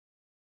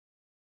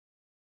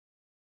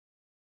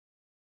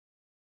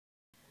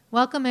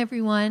Welcome,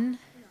 everyone.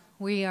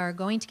 We are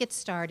going to get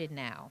started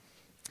now.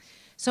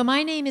 So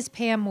my name is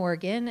Pam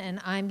Morgan, and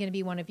I'm going to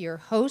be one of your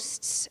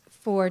hosts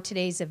for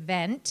today's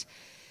event,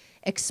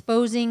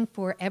 Exposing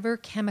Forever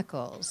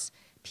Chemicals,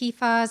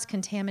 PFAS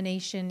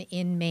Contamination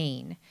in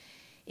Maine,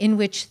 in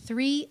which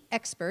 3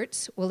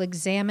 experts will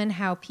examine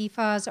how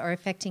PFAS are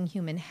affecting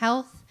human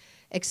health,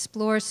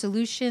 explore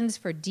solutions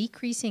for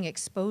decreasing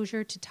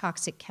exposure to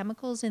toxic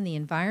chemicals in the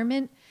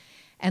environment,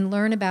 and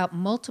learn about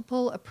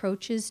multiple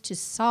approaches to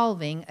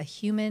solving a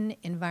human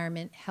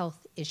environment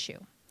health issue.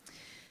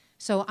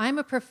 So I'm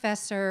a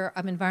professor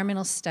of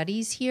environmental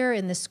studies here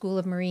in the School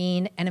of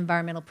Marine and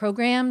Environmental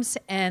Programs,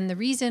 and the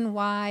reason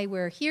why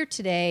we're here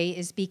today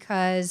is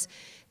because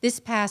this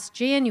past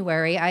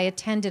January I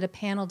attended a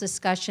panel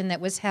discussion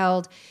that was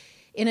held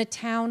in a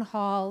town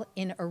hall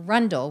in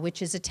Arundel,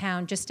 which is a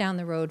town just down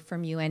the road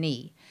from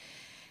UNE.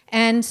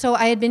 And so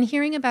I had been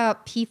hearing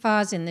about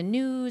PFAS in the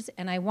news,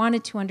 and I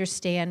wanted to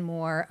understand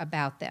more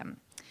about them.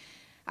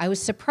 I was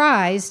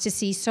surprised to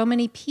see so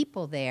many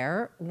people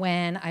there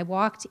when I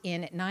walked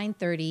in at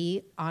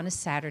 9:30 on a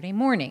Saturday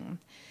morning.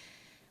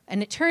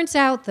 And it turns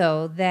out,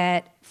 though,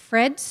 that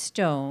Fred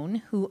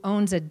Stone, who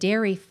owns a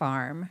dairy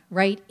farm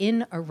right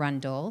in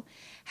Arundel,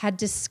 had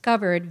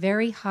discovered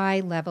very high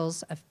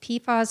levels of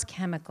PFAS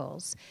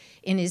chemicals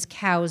in his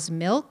cow's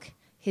milk,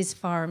 his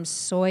farm's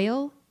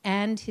soil,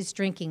 and his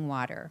drinking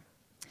water.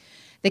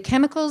 The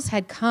chemicals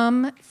had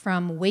come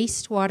from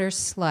wastewater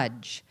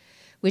sludge,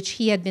 which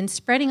he had been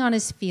spreading on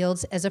his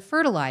fields as a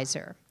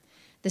fertilizer.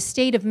 The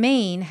state of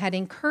Maine had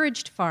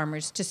encouraged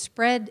farmers to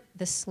spread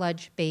the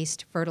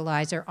sludge-based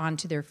fertilizer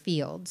onto their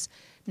fields,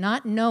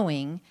 not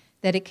knowing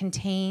that it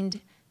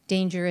contained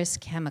dangerous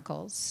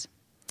chemicals.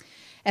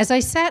 As I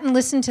sat and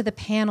listened to the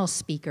panel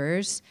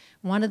speakers,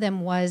 one of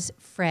them was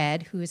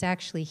Fred, who is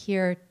actually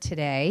here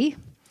today,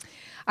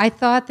 I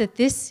thought that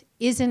this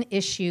is an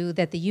issue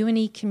that the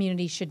UNE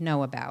community should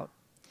know about.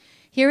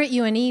 Here at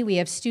UNE, we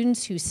have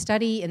students who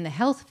study in the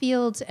health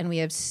fields, and we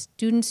have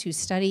students who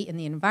study in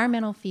the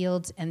environmental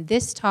fields, and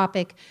this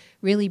topic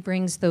really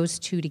brings those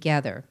two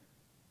together.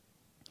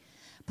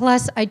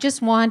 Plus, I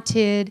just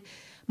wanted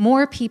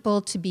more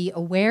people to be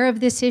aware of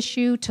this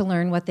issue, to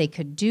learn what they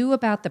could do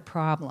about the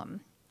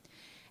problem.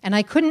 And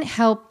I couldn't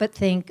help but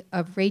think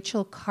of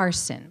Rachel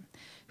Carson,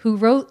 who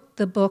wrote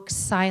the book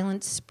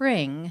Silent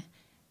Spring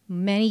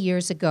many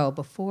years ago,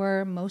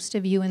 before most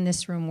of you in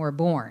this room were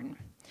born.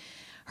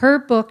 Her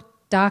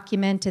book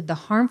documented the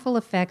harmful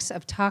effects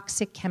of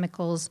toxic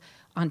chemicals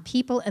on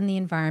people and the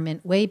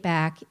environment way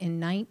back in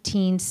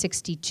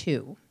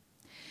 1962.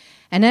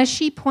 And as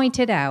she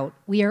pointed out,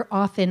 we are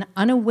often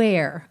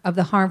unaware of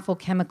the harmful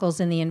chemicals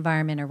in the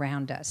environment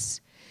around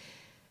us.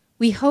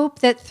 We hope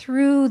that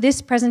through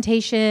this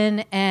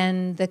presentation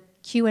and the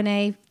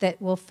Q&A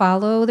that will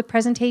follow the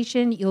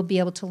presentation, you'll be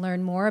able to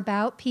learn more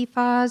about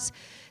PFAS,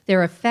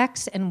 their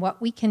effects, and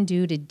what we can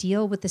do to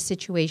deal with the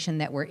situation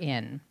that we're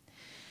in.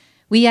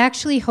 We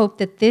actually hope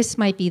that this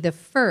might be the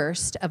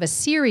first of a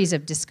series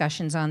of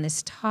discussions on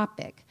this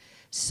topic,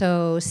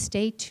 so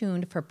stay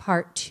tuned for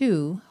part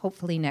 2,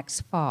 hopefully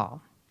next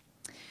fall.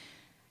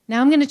 Now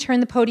I'm going to turn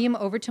the podium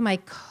over to my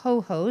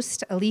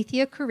co-host,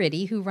 Alethea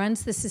Caridi, who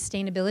runs the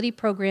sustainability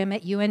program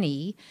at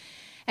UNE.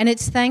 And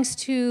it's thanks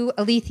to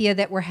Alethea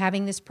that we're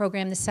having this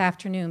program this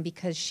afternoon,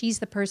 because she's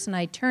the person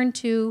I turned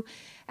to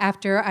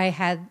after I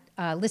had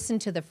listened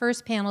to the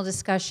first panel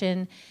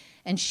discussion,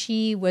 and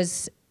she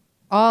was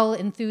all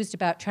enthused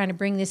about trying to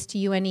bring this to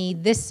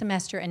UNE this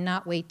semester and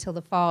not wait till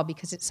the fall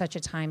because it's such a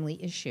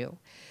timely issue.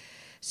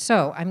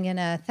 So I'm going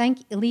to thank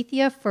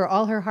Alethea for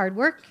all her hard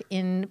work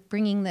in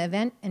bringing the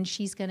event, and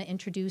she's going to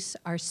introduce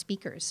our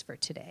speakers for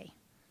today.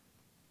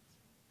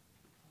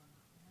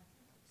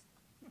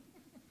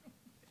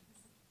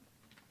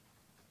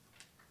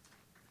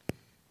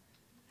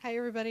 Hi,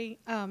 everybody.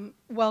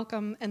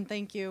 Welcome, and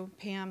thank you,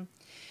 Pam.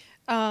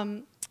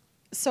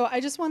 So I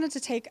just wanted to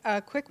take a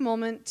quick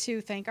moment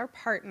to thank our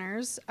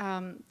partners,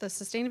 the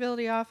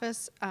Sustainability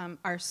Office,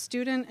 our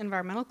Student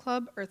Environmental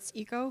Club, Earth's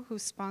Eco,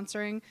 who's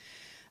sponsoring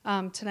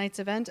tonight's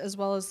event, as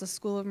well as the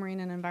School of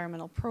Marine and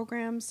Environmental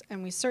Programs.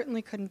 And we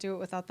certainly couldn't do it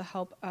without the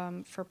help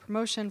for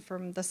promotion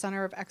from the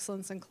Center of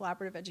Excellence in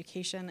Collaborative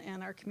Education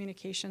and our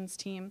communications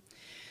team.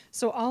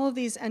 So all of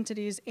these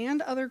entities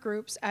and other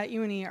groups at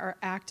UNE are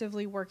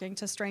actively working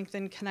to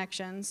strengthen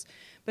connections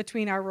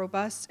between our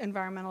robust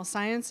environmental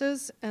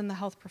sciences and the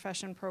health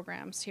profession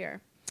programs here,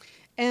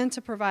 and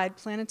to provide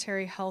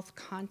planetary health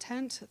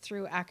content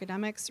through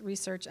academics,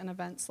 research, and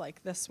events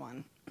like this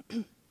one.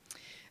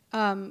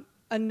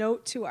 A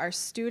note to our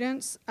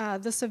students,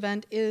 this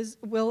event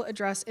will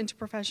address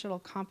interprofessional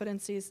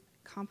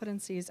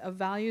competencies of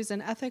values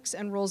and ethics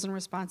and roles and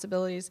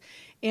responsibilities,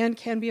 and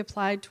can be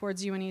applied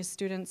towards UNE's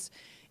students'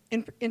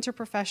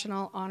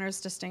 Interprofessional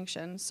Honors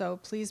Distinction. So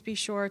please be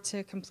sure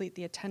to complete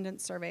the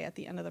attendance survey at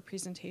the end of the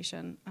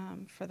presentation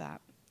for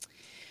that.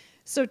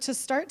 So to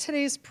start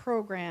today's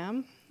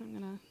program, I'm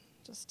going to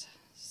just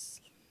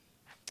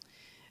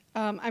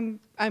I'm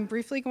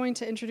briefly going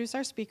to introduce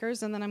our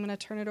speakers, and then I'm going to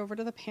turn it over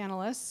to the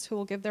panelists who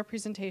will give their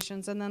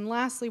presentations. And then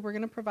lastly, we're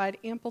going to provide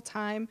ample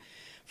time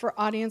for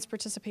audience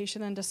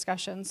participation and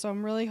discussion. So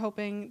I'm really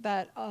hoping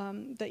that,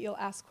 that you'll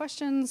ask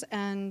questions,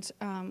 and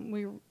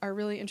we are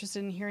really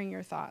interested in hearing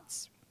your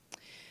thoughts.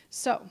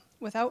 So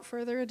without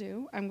further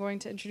ado, I'm going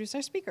to introduce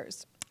our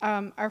speakers.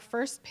 Our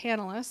first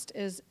panelist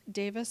is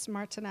Davis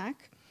Martinec,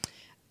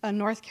 a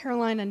North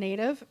Carolina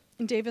native.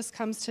 Davis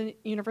comes to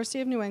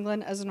University of New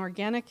England as an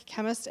organic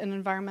chemist and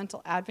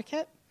environmental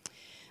advocate.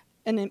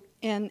 An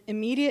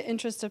immediate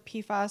interest of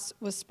PFAS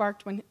was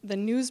sparked when the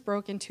news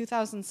broke in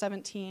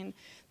 2017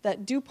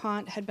 that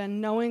DuPont had been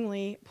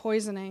knowingly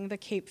poisoning the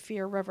Cape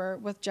Fear River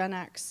with Gen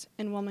X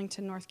in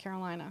Wilmington, North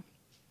Carolina.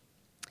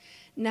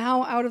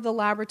 Now out of the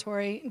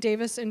laboratory,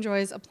 Davis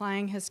enjoys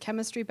applying his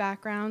chemistry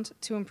background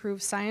to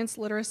improve science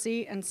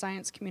literacy and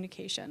science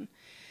communication.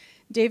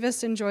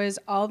 Davis enjoys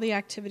all the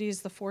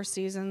activities the Four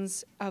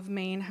Seasons of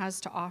Maine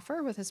has to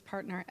offer with his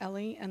partner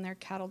Ellie and their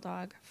cattle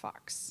dog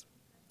Fox.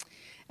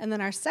 And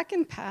then our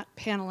second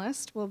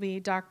panelist will be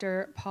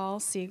Dr. Paul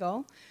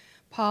Segal.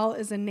 Paul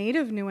is a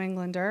native New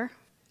Englander,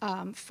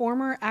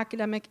 former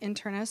academic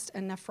internist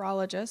and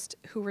nephrologist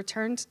who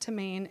returned to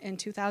Maine in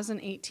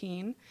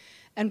 2018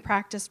 and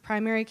practiced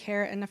primary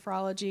care and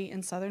nephrology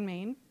in southern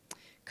Maine.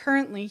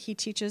 Currently, he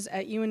teaches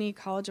at UNE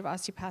College of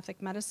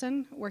Osteopathic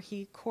Medicine, where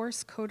he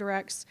course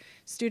co-directs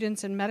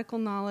students in medical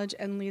knowledge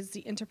and leads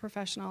the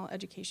interprofessional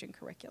education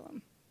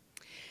curriculum.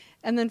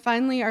 And then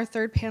finally, our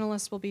third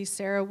panelist will be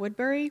Sarah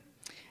Woodbury.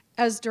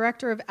 As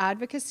Director of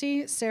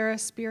Advocacy, Sarah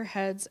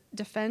spearheads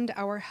Defend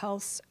Our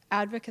Health's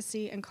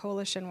advocacy and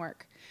coalition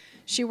work.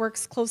 She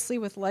works closely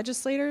with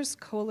legislators,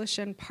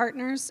 coalition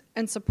partners,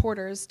 and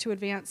supporters to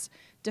advance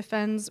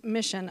Defend's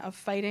mission of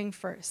fighting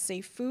for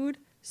safe food,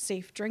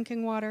 safe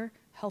drinking water,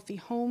 healthy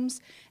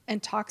homes,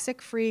 and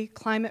toxic-free,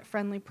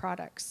 climate-friendly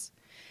products.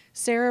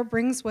 Sarah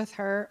brings with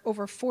her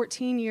over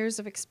 14 years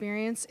of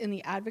experience in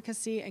the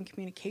advocacy and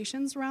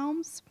communications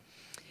realms.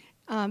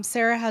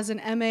 Sarah has an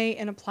MA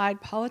in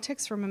Applied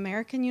Politics from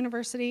American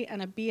University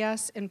and a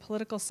BS in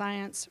Political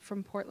Science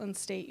from Portland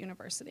State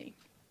University.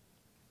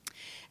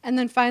 And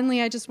then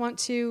finally, I just want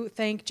to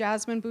thank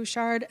Jasmine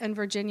Bouchard and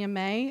Virginia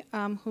May,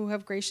 who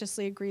have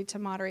graciously agreed to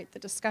moderate the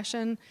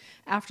discussion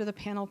after the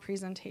panel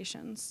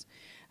presentations.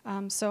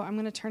 So I'm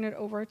going to turn it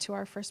over to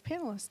our first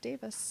panelist,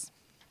 Davis.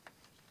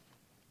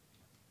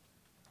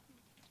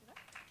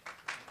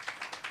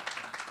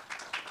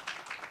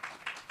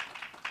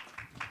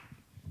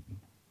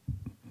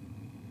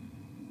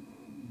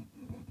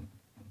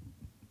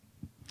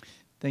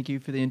 Thank you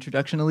for the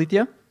introduction,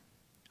 Alethea.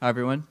 Hi,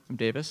 everyone. I'm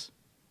Davis.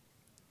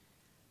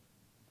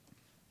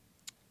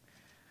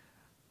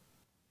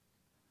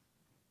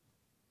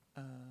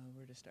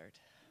 Where to start?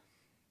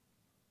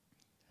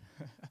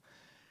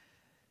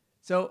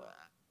 So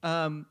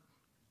I'm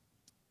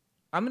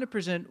going to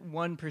present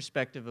one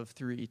perspective of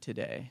three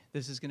today.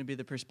 This is going to be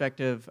the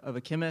perspective of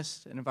a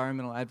chemist, an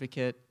environmental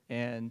advocate,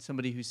 and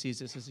somebody who sees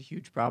this as a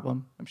huge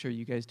problem. I'm sure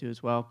you guys do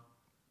as well.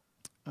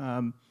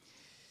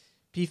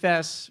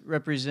 PFAS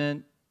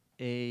represent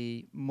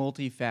a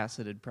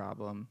multifaceted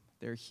problem.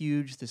 They're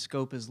huge, the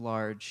scope is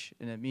large,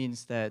 and it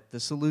means that the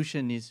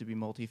solution needs to be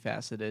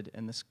multifaceted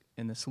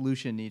and the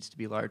solution needs to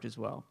be large as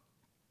well.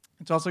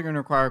 It's also going to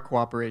require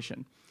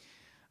cooperation.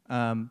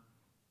 Sorry,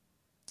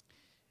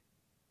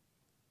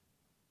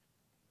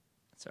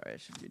 I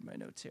should read my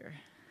notes here.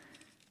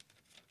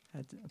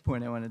 That's a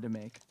point I wanted to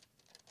make.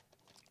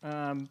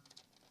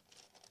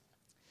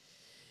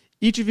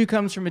 Each of you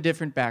comes from a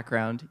different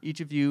background. Each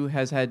of you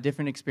has had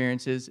different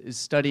experiences, is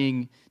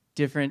studying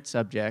different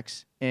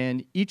subjects,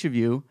 and each of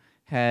you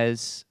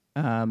has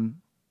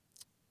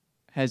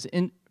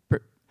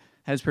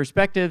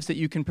perspectives that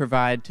you can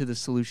provide to the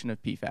solution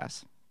of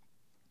PFAS.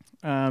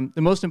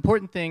 The most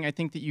important thing I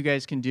think that you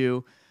guys can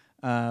do,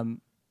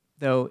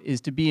 though,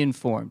 is to be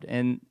informed.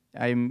 And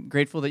I'm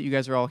grateful that you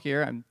guys are all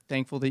here. I'm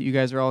thankful that you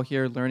guys are all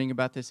here learning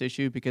about this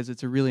issue because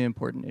it's a really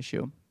important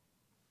issue.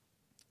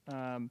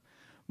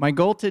 My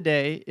goal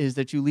today is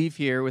that you leave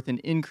here with an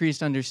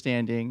increased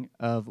understanding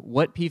of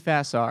what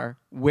PFAS are,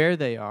 where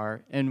they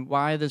are, and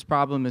why this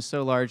problem is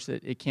so large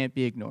that it can't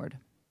be ignored.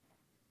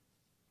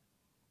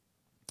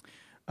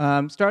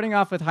 Starting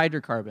off with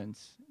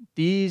hydrocarbons.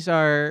 These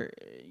are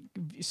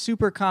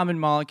super common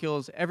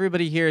molecules.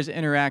 Everybody here has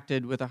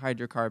interacted with a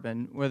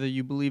hydrocarbon, whether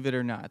you believe it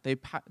or not.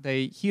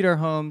 They heat our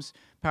homes,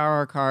 power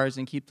our cars,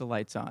 and keep the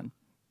lights on.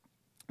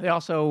 They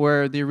also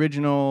were the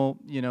original,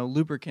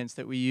 lubricants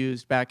that we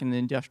used back in the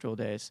industrial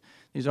days.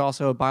 These are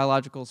also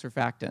biological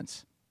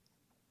surfactants.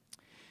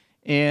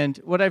 And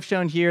what I've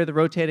shown here, the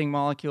rotating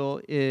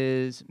molecule,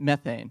 is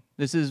methane.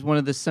 This is one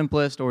of the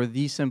simplest or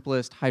the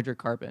simplest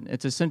hydrocarbon.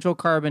 It's a central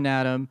carbon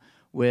atom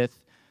with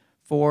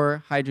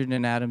 4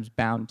 hydrogen atoms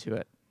bound to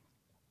it,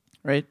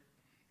 right?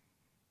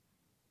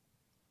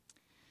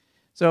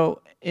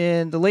 So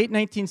in the late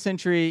 19th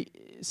century,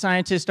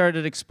 scientists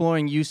started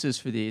exploring uses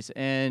for these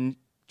and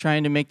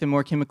trying to make them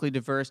more chemically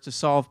diverse to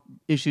solve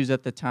issues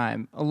at the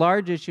time. A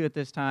large issue at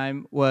this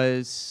time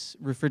was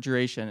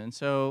refrigeration. And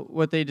so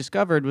what they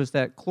discovered was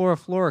that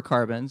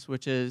chlorofluorocarbons,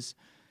 which is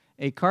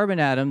a carbon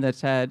atom that's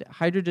had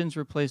hydrogens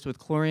replaced with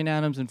chlorine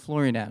atoms and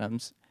fluorine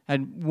atoms,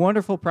 had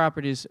wonderful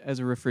properties as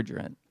a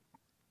refrigerant.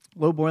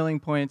 Low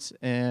boiling points,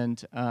 and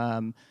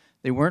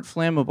they weren't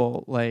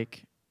flammable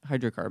like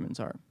hydrocarbons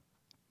are.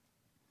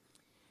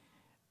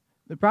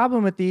 The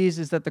problem with these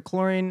is that the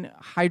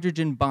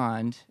chlorine-hydrogen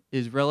bond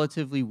is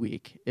relatively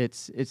weak.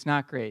 It's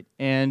not great.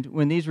 And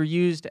when these were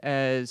used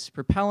as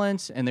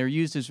propellants and they're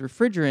used as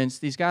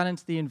refrigerants, these got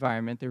into the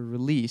environment, they were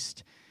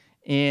released.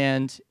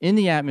 And in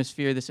the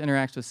atmosphere, this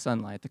interacts with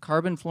sunlight. The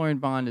carbon-fluorine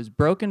bond is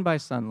broken by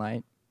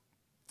sunlight,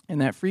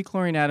 and that free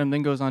chlorine atom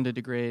then goes on to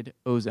degrade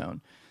ozone.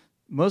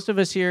 Most of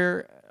us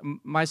here,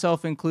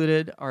 myself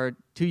included, are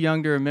too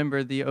young to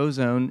remember the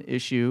ozone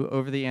issue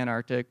over the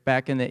Antarctic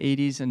back in the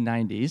 80s and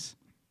 90s.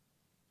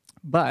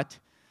 But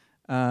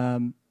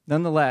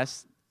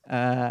nonetheless,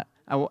 I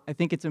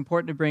think it's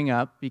important to bring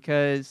up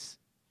because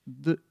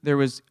there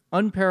was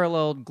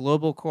unparalleled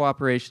global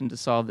cooperation to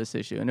solve this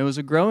issue. And it was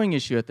a growing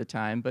issue at the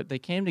time, but they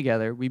came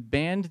together. We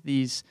banned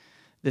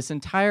this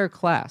entire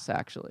class,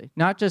 actually.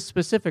 Not just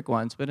specific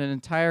ones, but an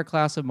entire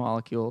class of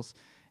molecules.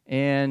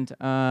 And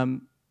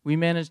we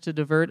managed to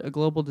divert a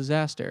global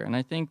disaster. And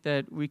I think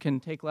that we can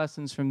take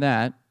lessons from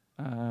that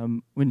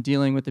when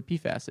dealing with the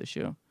PFAS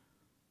issue.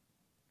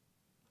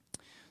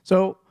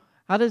 So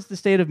how does the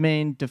state of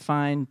Maine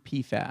define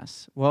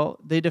PFAS? Well,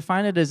 they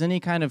define it as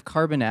any kind of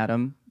carbon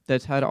atom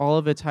that's had all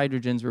of its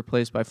hydrogens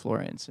replaced by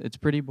fluorines. It's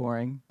pretty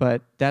boring,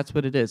 but that's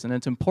what it is, and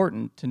it's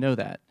important to know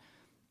that.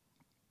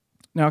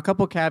 Now, a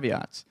couple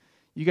caveats.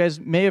 You guys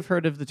may have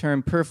heard of the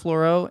term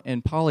perfluoro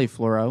and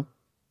polyfluoro,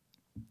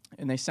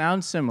 and they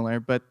sound similar,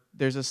 but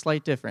there's a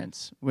slight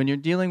difference. When you're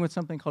dealing with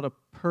something called a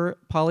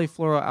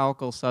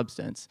polyfluoroalkyl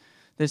substance,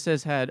 this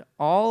has had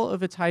all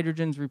of its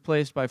hydrogens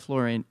replaced by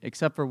fluorine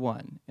except for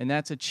one, and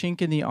that's a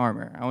chink in the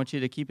armor. I want you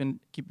to keep a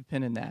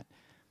pin in that.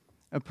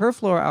 A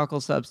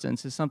perfluoroalkyl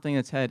substance is something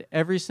that's had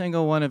every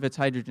single one of its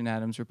hydrogen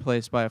atoms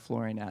replaced by a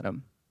fluorine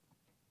atom.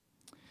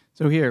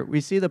 So here, we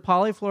see the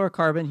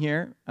polyfluorocarbon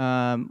here.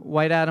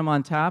 White atom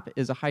on top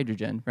is a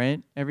hydrogen,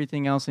 right?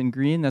 Everything else in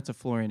green, that's a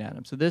fluorine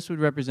atom. So this would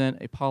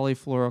represent a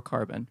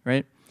polyfluorocarbon,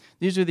 right?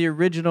 These are the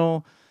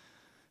original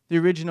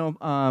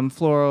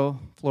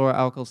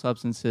fluoroalkyl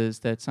substances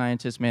that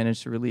scientists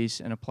managed to release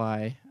and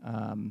apply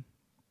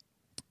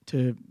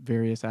to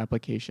various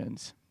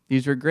applications.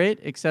 These were great,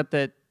 except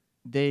that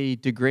they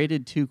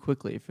degraded too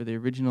quickly for the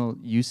original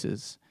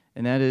uses,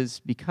 and that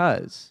is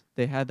because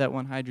they had that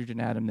one hydrogen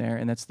atom there,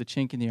 and that's the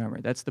chink in the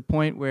armor. That's the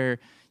point where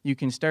you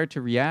can start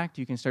to react,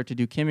 you can start to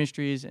do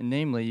chemistries, and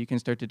namely, you can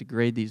start to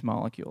degrade these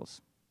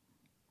molecules.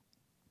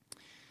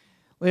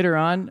 Later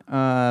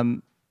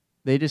on,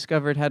 they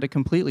discovered how to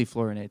completely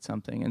fluorinate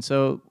something. And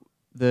so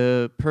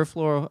the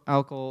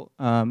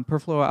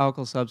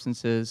perfluoroalkyl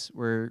substances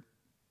were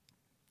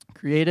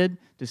created,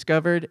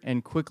 discovered,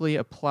 and quickly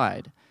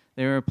applied.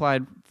 They were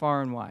applied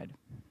far and wide.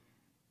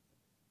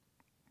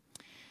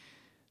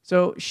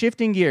 So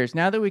shifting gears,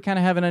 now that we kind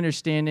of have an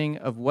understanding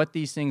of what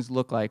these things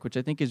look like, which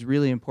I think is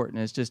really important,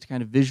 is just to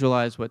kind of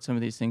visualize what some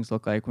of these things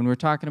look like. When we're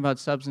talking about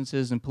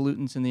substances and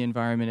pollutants in the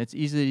environment, it's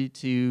easy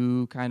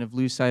to kind of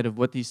lose sight of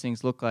what these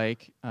things look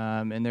like,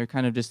 and they're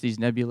kind of just these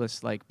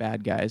nebulous, like,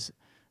 bad guys,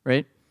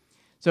 right?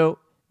 So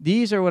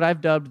these are what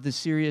I've dubbed the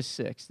Serious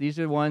Six. These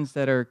are the ones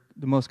that are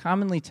the most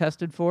commonly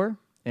tested for,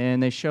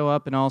 and they show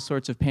up in all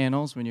sorts of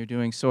panels when you're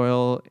doing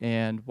soil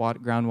and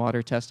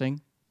groundwater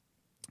testing.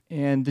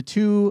 And the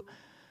two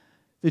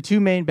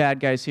main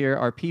bad guys here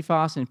are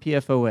PFAS and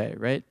PFOA,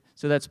 right?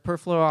 So that's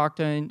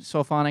perfluorooctane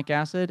sulfonic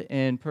acid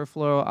and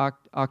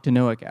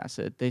perfluorooctanoic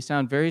acid. They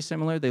sound very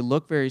similar, they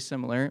look very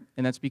similar,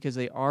 and that's because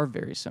they are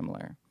very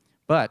similar.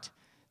 But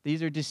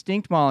these are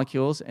distinct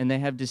molecules, and they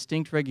have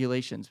distinct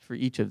regulations for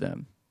each of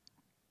them.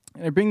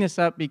 And I bring this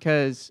up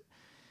because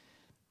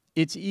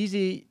it's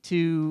easy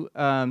to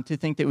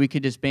think that we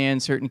could just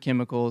ban certain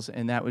chemicals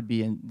and that would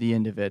be the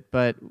end of it.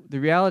 But the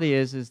reality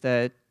is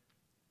that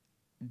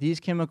these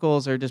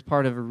chemicals are just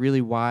part of a really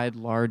wide,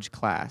 large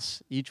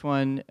class, each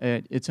one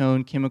its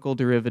own chemical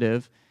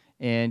derivative,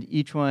 and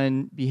each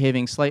one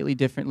behaving slightly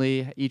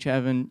differently, each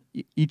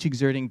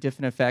exerting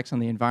different effects on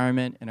the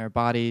environment and our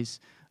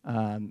bodies,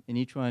 and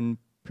each one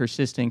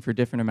persisting for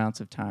different amounts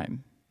of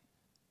time.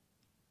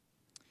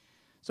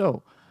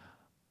 So,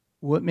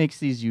 what makes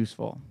these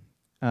useful?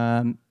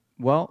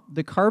 Well,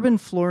 the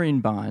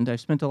carbon-fluorine bond, I've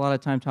spent a lot of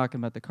time talking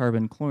about the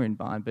carbon-chlorine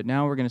bond, but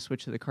now we're going to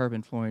switch to the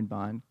carbon-fluorine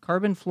bond.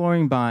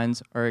 Carbon-fluorine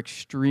bonds are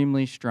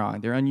extremely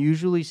strong. They're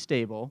unusually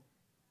stable,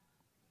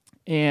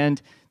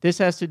 and this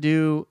has to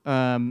do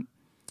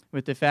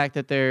with the fact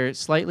that they're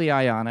slightly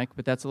ionic,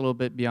 but that's a little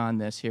bit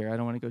beyond this here. I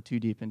don't want to go too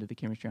deep into the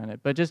chemistry on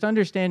it, but just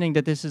understanding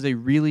that this is a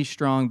really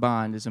strong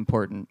bond is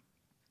important.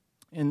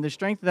 And the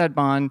strength of that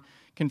bond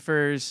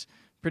confers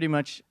pretty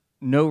much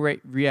no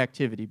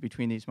reactivity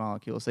between these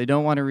molecules. They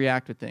don't want to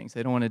react with things.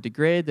 They don't want to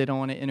degrade. They don't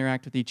want to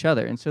interact with each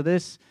other. And so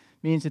this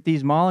means that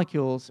these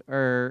molecules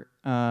are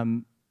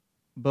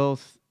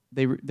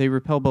they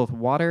repel both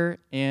water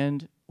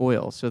and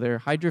oil. So they're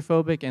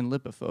hydrophobic and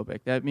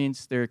lipophobic. That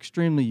means they're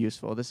extremely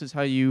useful. This is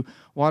how you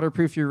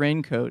waterproof your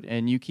raincoat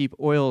and you keep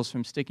oils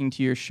from sticking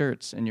to your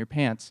shirts and your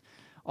pants,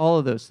 all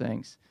of those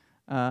things.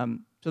 So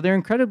they're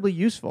incredibly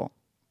useful.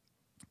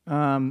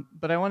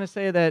 But I want to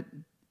say that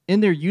in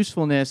their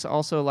usefulness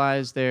also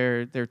lies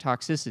their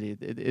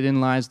toxicity. It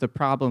lies the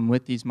problem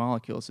with these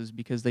molecules is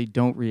because they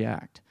don't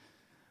react.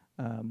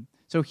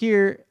 So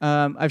here,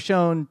 I've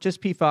shown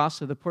just PFAS,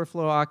 so the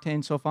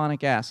perfluorooctane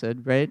sulfonic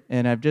acid, right?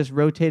 And I've just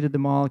rotated the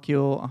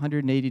molecule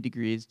 180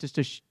 degrees just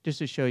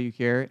to show you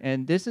here.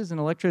 And this is an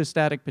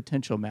electrostatic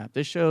potential map.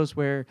 This shows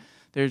where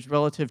there's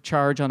relative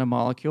charge on a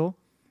molecule.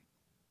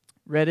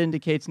 Red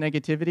indicates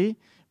negativity,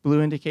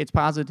 blue indicates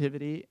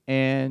positivity,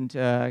 and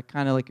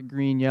kind of like a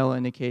green-yellow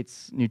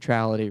indicates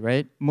neutrality,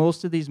 right?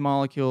 Most of these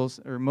molecules,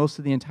 or most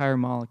of the entire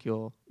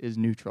molecule, is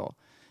neutral,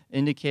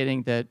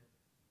 indicating that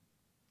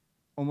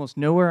almost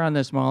nowhere on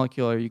this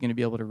molecule are you going to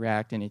be able to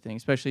react anything,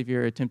 especially if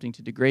you're attempting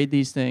to degrade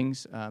these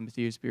things,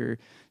 if you're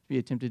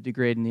attempted to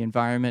degrade in the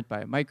environment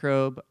by a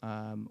microbe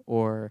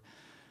or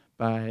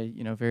by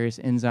various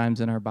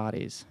enzymes in our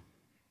bodies.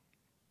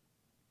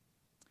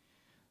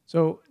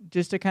 So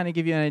just to kind of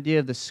give you an idea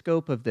of the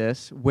scope of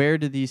this, where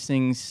do these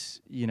things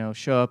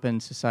show up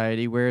in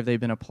society? Where have they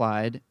been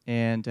applied?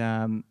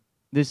 And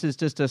this is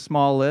just a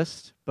small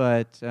list,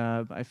 but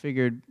I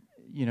figured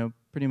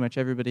pretty much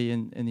everybody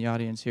in the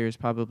audience here has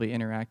probably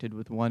interacted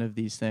with one of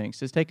these things.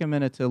 Just take a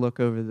minute to look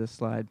over this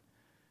slide.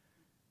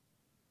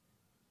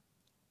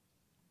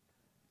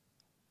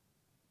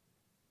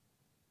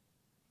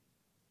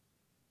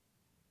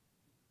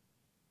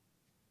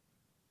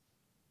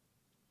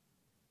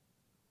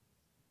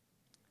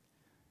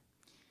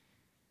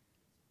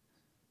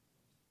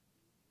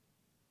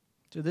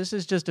 So this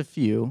is just a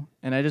few,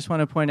 and I just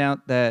want to point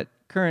out that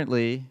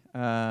currently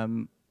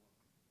one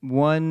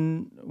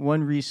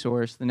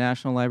resource, the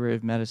National Library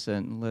of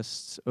Medicine,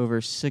 lists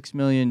over 6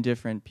 million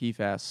different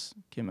PFAS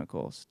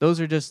chemicals.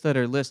 Those are just that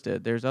are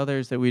listed. There's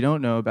others that we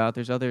don't know about.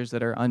 There's others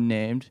that are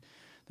unnamed.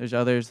 There's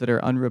others that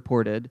are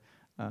unreported.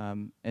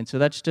 And so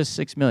that's just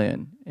 6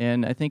 million.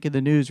 And I think in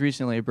the news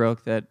recently it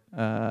broke that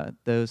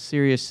those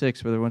Serious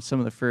 6 were some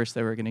of the first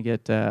that were going to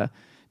get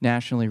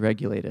nationally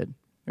regulated.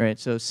 Right,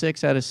 so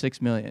 6 out of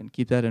 6 million.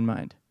 Keep that in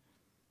mind.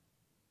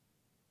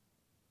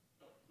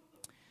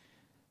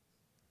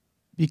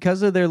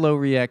 Because of their low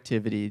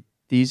reactivity,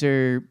 these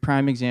are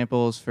prime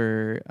examples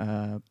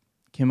for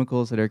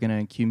chemicals that are going to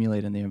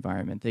accumulate in the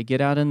environment. They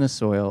get out in the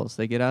soils,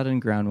 they get out in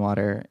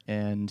groundwater,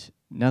 and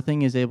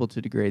nothing is able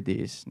to degrade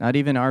these. Not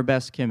even our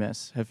best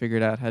chemists have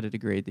figured out how to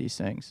degrade these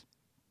things.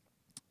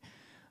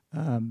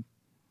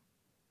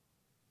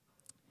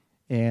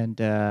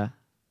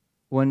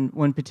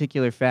 One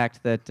particular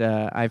fact that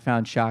I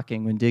found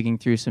shocking when digging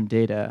through some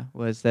data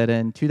was that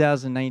in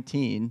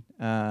 2019,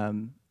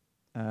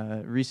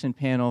 a recent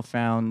panel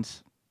found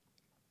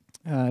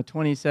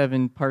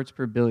 27 parts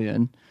per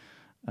billion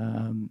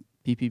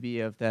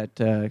ppb of that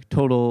the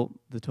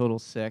total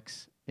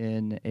 6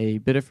 in a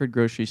Biddeford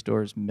grocery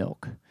store's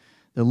milk.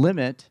 The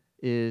limit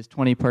is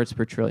 20 parts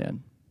per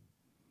trillion.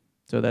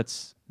 So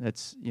that's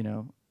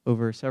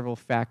over several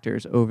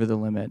factors over the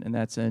limit, and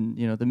that's in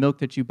the milk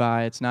that you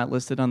buy. It's not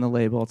listed on the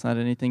label. It's not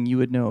anything you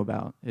would know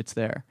about. It's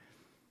there.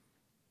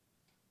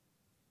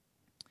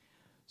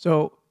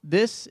 So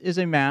this is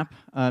a map.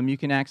 You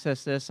can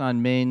access this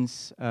on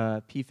Maine's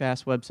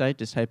PFAS website.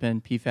 Just type in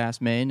PFAS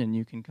Maine, and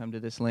you can come to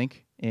this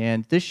link.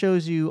 And this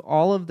shows you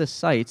all of the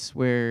sites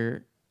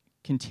where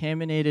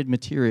contaminated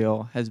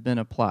material has been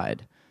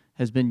applied,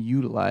 has been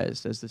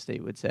utilized, as the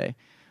state would say.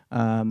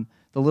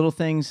 The little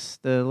things,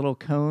 the little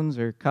cones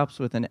or cups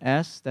with an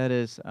S, that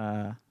is,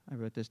 I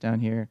wrote this down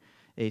here,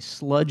 a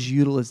sludge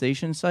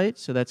utilization site.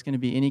 So that's going to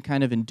be any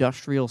kind of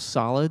industrial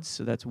solids.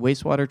 So that's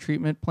wastewater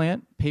treatment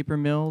plant, paper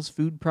mills,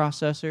 food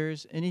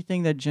processors,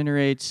 anything that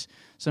generates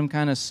some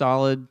kind of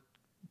solid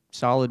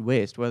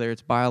waste, whether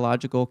it's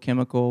biological,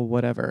 chemical,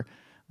 whatever.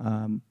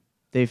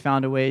 They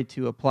found a way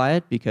to apply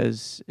it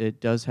because it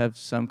does have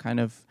some kind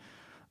of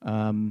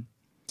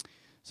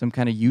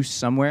use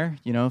somewhere.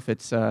 If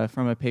it's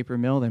from a paper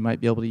mill, they might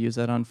be able to use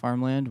that on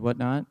farmland,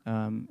 whatnot.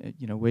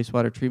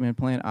 Wastewater treatment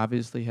plant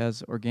obviously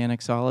has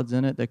organic solids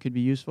in it that could be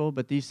useful,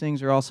 but these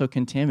things are also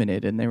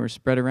contaminated, and they were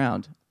spread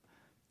around.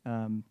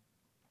 And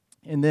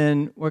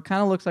then what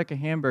kind of looks like a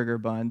hamburger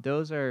bun,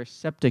 those are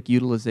septic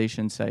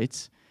utilization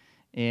sites.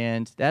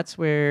 And that's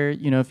where,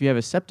 if you have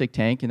a septic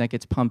tank and that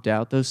gets pumped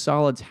out, those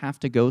solids have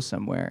to go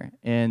somewhere.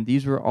 And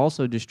these were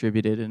also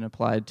distributed and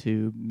applied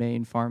to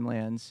Maine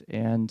farmlands,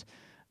 and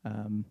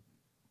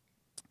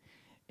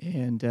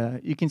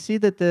you can see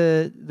that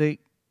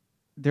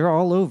they're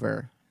all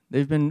over.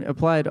 They've been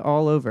applied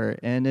all over,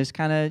 and it's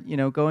kind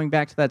of going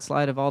back to that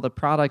slide of all the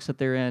products that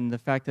they're in. The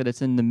fact that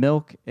it's in the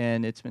milk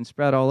and it's been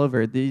spread all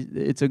over.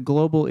 It's a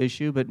global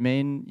issue, but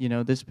Maine,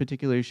 this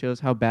particularly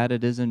shows how bad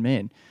it is in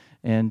Maine,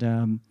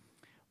 and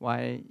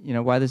why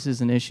this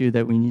is an issue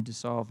that we need to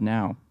solve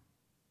now.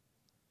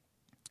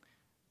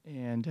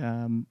 And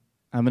I'm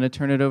going to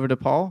turn it over to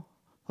Paul.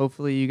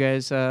 Hopefully you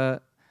guys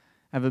have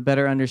a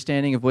better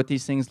understanding of what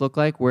these things look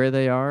like, where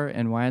they are,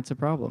 and why it's a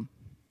problem.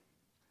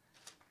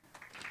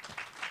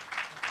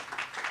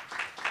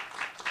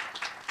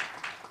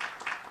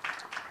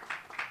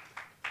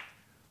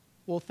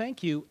 Well,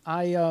 thank you.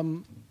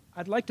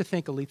 I'd like to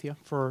thank Alethea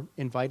for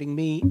inviting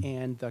me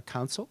and the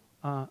council.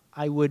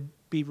 I would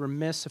be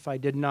remiss if I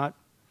did not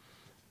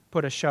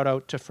put a shout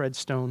out to Fred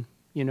Stone,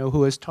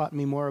 who has taught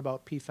me more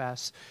about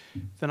PFAS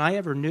than I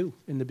ever knew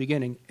in the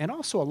beginning, and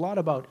also a lot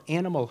about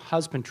animal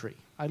husbandry.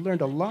 I learned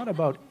a lot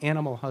about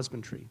animal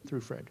husbandry through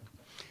Fred,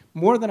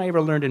 more than I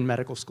ever learned in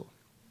medical school.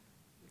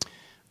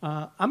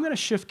 I'm going to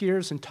shift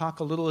gears and talk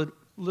a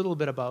little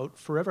bit about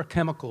forever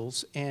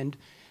chemicals, and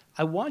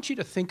I want you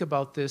to think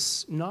about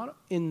this not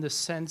in the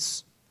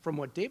sense from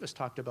what Davis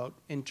talked about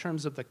in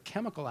terms of the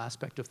chemical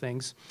aspect of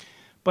things,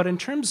 but in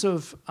terms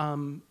of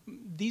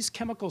these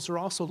chemicals are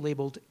also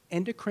labeled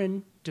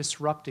endocrine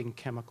disrupting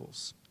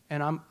chemicals.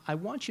 And I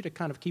want you to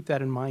kind of keep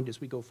that in mind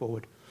as we go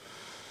forward.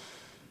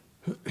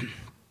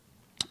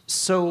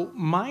 So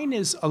mine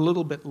is a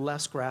little bit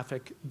less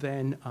graphic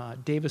than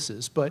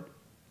Davis's, but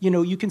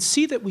you can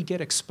see that we get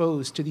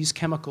exposed to these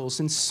chemicals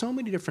in so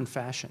many different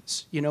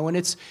fashions,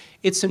 and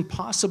it's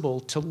impossible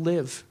to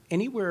live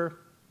anywhere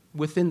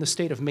within the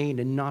state of Maine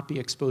and not be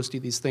exposed to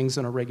these things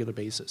on a regular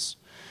basis.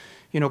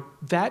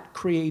 That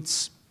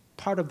creates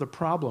part of the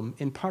problem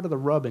and part of the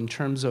rub in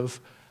terms of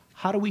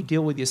how do we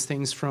deal with these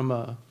things from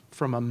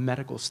a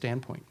medical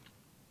standpoint.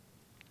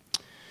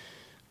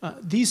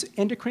 These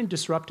endocrine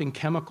disrupting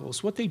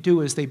chemicals, what they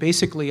do is they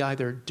basically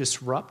either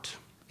disrupt,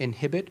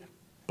 inhibit,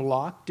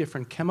 block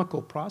different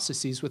chemical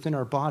processes within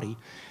our body.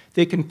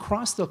 They can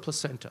cross the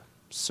placenta.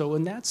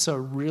 And that's a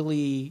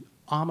really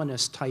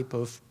ominous type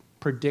of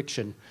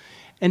prediction.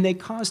 And they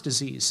cause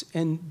disease.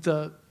 And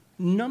the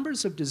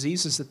numbers of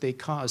diseases that they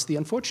cause, the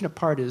unfortunate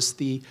part is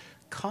the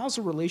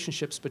causal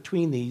relationships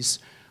between these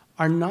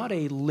are not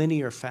a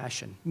linear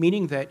fashion,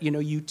 meaning that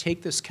you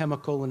take this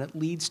chemical and it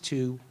leads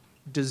to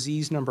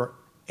disease number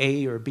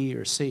A or B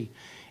or C.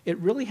 It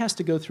really has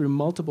to go through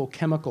multiple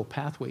chemical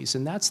pathways,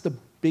 and that's the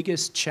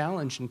biggest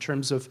challenge in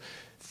terms of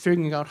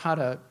figuring out how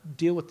to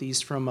deal with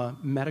these from a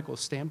medical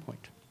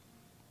standpoint.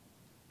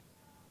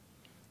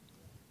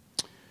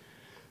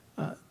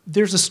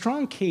 There's a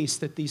strong case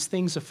that these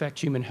things affect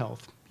human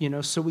health,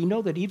 so we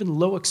know that even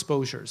low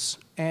exposures,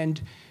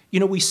 and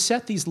we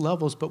set these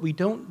levels, but we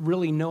don't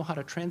really know how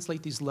to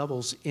translate these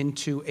levels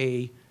into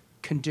a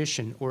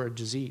condition or a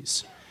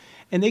disease.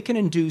 And they can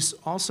induce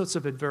all sorts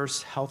of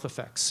adverse health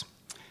effects.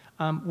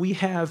 We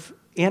have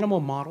animal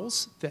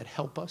models that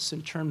help us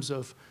in terms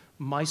of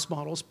mice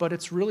models, but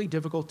it's really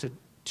difficult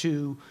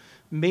to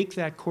make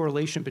that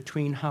correlation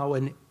between how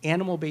an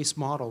animal-based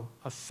model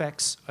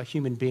affects a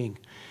human being.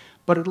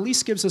 But it at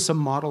least gives us a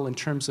model in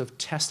terms of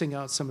testing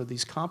out some of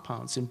these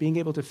compounds and being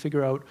able to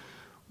figure out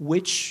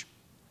which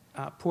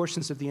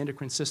portions of the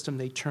endocrine system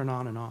they turn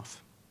on and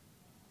off.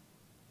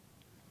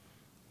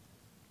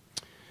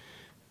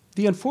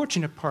 The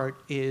unfortunate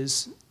part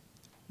is,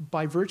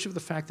 by virtue of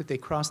the fact that they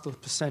cross the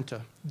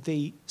placenta,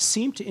 they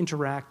seem to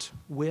interact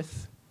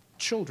with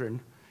children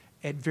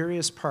at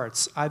various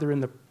parts, either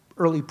in the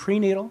early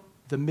prenatal,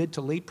 the mid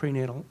to late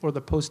prenatal, or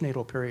the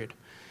postnatal period.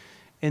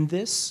 And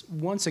this,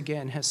 once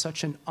again, has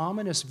such an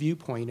ominous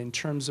viewpoint in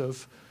terms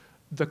of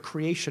the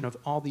creation of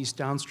all these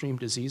downstream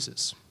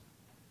diseases.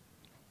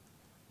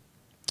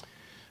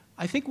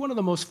 I think one of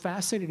the most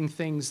fascinating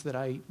things that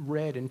I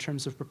read in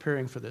terms of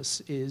preparing for this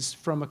is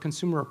from a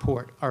Consumer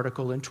Report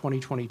article in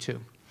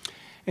 2022.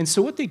 And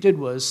so what they did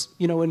was,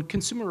 and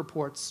Consumer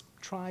Reports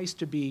tries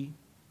to be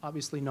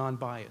obviously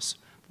non-biased.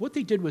 What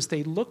they did was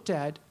they looked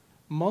at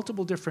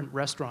multiple different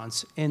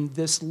restaurants, and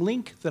this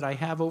link that I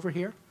have over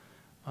here,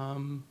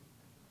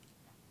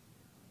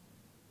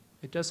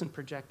 it doesn't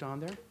project on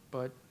there,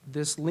 but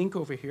this link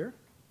over here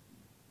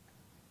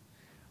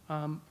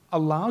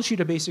allows you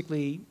to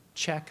basically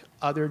check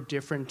other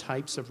different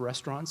types of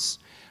restaurants,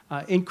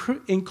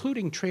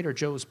 including Trader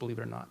Joe's, believe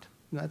it or not.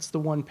 That's the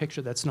one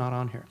picture that's not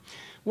on here.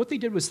 What they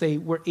did was they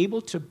were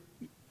able to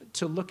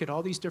look at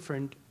all these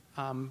different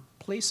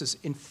places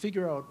and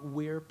figure out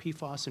where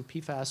PFAS and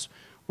PFAS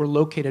were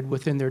located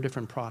within their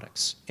different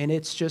products. And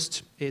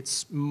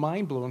it's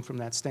mind-blowing from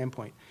that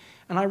standpoint.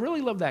 And I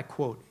really love that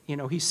quote.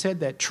 He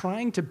said that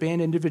trying to ban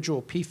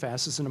individual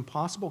PFAS is an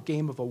impossible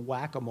game of a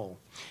whack-a-mole.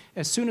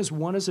 As soon as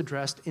one is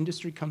addressed,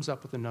 industry comes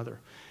up with another.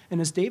 And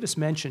as Davis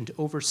mentioned,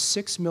 over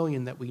 6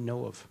 million that we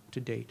know of to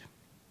date.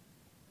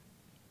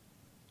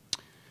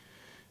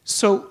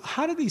 So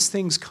how do these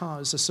things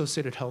cause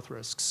associated health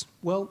risks?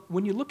 Well,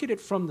 when you look at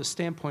it from the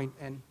standpoint,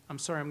 and I'm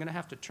sorry, I'm going to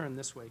have to turn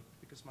this way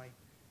because my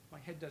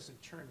head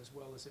doesn't turn as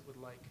well as it would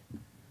like.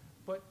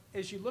 But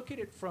as you look at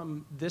it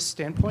from this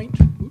standpoint,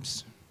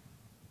 oops,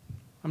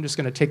 I'm just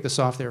going to take this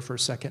off there for a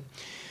second.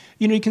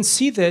 You can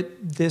see that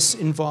this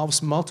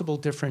involves multiple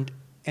different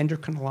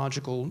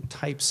endocrinological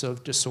types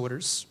of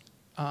disorders.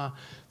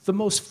 The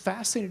most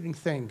fascinating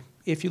thing,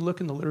 if you look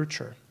in the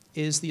literature,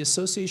 is the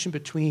association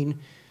between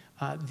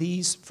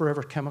these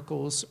forever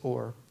chemicals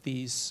or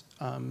these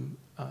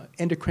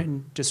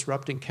endocrine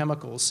disrupting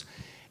chemicals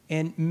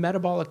and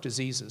metabolic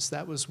diseases.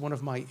 That was one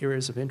of my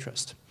areas of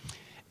interest.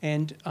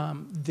 And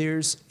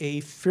there's a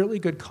fairly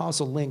good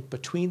causal link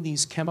between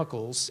these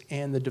chemicals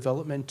and the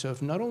development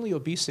of not only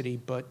obesity,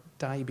 but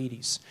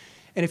diabetes.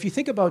 And if you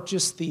think about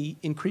just the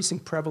increasing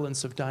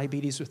prevalence of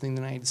diabetes within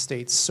the United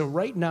States, so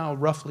right now,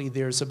 roughly,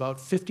 there's about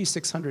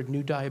 5,600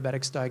 new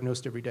diabetics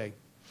diagnosed every day.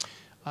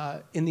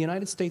 In the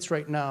United States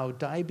right now,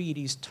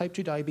 diabetes, type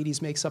 2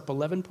 diabetes makes up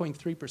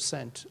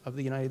 11.3% of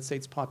the United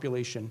States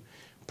population,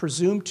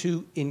 presumed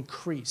to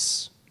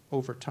increase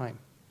over time.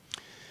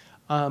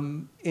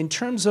 In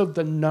terms of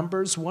the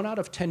numbers, 1 out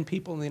of 10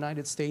 people in the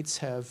United States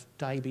have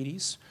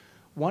diabetes.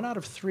 1 out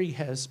of 3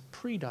 has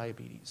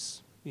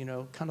pre-diabetes, you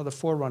know, kind of the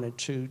forerunner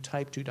to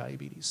type 2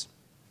 diabetes.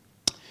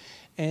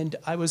 And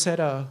I was at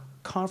a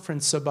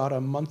conference about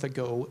a month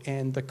ago,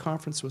 and the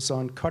conference was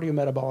on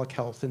cardiometabolic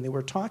health, and they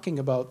were talking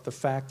about the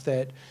fact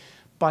that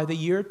by the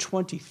year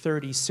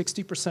 2030,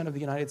 60% of the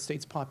United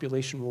States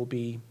population will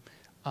be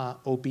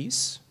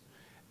obese,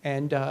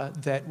 and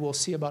that we'll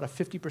see about a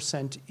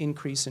 50%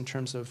 increase in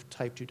terms of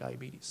type 2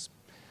 diabetes.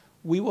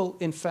 We will,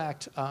 in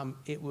fact,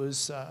 it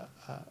was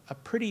a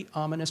pretty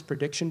ominous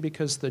prediction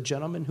because the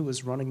gentleman who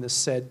was running this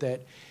said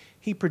that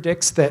he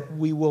predicts that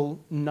we will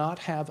not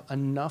have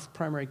enough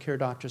primary care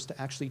doctors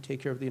to actually take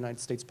care of the United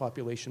States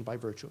population by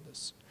virtue of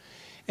this.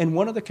 And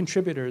one of the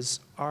contributors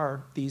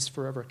are these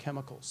forever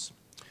chemicals.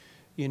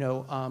 You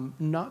know,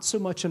 not so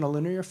much in a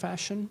linear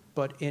fashion,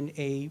 but in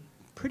a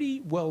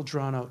pretty well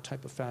drawn out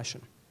type of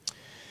fashion.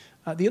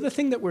 The other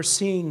thing that we're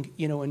seeing,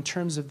 you know, in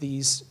terms of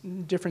these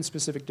different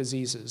specific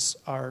diseases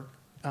are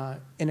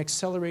an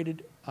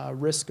accelerated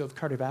risk of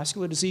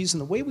cardiovascular disease. And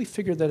the way we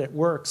figure that it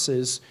works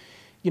is,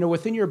 you know,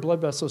 within your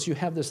blood vessels, you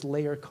have this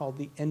layer called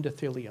the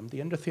endothelium. The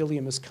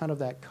endothelium is kind of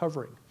that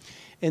covering.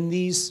 And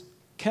these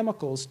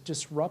chemicals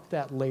disrupt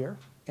that layer.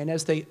 And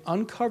as they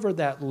uncover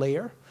that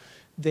layer,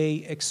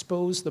 they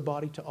expose the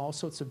body to all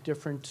sorts of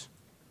different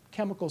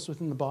chemicals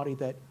within the body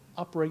that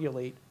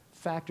upregulate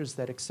factors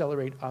that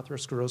accelerate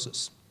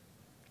atherosclerosis.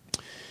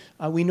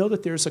 We know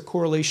that there's a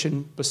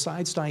correlation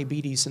besides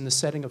diabetes in the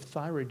setting of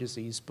thyroid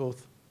disease,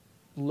 both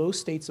low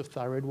states of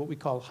thyroid, what we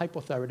call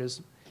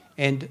hypothyroidism,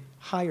 and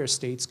higher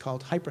states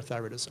called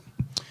hyperthyroidism.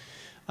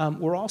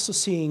 We're also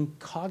seeing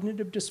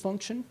cognitive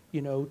dysfunction,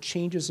 you know,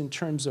 changes in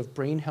terms of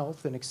brain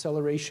health and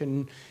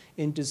acceleration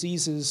in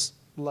diseases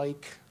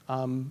like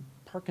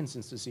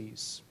Parkinson's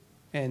disease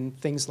and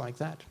things like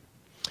that.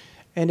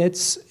 And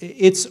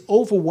it's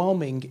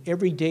overwhelming.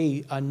 Every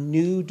day, a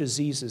new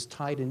disease is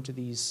tied into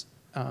these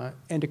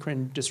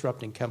endocrine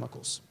disrupting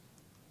chemicals.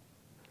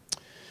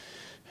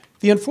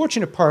 The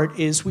unfortunate part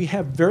is we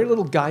have very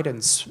little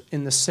guidance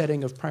in the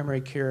setting of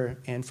primary care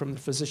and from the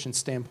physician's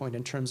standpoint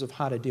in terms of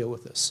how to deal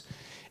with this.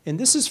 And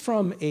this is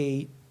from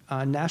a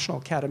National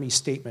Academy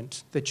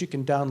statement that you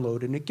can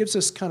download, and it gives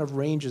us kind of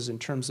ranges in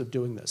terms of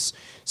doing this.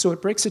 So it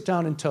breaks it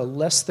down into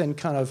less than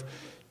kind of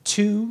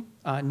 2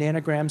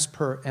 nanograms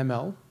per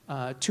ml,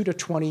 2 to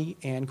 20,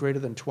 and greater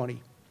than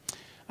 20.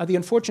 The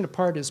unfortunate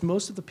part is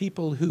most of the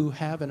people who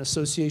have an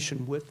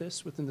association with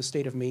this within the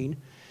state of Maine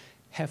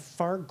have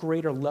far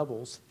greater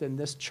levels than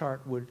this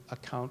chart would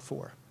account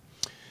for.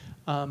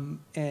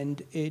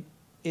 And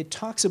it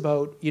talks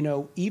about, you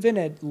know, even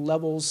at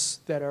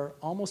levels that are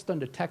almost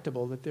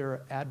undetectable, that there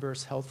are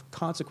adverse health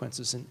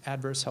consequences and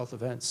adverse health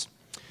events.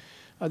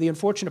 The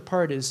unfortunate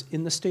part is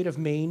in the state of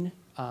Maine,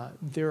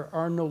 there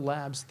are no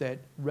labs that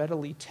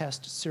readily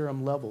test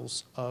serum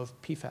levels of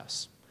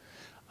PFAS.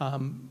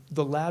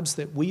 The labs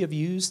that we have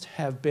used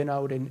have been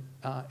out in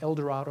El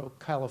Dorado,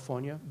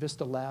 California.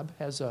 Vista Lab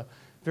has a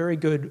very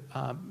good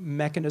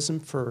mechanism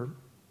for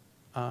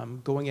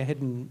going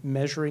ahead and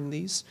measuring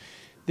these.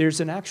 There's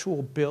an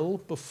actual bill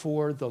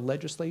before the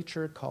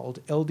legislature called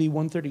LD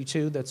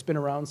 132 that's been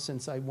around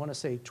since, I want to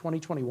say,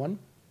 2021.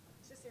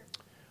 It's this year.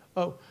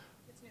 Oh.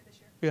 It's new this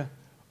year. Yeah.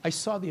 I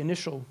saw the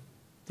initial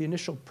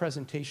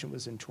presentation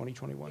was in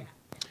 2021. Yeah.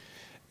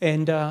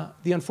 And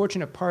the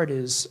unfortunate part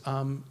is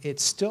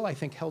it's still, I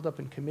think, held up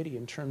in committee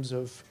in terms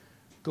of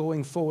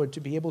going forward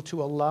to be able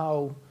to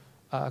allow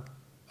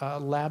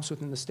labs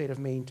within the state of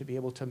Maine to be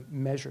able to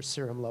measure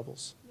serum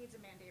levels. Needs a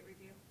mandate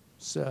review.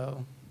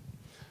 So,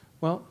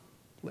 well,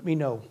 let me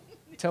know.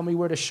 Tell me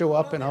where to show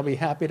up, and I'll be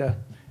happy to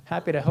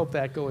help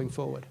that going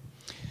forward.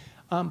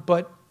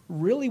 But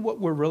really what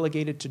we're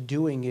relegated to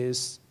doing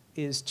is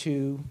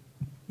to,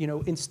 you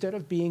know, instead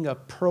of being a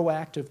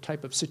proactive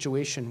type of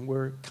situation,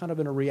 we're kind of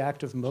in a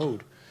reactive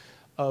mode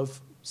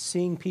of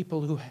seeing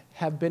people who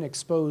have been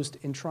exposed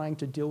and trying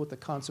to deal with the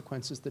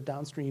consequences, the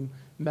downstream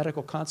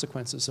medical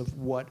consequences of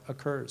what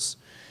occurs.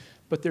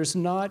 But there's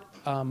not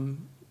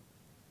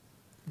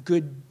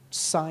good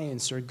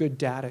science or good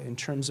data in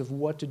terms of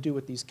what to do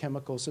with these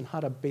chemicals and how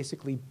to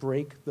basically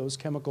break those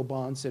chemical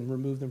bonds and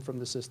remove them from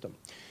the system.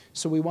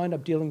 So we wind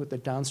up dealing with the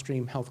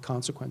downstream health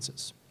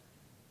consequences.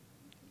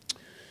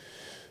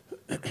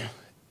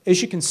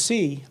 As you can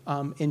see,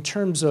 in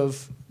terms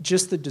of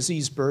just the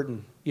disease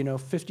burden, you know,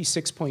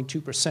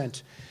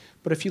 56.2%.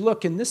 But if you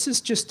look, and this is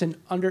just an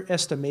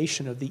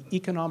underestimation of the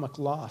economic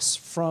loss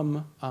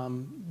from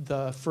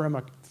the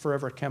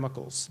forever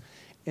chemicals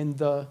and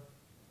the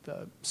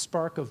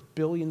spark of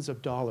billions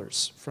of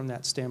dollars from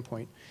that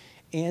standpoint,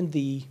 and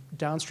the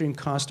downstream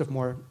cost of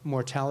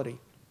mortality.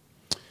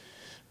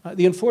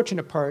 The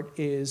unfortunate part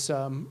is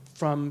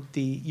from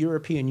the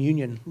European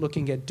Union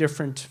looking at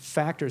different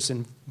factors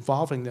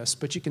involving this,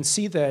 but you can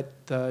see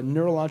that the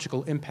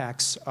neurological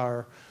impacts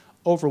are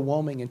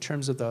overwhelming in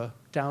terms of the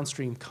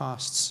downstream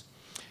costs.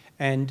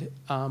 And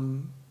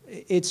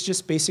it's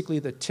just basically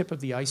the tip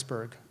of the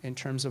iceberg in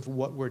terms of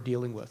what we're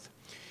dealing with.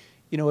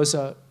 You know, as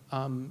a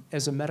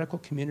medical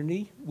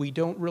community, we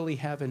don't really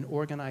have an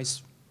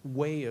organized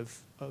way of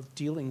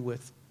dealing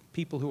with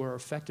people who are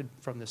affected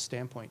from this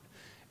standpoint.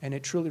 And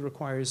it truly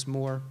requires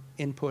more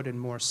input and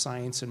more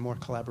science and more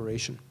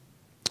collaboration.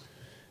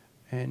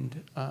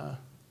 And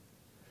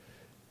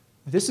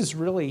this is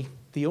really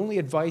the only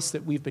advice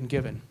that we've been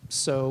given.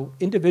 So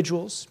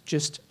individuals,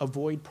 just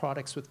avoid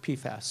products with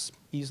PFAS.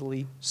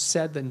 Easily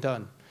said than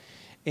done.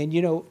 And,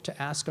 you know,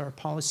 to ask our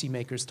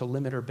policymakers to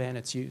limit or ban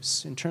its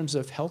use. In terms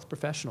of health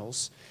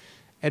professionals,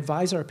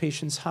 advise our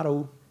patients how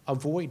to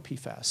avoid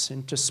PFAS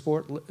and to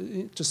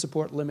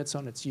support limits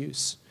on its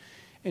use.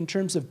 In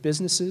terms of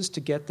businesses, to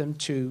get them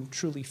to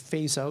truly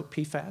phase out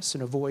PFAS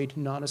and avoid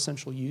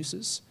non-essential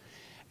uses,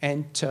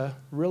 and to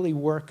really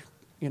work,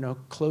 you know,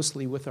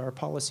 closely with our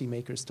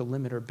policymakers to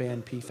limit or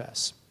ban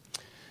PFAS.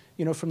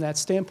 You know, from that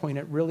standpoint,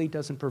 it really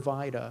doesn't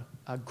provide a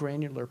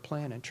granular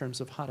plan in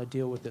terms of how to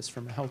deal with this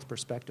from a health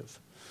perspective.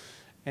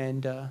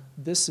 And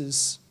this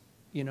is,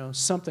 you know,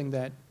 something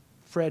that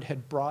Fred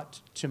had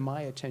brought to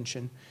my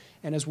attention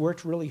and has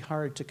worked really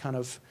hard to kind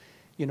of,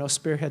 you know,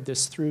 spearhead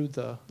this through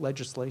the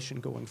legislation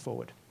going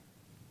forward.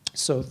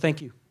 So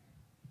thank you.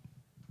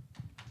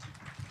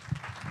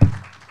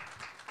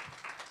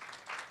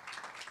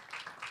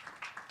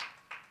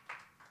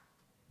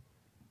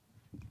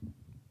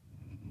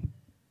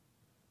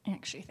 I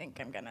actually think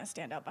I'm going to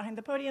stand out behind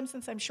the podium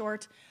since I'm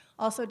short.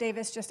 Also,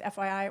 Davis, just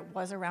FYI,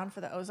 was around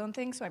for the ozone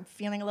thing, so I'm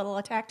feeling a little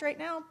attacked right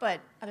now,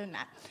 but other than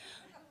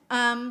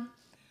that.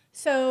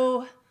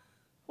 So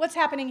what's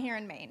happening here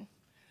in Maine?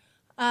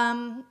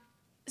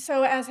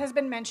 So as has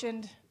been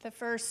mentioned, the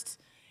first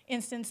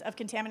instance of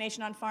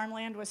contamination on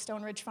farmland was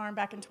Stone Ridge Farm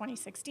back in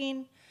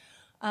 2016.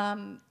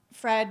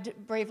 Fred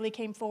bravely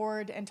came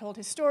forward and told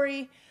his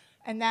story,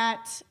 and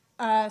that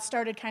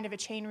started kind of a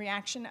chain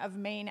reaction of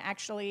Maine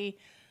actually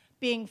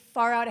being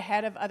far out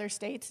ahead of other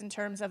states in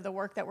terms of the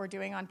work that we're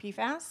doing on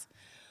PFAS.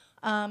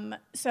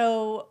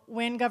 So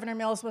when Governor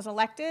Mills was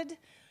elected,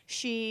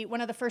 one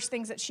of the first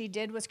things that she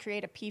did was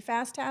create a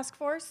PFAS task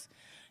force.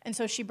 And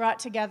so she brought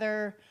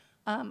together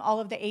all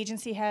of the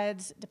agency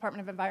heads,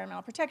 Department of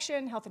Environmental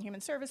Protection, Health and Human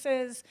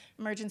Services,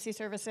 Emergency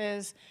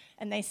Services,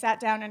 and they sat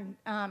down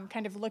and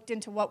kind of looked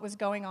into what was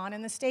going on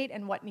in the state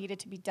and what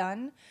needed to be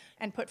done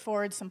and put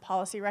forward some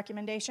policy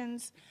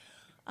recommendations.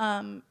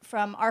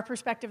 From our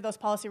perspective, those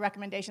policy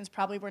recommendations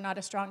probably were not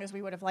as strong as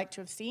we would have liked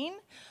to have seen,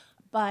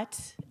 but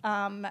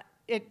the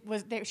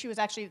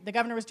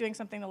governor was doing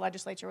something, the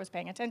legislature was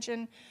paying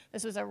attention.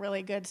 This was a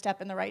really good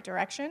step in the right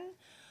direction.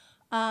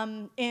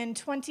 In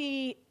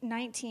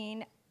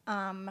 2019,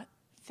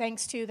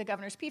 thanks to the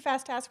governor's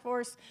PFAS task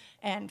force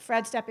and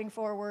Fred stepping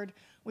forward,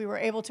 we were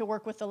able to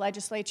work with the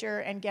legislature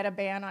and get a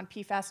ban on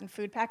PFAS in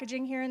food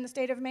packaging here in the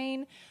state of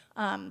Maine.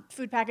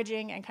 Food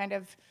packaging and kind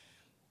of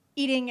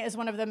eating is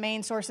one of the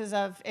main sources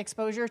of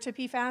exposure to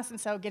PFAS,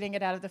 and so getting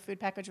it out of the food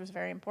package was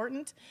very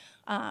important.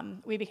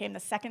 We became the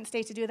second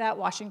state to do that.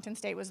 Washington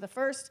State was the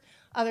first.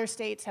 Other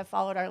states have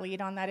followed our lead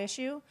on that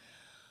issue.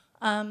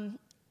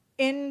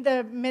 In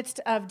the midst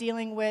of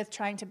dealing with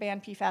trying to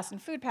ban PFAS in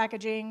food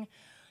packaging,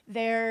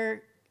 the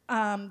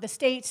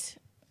state,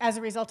 as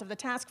a result of the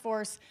task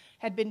force,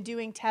 had been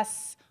doing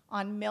tests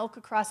on milk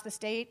across the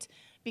state.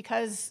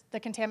 Because the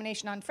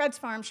contamination on Fred's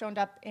farm showed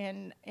up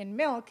in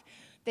milk,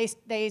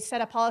 they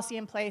set a policy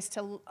in place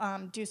to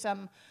do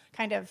some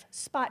kind of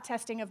spot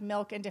testing of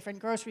milk in different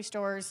grocery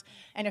stores,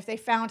 and if they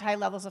found high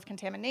levels of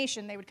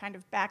contamination, they would kind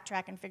of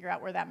backtrack and figure out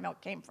where that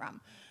milk came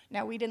from.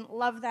 Now, we didn't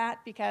love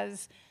that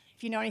because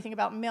if you know anything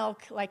about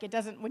milk, like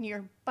when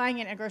you're buying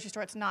it in a grocery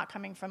store, it's not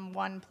coming from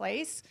one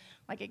place.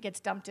 Like it gets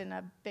dumped in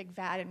a big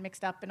vat and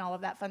mixed up and all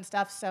of that fun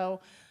stuff. So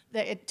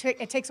it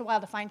takes a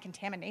while to find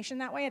contamination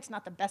that way. It's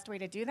not the best way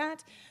to do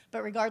that.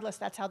 But regardless,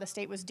 that's how the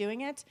state was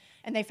doing it.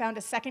 And they found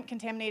a second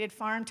contaminated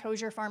farm,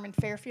 Tozier Farm in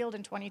Fairfield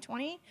in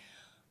 2020.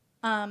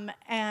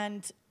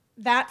 And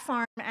that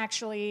farm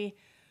actually,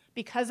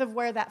 because of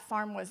where that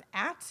farm was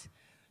at,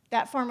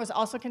 that farm was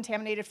also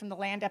contaminated from the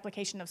land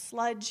application of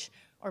sludge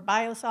or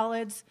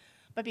biosolids.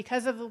 But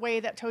because of the way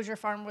that Tozier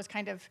Farm was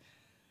kind of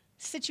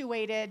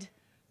situated,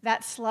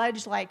 that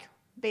sludge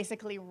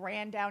basically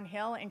ran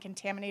downhill and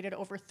contaminated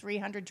over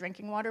 300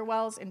 drinking water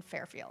wells in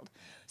Fairfield.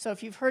 So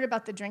if you've heard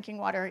about the drinking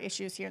water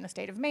issues here in the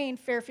state of Maine,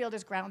 Fairfield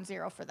is ground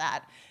zero for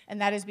that. And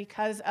that is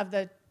because of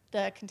to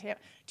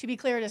be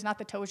clear, it is not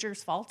the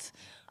Tozier's fault.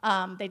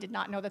 They did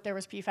not know that there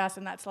was PFAS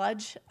in that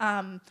sludge.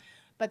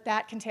 but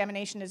that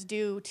contamination is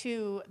due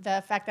to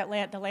the fact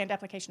that the land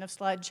application of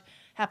sludge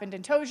happened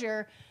in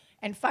Tozier,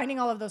 and finding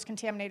all of those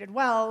contaminated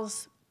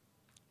wells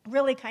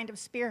really kind of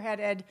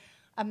spearheaded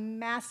a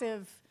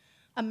massive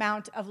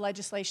amount of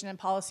legislation and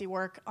policy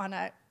work on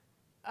a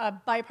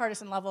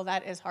bipartisan level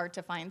that is hard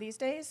to find these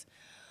days.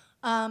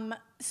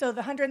 So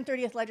the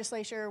 130th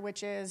legislature,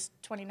 which is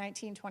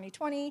 2019,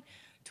 2020,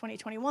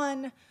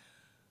 2021,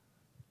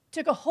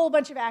 took a whole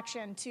bunch of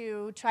action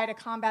to try to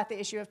combat the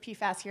issue of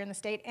PFAS here in the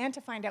state and to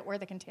find out where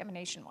the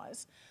contamination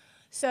was.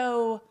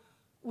 So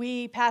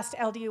we passed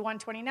LD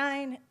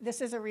 129.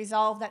 This is a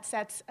resolve that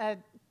sets a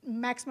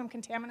maximum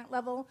contaminant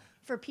level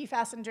for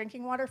PFAS in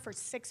drinking water for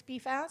 6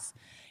 PFAS.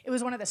 It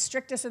was one of the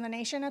strictest in the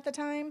nation at the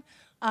time.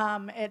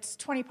 It's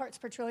 20 parts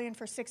per trillion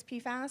for 6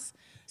 PFAS.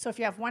 So if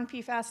you have 1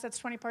 PFAS that's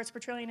 20 parts per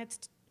trillion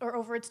or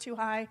over, it's too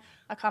high.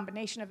 A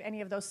combination of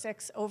any of those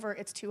 6 over,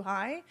 it's too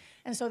high.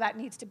 And so that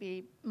needs to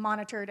be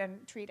monitored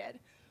and treated.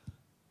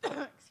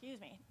 Excuse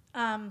me.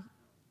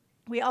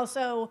 We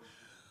also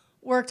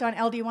worked on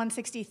LD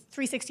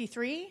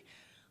 363.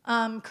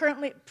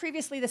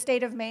 Previously, the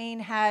state of Maine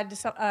had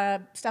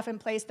stuff in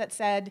place that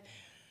said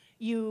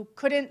you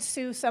couldn't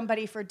sue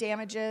somebody for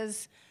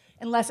damages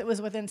unless it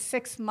was within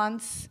 6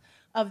 months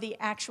of the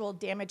actual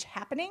damage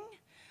happening.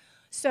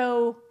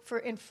 So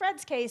in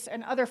Fred's case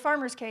and other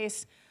farmers'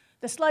 case,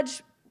 the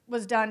sludge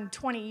was done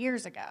 20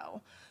 years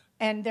ago,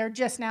 and they're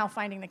just now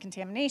finding the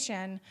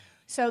contamination.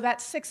 So that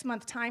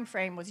 6-month time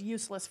frame was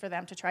useless for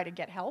them to try to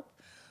get help.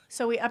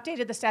 So we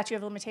updated the statute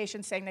of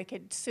limitations saying they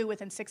could sue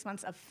within 6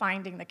 months of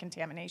finding the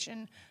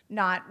contamination,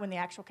 not when the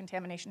actual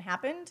contamination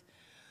happened.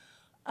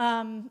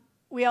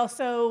 We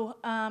also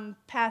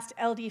passed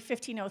LD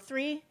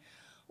 1503,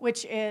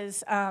 which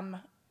is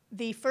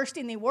the first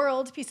in the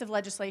world piece of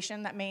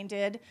legislation that Maine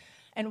did.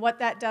 And what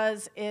that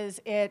does is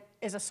it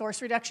is a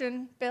source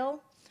reduction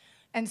bill.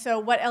 And so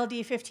what LD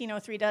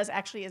 1503 does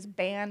actually is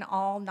ban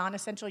all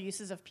non-essential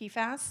uses of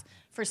PFAS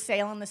for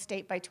sale in the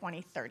state by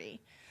 2030.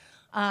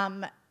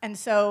 And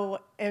so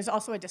there's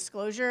also a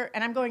disclosure,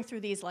 and I'm going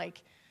through these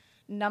like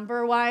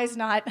number-wise,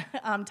 not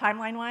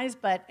timeline-wise,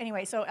 but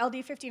anyway, so LD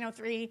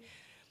 1503,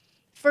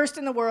 first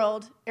in the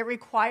world, it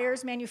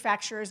requires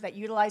manufacturers that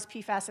utilize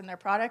PFAS in their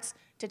products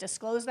to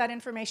disclose that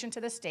information to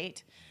the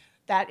state.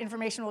 That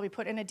information will be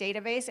put in a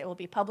database. It will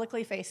be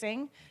publicly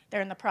facing.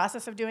 They're in the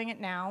process of doing it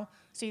now.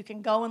 So you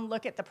can go and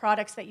look at the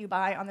products that you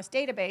buy on this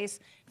database,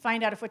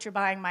 find out if what you're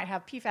buying might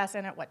have PFAS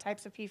in it, what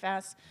types of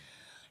PFAS.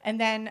 And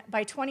then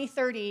by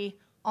 2030,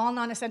 all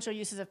non-essential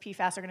uses of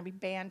PFAS are going to be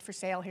banned for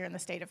sale here in the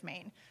state of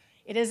Maine.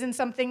 It is in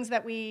some things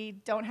that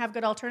we don't have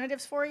good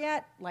alternatives for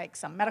yet, like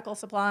some medical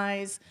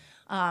supplies.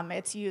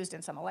 It's used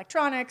in some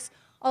electronics,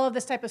 all of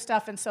this type of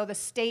stuff. And so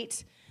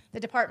the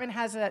department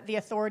has the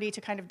authority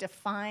to kind of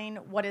define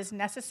what is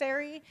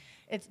necessary.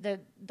 It's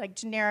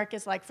generic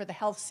is like for the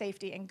health,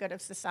 safety, and good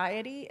of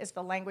society is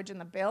the language in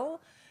the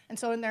bill. And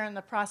so they're in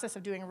the process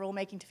of doing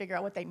rulemaking to figure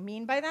out what they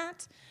mean by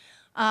that.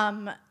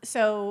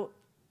 So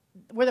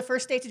we're the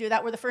first state to do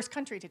that. We're the first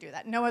country to do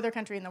that. No other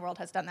country in the world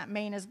has done that.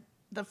 Maine is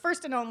the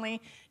first and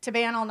only to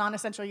ban all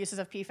non-essential uses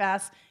of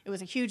PFAS. It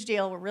was a huge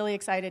deal. We're really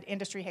excited.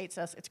 Industry hates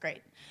us. It's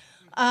great.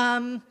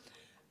 And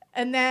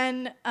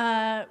then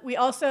we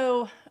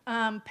also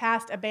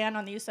passed a ban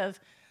on the use of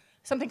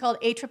something called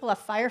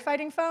AFFF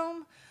firefighting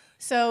foam.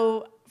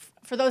 So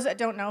for those that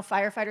don't know,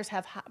 firefighters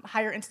have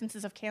higher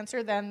instances of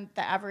cancer than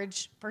the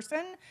average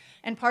person.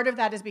 And part of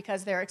that is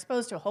because they're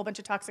exposed to a whole bunch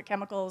of toxic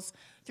chemicals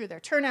through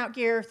their turnout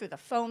gear, through the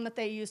foam that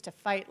they use to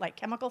fight like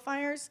chemical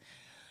fires.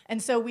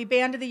 And so we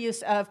banned the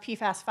use of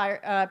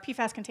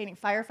PFAS-containing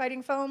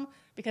firefighting foam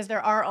because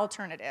there are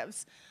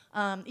alternatives.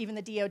 Even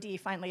the DoD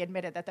finally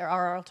admitted that there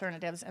are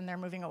alternatives, and they're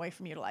moving away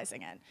from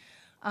utilizing it.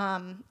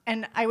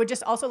 And I would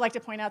just also like to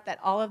point out that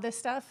all of this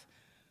stuff,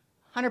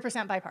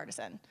 100%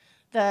 bipartisan.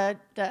 The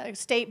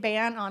state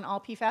ban on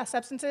all PFAS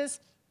substances,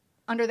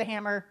 under the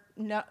hammer,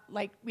 no,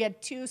 like we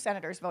had 2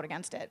 senators vote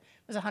against it.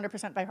 It was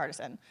 100%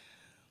 bipartisan.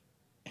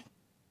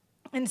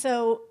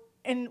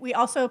 And we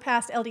also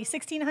passed LD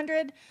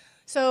 1600.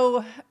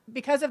 So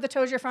because of the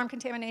Tozier farm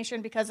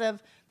contamination, because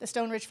of the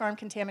Stone Ridge farm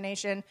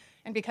contamination,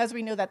 and because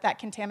we knew that that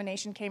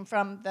contamination came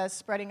from the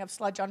spreading of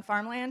sludge on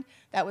farmland,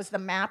 that was the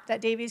map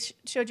that Davey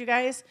showed you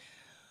guys,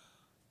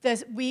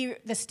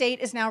 the state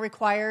is now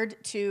required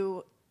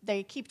to,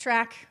 they keep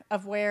track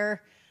of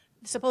where,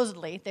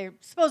 they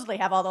supposedly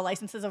have all the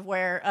licenses of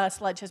where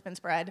sludge has been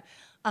spread.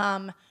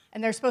 And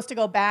they're supposed to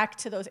go back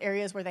to those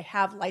areas where they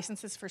have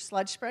licenses for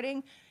sludge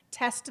spreading,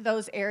 test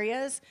those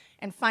areas,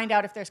 and find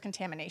out if there's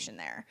contamination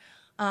there.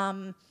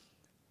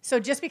 So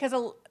just because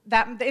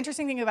the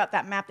interesting thing about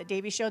that map that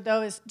Davey showed,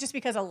 though, is just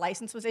because a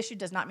license was issued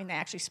does not mean they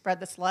actually spread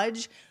the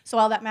sludge. So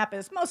while that map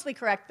is mostly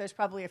correct, there's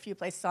probably a few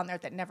places on there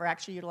that never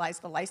actually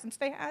utilized the license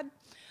they had.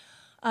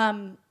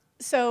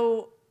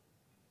 So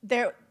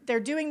they're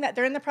doing that.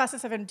 They're in the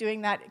process of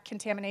doing that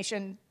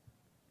contamination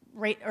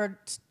rate, or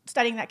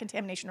studying that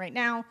contamination right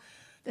now.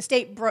 The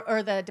state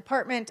or the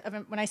Department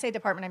of, when I say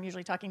department, I'm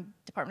usually talking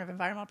Department of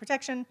Environmental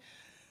Protection.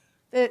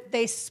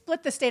 They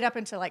split the state up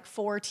into like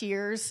 4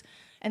 tiers,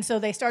 And so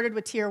they started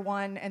with tier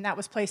 1, and that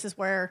was places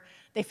where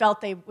they felt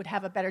they would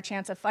have a better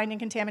chance of finding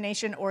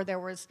contamination, or there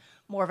was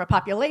more of a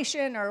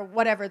population or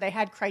whatever. They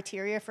had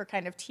criteria for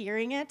kind of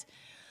tiering it.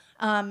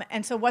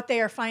 And so what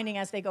they are finding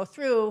as they go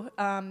through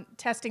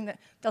testing,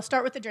 they'll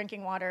start with the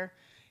drinking water.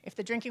 If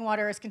the drinking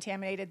water is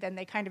contaminated, then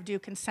they kind of do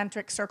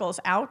concentric circles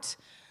out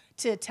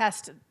to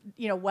test,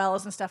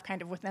 wells and stuff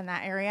kind of within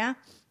that area.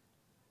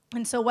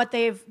 And so what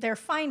they're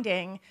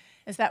finding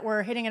is that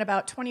we're hitting at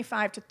about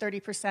 25 to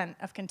 30%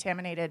 of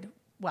contaminated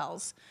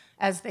wells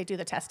as they do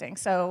the testing.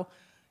 So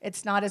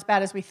it's not as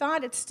bad as we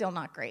thought. It's still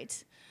not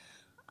great.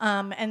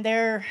 And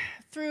they're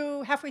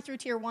halfway through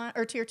tier 1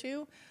 or tier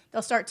 2.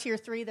 They'll start tier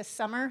 3 this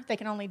summer. They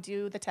can only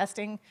do the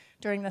testing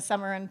during the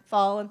summer and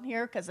fall in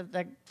here because of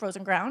the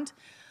frozen ground.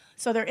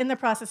 So they're in the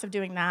process of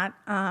doing that.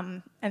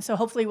 And so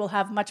hopefully we'll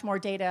have much more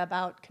data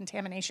about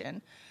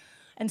contamination.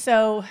 And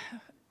so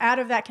out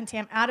of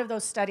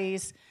those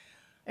studies,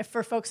 if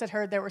for folks that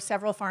heard, there were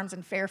several farms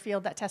in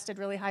Fairfield that tested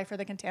really high for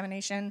the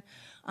contamination.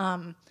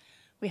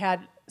 We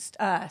had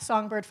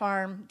Songbird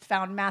Farm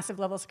found massive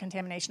levels of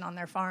contamination on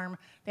their farm.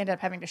 They ended up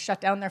having to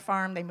shut down their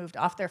farm. They moved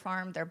off their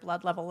farm. Their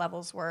blood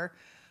levels were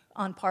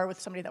on par with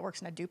somebody that works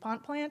in a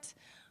DuPont plant.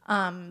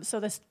 So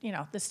this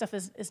stuff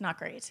is not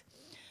great.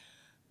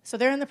 So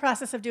they're in the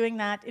process of doing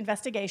that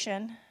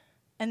investigation.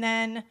 And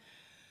then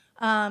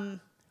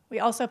we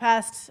also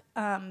passed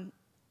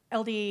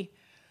LD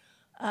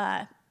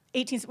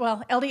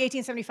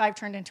 1875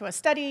 turned into a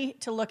study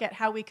to look at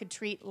how we could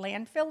treat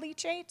landfill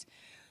leachate.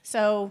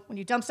 So when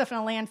you dump stuff in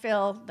a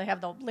landfill, they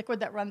have the liquid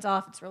that runs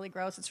off. It's really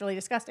gross. It's really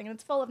disgusting. And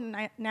it's full of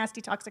nasty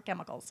toxic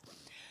chemicals.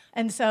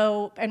 And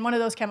one of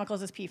those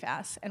chemicals is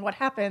PFAS. And what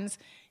happens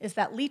is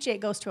that leachate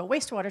goes to a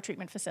wastewater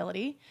treatment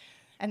facility.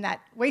 And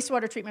that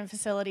wastewater treatment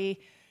facility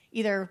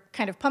either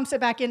kind of pumps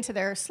it back into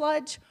their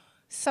sludge.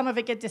 Some of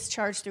it gets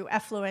discharged through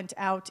effluent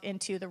out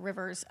into the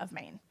rivers of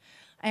Maine.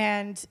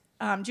 And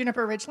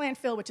Juniper Ridge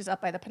Landfill, which is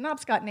up by the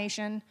Penobscot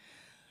Nation,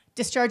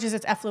 discharges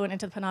its effluent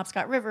into the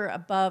Penobscot River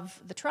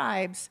above the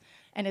tribes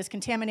and is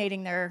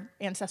contaminating their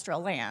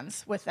ancestral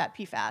lands with that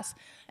PFAS.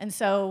 And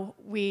so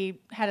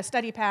we had a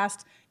study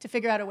passed to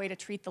figure out a way to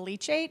treat the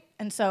leachate,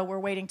 and so we're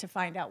waiting to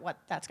find out what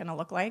that's going to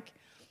look like.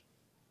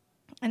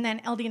 And then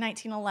LD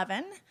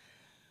 1911,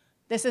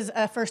 this is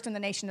a first in the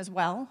nation as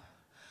well.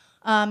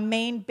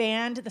 Maine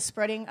banned the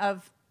spreading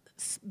of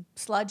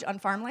sludge on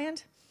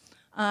farmland.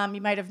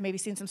 You might have maybe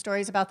seen some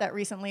stories about that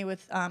recently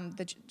with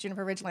the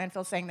Juniper Ridge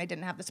landfill saying they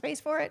didn't have the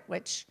space for it,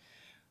 which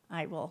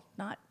I will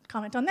not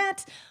comment on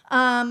that.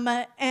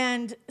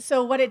 And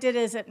so what it did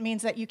is it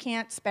means that you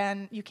can't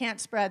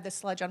spread this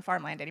sludge on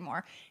farmland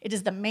anymore. It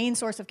is the main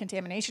source of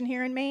contamination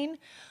here in Maine.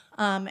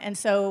 And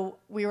so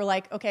we were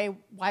like, okay,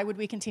 why would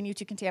we continue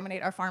to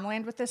contaminate our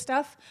farmland with this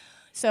stuff?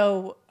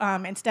 So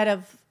instead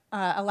of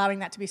allowing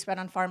that to be spread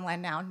on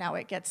farmland now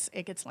it gets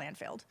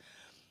landfilled.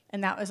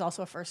 And that was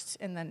also a first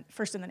in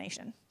the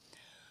nation.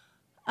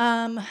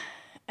 And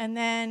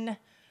then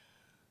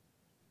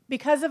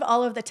because of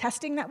all of the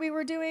testing that we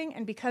were doing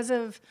and because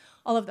of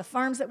all of the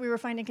farms that we were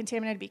finding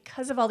contaminated,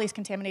 because of all these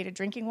contaminated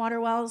drinking water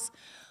wells,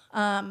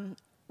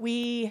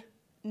 we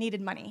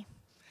needed money.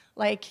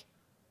 Like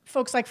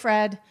folks like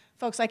Fred,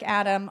 folks like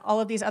Adam, all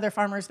of these other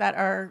farmers that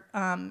are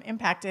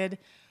impacted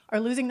are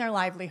losing their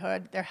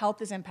livelihood. Their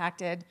health is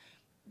impacted.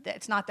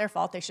 It's not their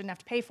fault. They shouldn't have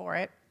to pay for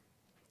it.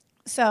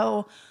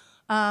 So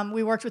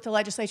we worked with the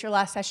legislature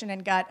last session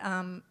and got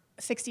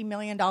 $60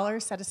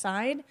 million set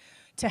aside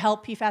to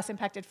help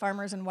PFAS-impacted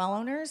farmers and well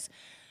owners.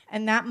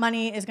 And that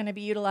money is going to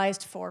be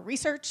utilized for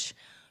research,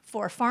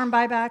 for farm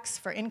buybacks,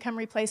 for income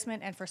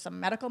replacement, and for some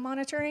medical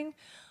monitoring.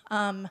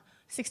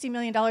 $60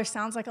 million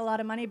sounds like a lot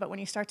of money, but when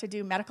you start to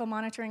do medical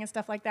monitoring and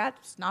stuff like that,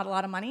 it's not a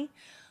lot of money.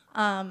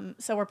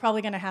 So we're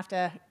probably going to have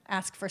to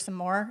ask for some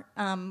more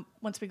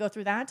once we go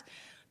through that.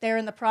 They're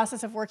in the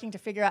process of working to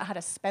figure out how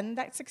to spend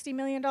that $60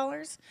 million.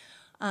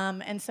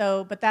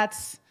 But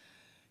that's,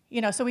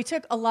 so we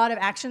took a lot of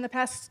action the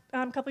past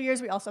couple of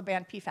years. We also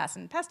banned PFAS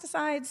and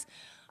pesticides.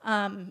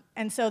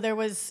 And so there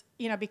was,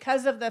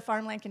 because of the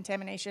farmland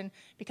contamination,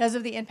 because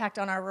of the impact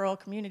on our rural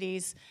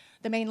communities,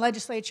 the Maine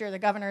legislature, the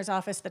governor's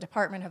office, the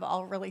department have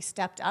all really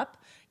stepped up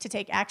to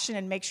take action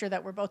and make sure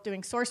that we're both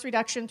doing source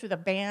reduction through the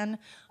ban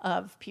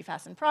of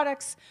PFAS in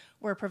products.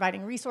 We're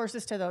providing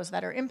resources to those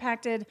that are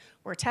impacted.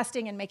 We're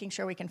testing and making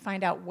sure we can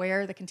find out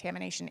where the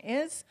contamination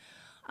is.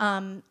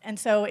 And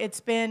so it's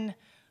been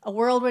a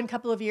whirlwind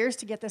couple of years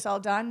to get this all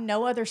done.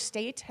 No other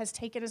state has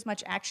taken as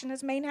much action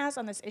as Maine has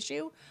on this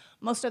issue.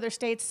 Most other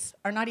states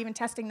are not even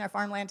testing their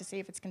farmland to see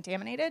if it's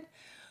contaminated.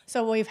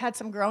 So we've had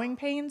some growing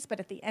pains, but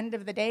at the end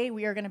of the day,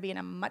 we are going to be in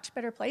a much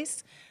better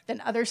place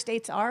than other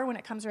states are when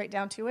it comes right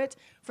down to it,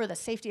 for the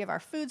safety of our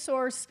food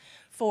source,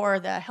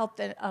 for the health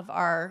of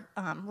our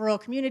rural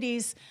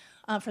communities,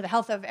 for the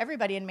health of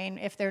everybody in Maine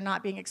if they're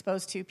not being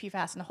exposed to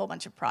PFAS and a whole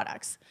bunch of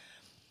products.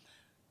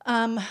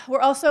 We're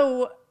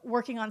also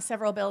working on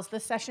several bills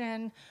this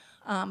session.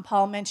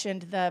 Paul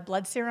mentioned the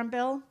blood serum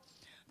bill.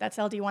 That's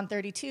LD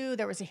 132.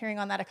 There was a hearing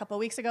on that a couple of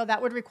weeks ago.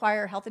 That would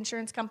require health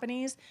insurance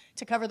companies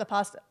to cover the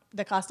cost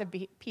of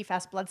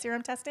PFAS blood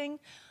serum testing.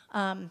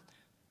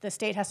 The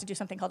state has to do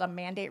something called a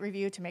mandate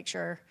review to make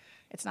sure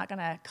it's not going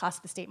to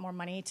cost the state more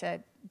money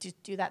to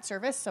do that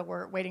service, so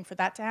we're waiting for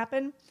that to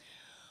happen.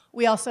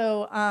 We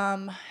also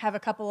have a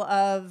couple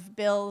of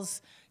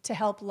bills to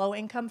help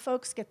low-income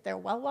folks get their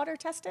well water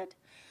tested.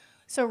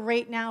 So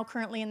right now,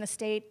 currently in the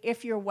state,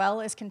 if your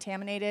well is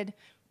contaminated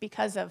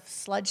because of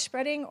sludge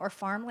spreading or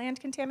farmland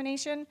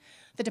contamination,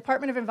 the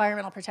Department of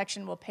Environmental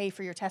Protection will pay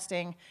for your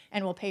testing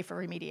and will pay for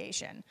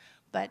remediation.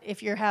 But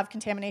if you have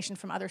contamination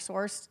from other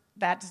source,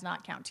 that does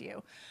not count to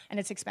you, and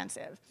it's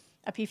expensive.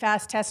 A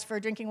PFAS test for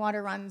drinking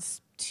water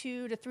runs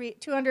 $250,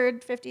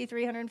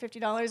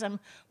 $350. I'm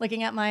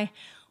looking at my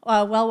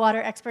well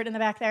water expert in the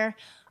back there.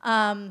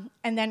 And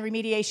then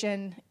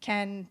remediation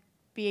can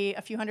be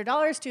a few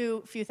 $100s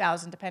to a few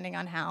thousand, depending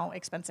on how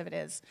expensive it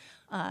is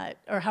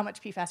or how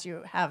much PFAS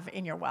you have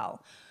in your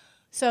well.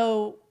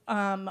 So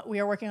we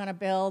are working on a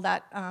bill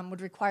that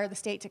would require the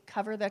state to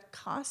cover the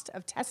cost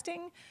of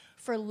testing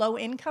for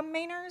low-income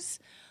Mainers.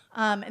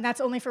 And that's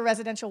only for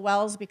residential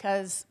wells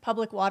because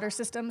public water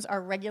systems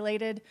are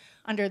regulated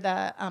under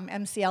the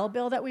MCL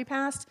bill that we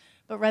passed,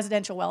 but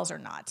residential wells are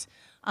not.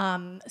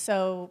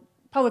 So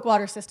public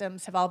water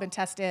systems have all been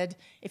tested.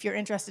 If you're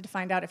interested to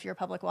find out if your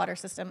public water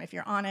system, if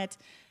you're on it,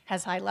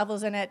 has high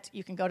levels in it,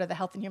 you can go to the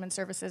Health and Human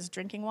Services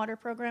Drinking Water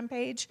Program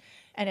page,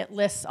 and it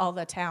lists all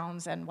the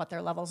towns and what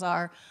their levels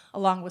are,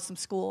 along with some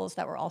schools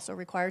that were also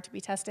required to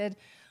be tested.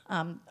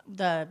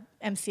 The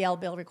MCL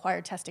bill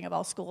required testing of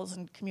all schools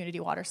and community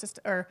water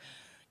system, or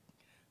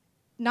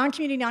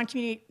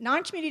non-community,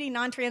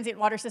 non-transient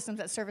water systems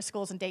that service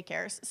schools and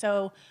daycares.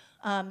 So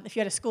if you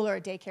had a school or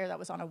a daycare that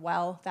was on a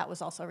well, that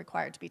was also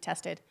required to be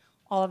tested.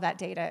 All of that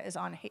data is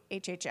on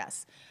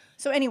HHS.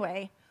 So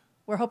anyway,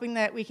 we're hoping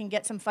that we can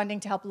get some funding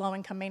to help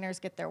low-income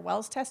Mainers get their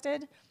wells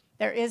tested.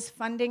 There is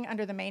funding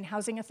under the Maine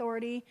Housing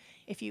Authority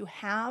if you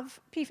have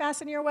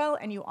PFAS in your well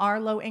and you are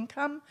low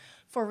income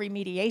for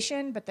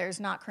remediation, but there's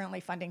not currently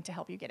funding to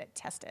help you get it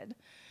tested.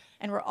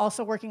 And we're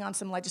also working on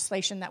some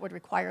legislation that would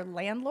require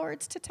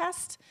landlords to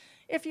test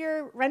if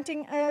you're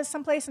renting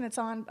someplace and it's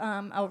on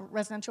a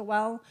residential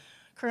well.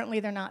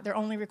 Currently, they're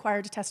only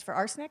required to test for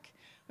arsenic.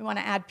 We want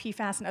to add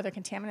PFAS and other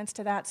contaminants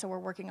to that, so we're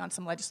working on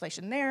some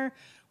legislation there.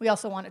 We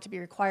also want it to be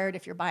required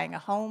if you're buying a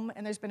home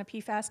and there's been a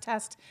PFAS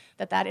test,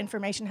 that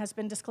information has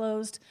been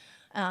disclosed.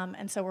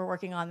 And so we're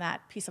working on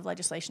that piece of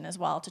legislation as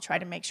well to try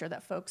to make sure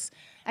that folks'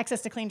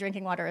 access to clean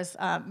drinking water is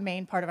a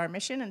main part of our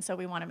mission, and so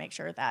we want to make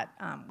sure that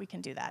we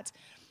can do that.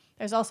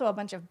 There's also a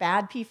bunch of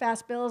bad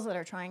PFAS bills that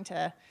are trying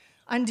to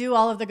undo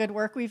all of the good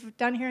work we've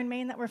done here in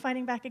Maine that we're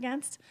fighting back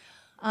against.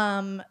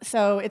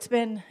 So it's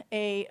been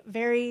a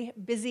very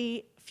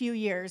busy few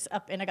years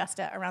up in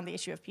Augusta around the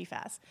issue of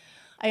PFAS.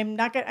 I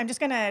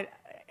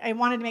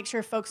wanted to make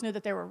sure folks knew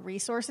that there were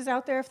resources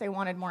out there if they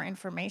wanted more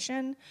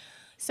information.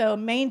 So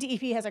Maine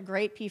DEP has a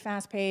great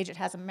PFAS page. It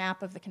has a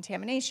map of the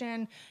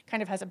contamination,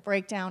 kind of has a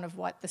breakdown of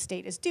what the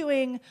state is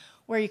doing,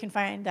 where you can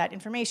find that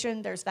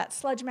information. There's that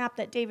sludge map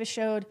that Davis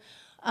showed.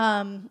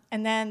 And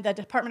then the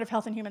Department of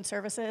Health and Human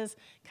Services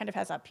kind of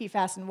has a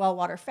PFAS and well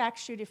water fact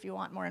sheet if you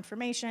want more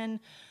information,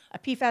 a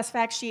PFAS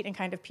fact sheet and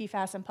kind of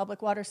PFAS and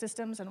public water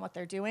systems and what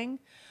they're doing.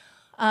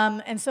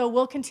 And so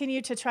we'll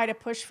continue to try to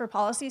push for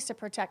policies to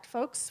protect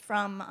folks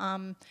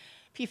from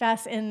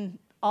PFAS in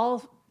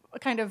all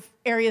kind of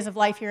areas of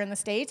life here in the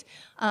state.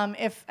 And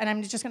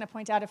I'm just going to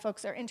point out, if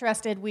folks are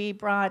interested, we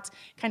brought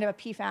kind of a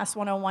PFAS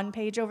 101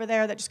 page over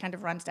there that just kind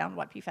of runs down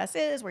what PFAS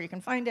is, where you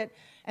can find it,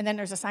 and then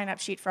there's a sign-up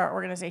sheet for our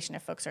organization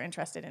if folks are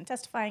interested in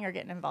testifying or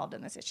getting involved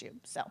in this issue.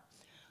 So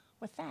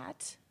with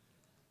that.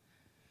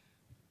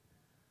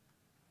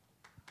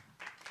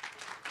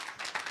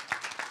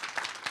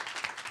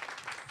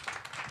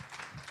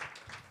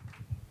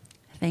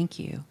 Thank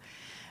you.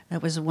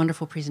 That was a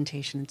wonderful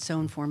presentation. It's so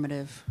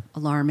informative,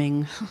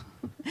 alarming.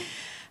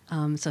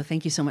 So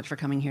thank you so much for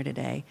coming here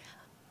today.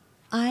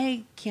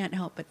 I can't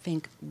help but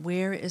think,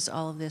 where is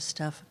all of this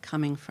stuff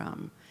coming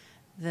from?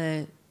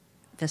 The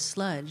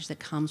sludge that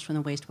comes from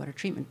the wastewater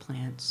treatment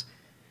plants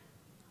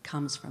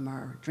comes from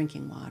our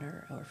drinking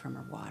water or from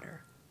our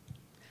water.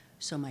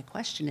 So my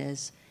question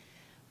is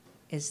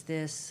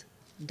this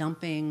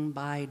dumping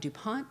by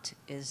DuPont?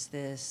 Is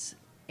this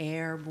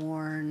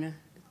airborne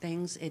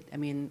things?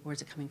 Where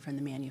is it coming from?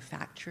 The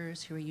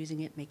manufacturers who are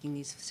using it, making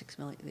these 6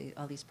 million,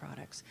 all these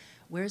products.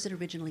 Where is it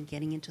originally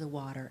getting into the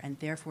water and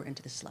therefore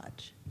into the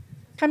sludge?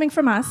 Coming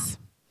from us.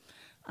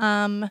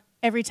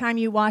 Every time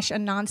you wash a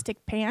nonstick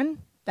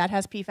pan that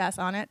has PFAS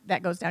on it,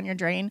 that goes down your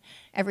drain.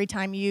 Every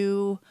time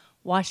you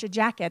wash a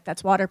jacket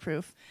that's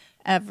waterproof.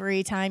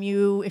 Every time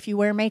if you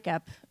wear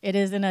makeup, it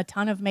is in a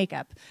ton of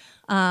makeup.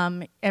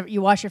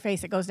 You wash your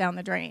face, it goes down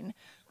the drain.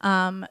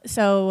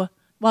 So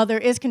while there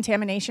is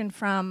contamination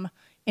from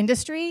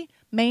industry,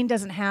 Maine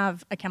doesn't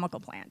have a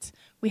chemical plant.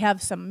 We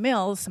have some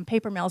mills, some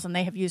paper mills, and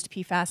they have used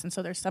PFAS, and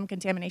so there's some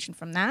contamination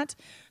from that.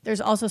 There's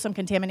also some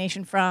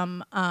contamination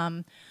from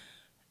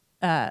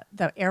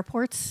the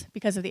airports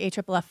because of the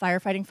AFFF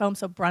firefighting foam.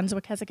 So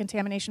Brunswick has a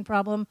contamination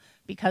problem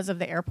because of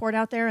the airport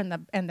out there and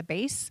the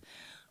base.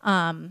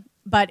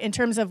 But in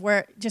terms of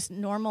where just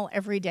normal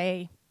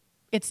everyday,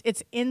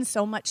 it's in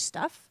so much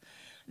stuff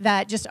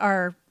that just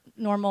our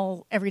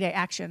normal everyday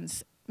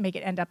actions make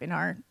it end up in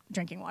our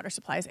drinking water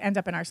supplies, end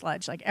up in our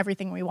sludge, like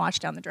everything we wash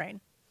down the drain.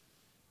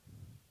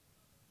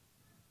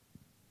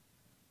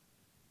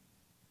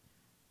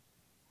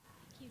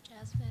 Thank you,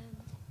 Jasmine.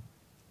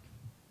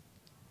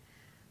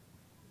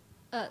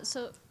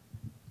 So,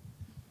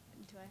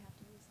 do I have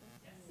to use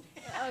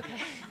this?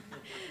 Okay.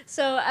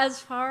 So as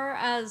far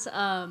as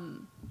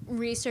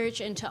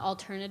research into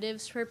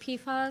alternatives for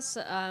PFAS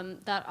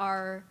that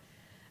are,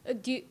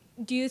 do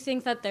you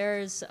think that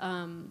there's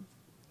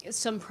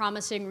some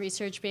promising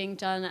research being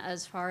done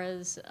as far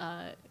as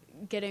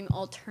getting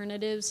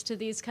alternatives to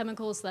these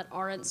chemicals that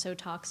aren't so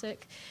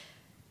toxic?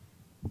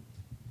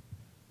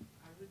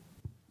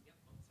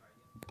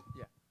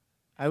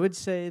 I would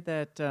say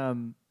that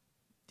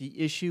the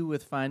issue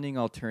with finding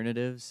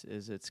alternatives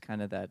is it's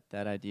kind of that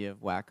idea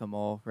of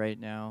whack-a-mole right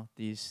now.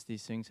 These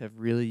things have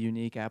really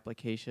unique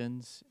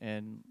applications,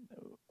 and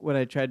what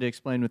I tried to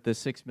explain with the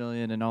 6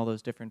 million and all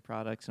those different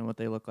products and what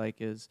they look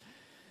like is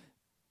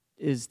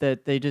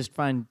that they just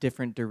find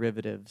different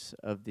derivatives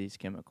of these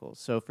chemicals.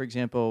 So for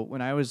example,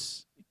 when I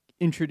was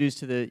introduced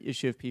to the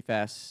issue of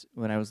PFAS,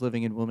 when I was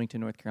living in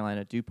Wilmington, North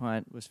Carolina,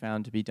 DuPont was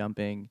found to be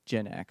dumping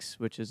Gen X,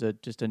 which is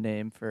just a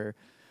name for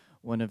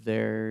one of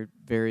their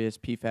various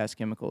PFAS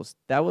chemicals.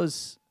 That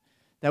was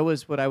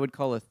what I would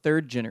call a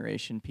third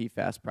generation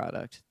PFAS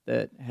product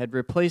that had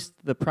replaced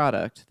the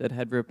product that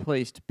had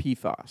replaced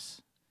PFAS.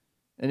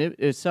 And it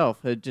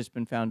itself had just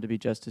been found to be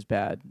just as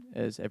bad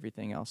as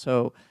everything else.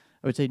 So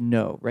I would say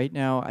no. Right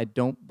now, I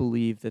don't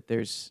believe that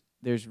there's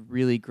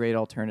really great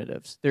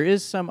alternatives. There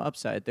is some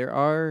upside. There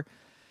are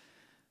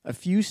a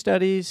few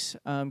studies,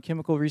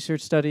 chemical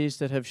research studies,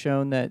 that have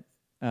shown that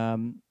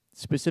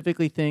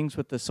specifically things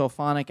with the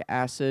sulfonic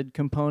acid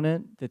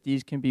component, that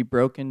these can be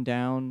broken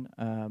down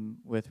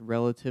with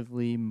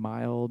relatively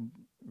mild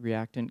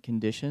reactant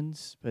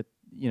conditions. But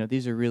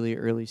these are really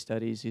early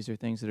studies. These are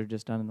things that are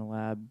just done in the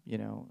lab.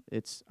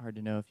 It's hard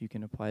to know if you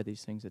can apply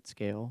these things at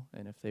scale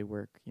and if they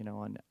work,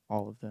 on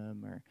all of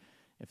them, or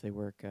if they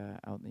work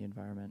out in the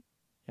environment.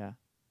 Yeah.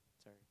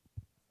 Sorry.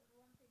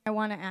 I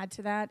want to add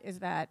to that is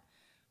that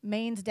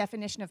Maine's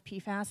definition of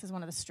PFAS is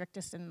one of the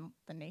strictest in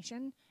the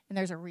nation, and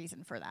there's a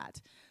reason for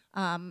that.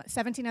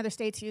 17 other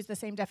states use the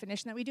same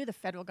definition that we do. The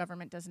federal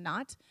government does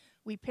not.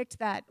 We picked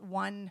that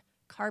one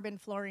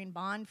carbon-fluorine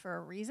bond for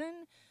a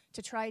reason,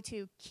 to try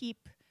to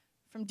keep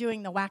from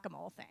doing the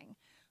whack-a-mole thing.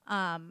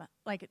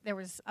 Like there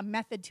was a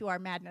method to our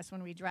madness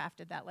when we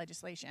drafted that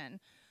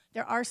legislation.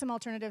 There are some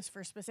alternatives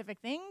for specific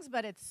things,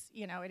 but it's,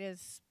 it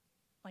is,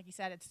 like you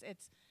said,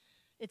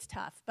 it's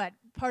tough. But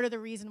part of the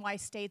reason why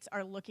states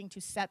are looking to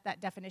set that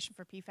definition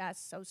for PFAS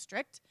so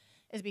strict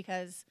is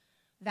because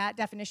that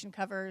definition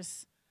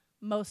covers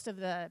most of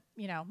the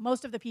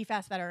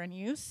PFAS that are in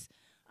use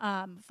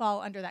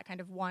fall under that kind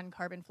of one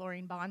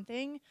carbon-fluorine bond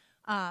thing.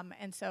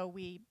 And so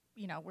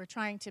we're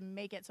trying to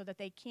make it so that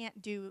they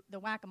can't do the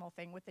whack-a-mole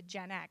thing with the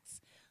Gen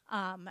X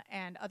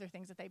and other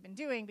things that they've been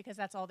doing, because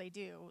that's all they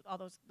do. All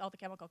the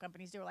chemical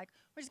companies do are like,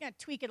 we're just going to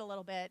tweak it a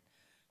little bit.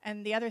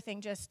 And the other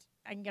thing,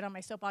 I can get on my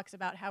soapbox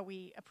about how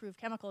we approve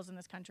chemicals in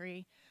this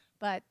country,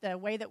 but the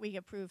way that we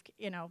approve,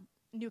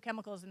 new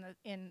chemicals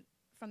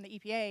from the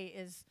EPA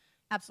is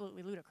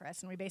absolutely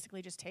ludicrous, and we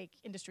basically just take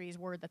industry's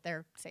word that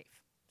they're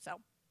safe. So.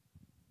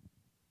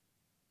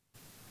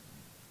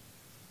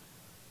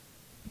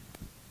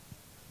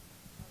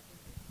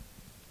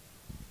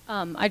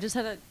 I just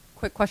had a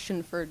quick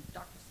question for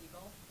Dr.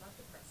 Segal. Not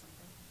to press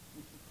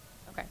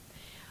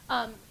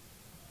something. Okay.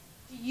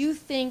 Do you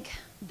think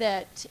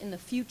that in the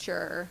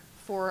future,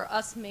 for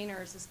us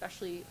Mainers,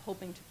 especially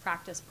hoping to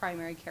practice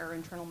primary care or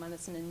internal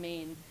medicine in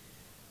Maine,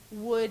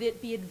 would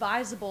it be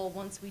advisable,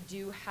 once we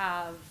do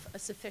have a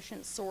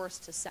sufficient source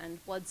to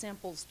send blood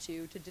samples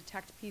to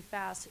detect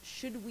PFAS,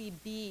 should we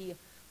be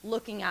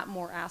looking at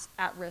more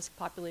at-risk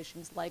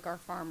populations like our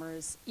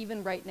farmers?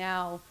 Even right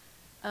now,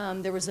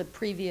 there was a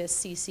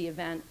previous CC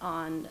event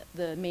on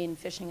the Maine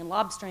fishing and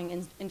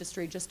lobstering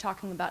industry, just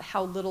talking about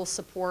how little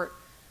support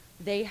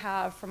they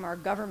have from our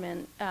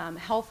government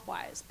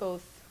health-wise,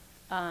 both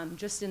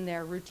just in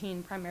their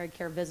routine primary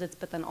care visits,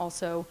 but then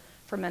also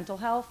for mental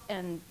health,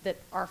 and that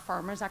our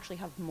farmers actually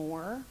have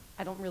more.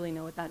 I don't really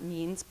know what that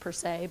means per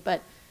se,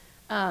 but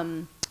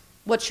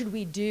what should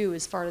we do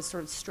as far as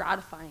sort of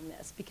stratifying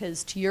this?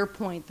 Because to your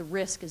point, the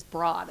risk is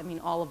broad. I mean,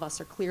 all of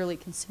us are clearly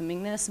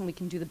consuming this, and we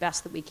can do the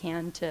best that we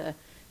can to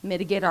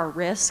mitigate our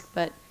risk,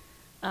 but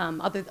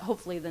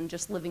hopefully than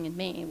just living in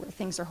Maine, where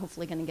things are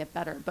hopefully going to get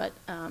better. But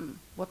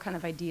what kind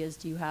of ideas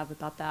do you have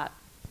about that?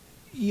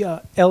 Yeah,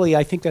 Ellie,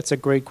 I think that's a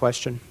great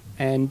question.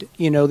 And,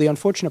 the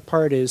unfortunate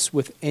part is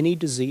with any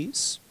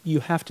disease,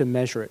 you have to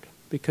measure it.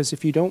 Because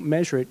if you don't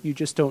measure it, you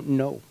just don't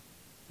know,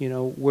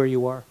 where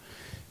you are.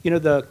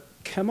 The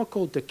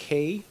chemical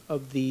decay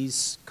of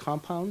these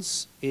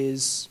compounds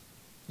is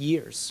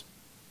years.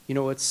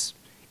 It's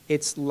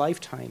it's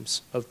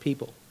lifetimes of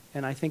people.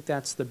 And I think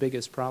that's the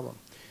biggest problem.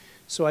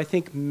 So I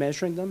think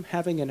measuring them,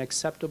 having an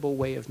acceptable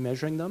way of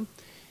measuring them,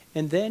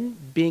 and then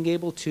being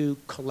able to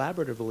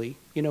collaboratively,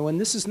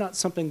 and this is not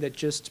something that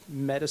just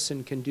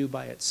medicine can do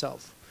by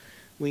itself.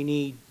 We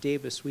need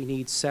Davis, we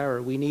need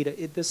Sarah,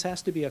 this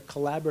has to be a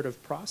collaborative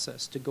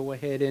process to go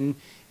ahead and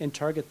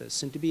target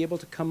this, and to be able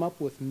to come up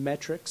with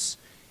metrics,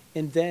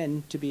 and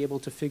then to be able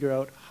to figure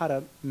out how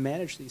to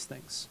manage these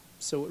things.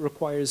 So it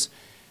requires,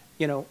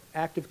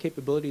 active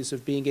capabilities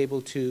of being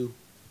able to,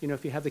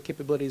 if you have the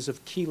capabilities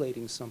of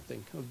chelating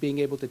something, of being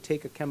able to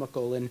take a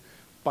chemical and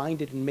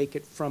bind it and make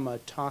it from a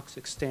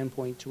toxic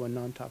standpoint to a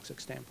non-toxic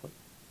standpoint.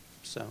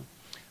 So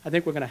I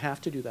think we're going to have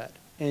to do that.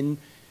 And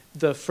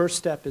the first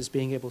step is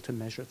being able to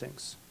measure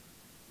things.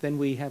 Then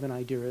we have an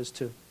idea as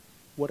to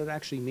what it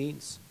actually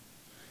means.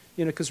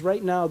 Because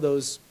right now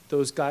those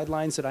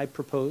guidelines that I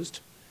proposed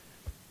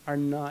are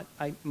not,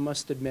 I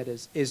must admit,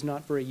 is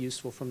not very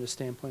useful from the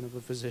standpoint of a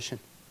physician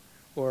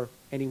or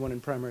anyone in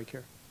primary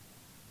care.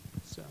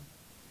 So.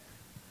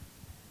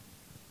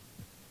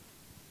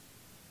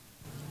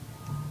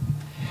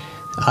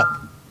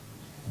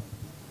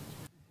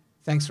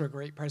 Thanks for a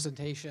great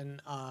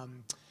presentation.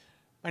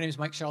 My name is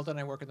Mike Sheldon.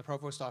 I work in the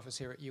provost office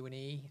here at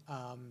UNE.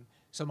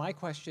 So my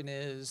question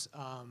is,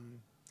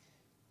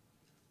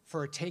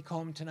 for a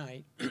take-home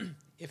tonight,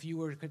 if you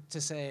were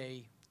to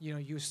say,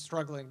 you're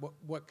struggling,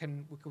 what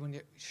can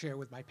we share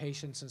with my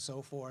patients and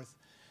so forth?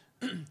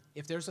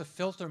 If there's a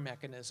filter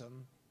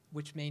mechanism,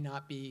 which may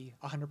not be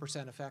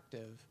 100%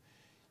 effective,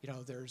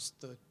 there's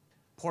the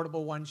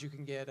portable ones you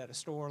can get at a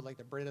store, like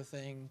the Brita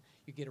thing.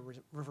 You get a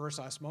reverse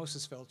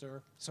osmosis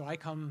filter. So I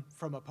come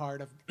from a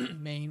part of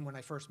Maine. When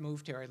I first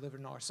moved here, I lived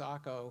in North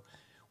Saco.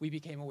 We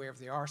became aware of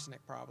the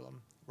arsenic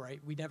problem, right?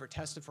 We never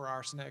tested for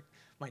arsenic.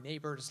 My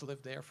neighbors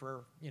lived there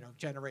for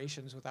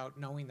generations without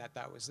knowing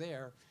that was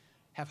there,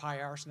 have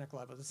high arsenic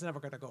levels. It's never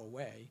going to go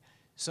away.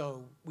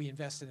 So we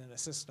invested in a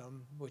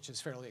system which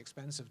is fairly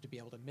expensive to be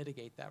able to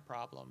mitigate that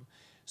problem.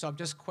 So I'm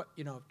just,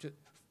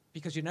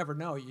 because you never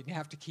know, you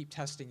have to keep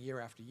testing year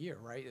after year,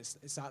 right?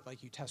 It's not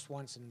like you test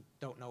once and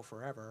don't know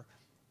forever.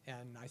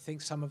 And I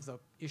think some of the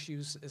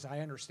issues, as I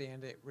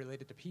understand it,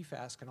 related to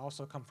PFAS can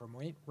also come from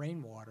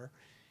rainwater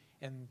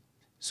and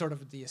sort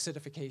of the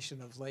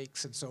acidification of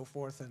lakes and so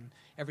forth, and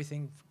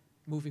everything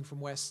moving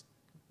from west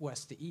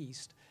to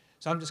east.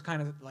 So I'm just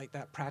kind of like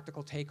that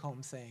practical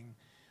take-home thing.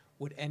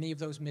 Would any of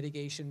those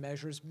mitigation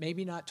measures,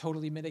 maybe not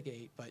totally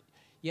mitigate, but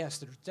yes,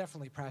 there's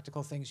definitely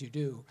practical things you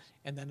do.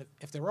 And then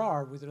if there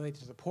are,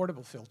 related to the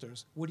portable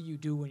filters, what do you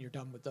do when you're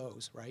done with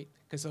those, right?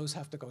 Because those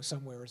have to go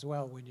somewhere as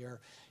well when you're,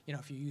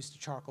 if you use a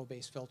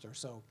charcoal-based filter.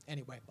 So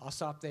anyway, I'll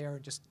stop there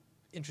and just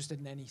interested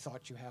in any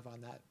thoughts you have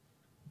on that.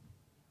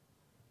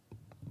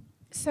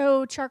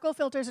 So charcoal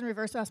filters and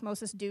reverse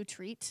osmosis do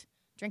treat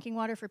drinking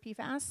water for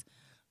PFAS.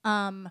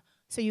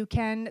 So you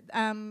can,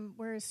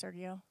 where is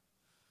Sergio?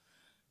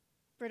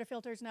 Brita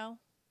filters, no?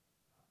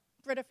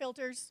 Brita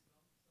filters?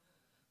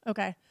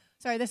 Okay.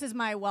 Sorry, this is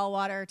my well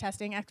water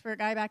testing expert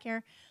guy back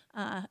here.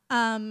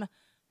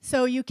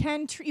 So you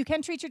can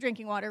treat your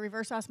drinking water,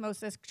 reverse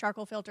osmosis,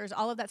 charcoal filters,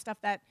 all of that stuff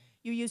that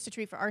you use to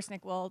treat for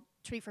arsenic will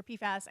treat for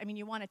PFAS. I mean,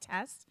 you want to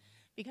test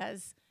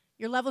because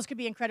your levels could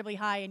be incredibly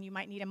high and you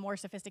might need a more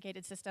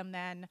sophisticated system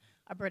than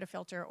a Brita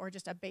filter or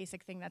just a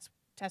basic thing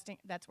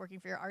that's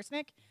working for your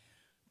arsenic.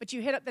 But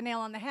you hit up the nail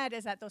on the head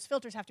is that those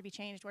filters have to be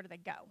changed. Where do they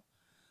go?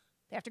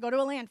 They have to go to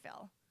a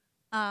landfill.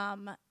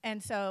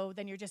 And so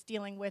then you're just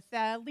dealing with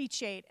the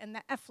leachate and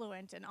the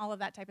effluent and all of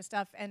that type of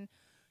stuff. And,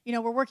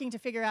 we're working to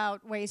figure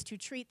out ways to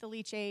treat the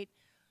leachate.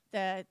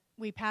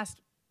 We passed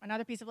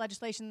another piece of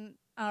legislation,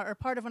 or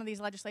part of one of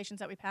these legislations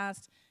that we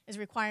passed is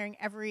requiring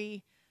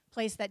every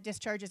place that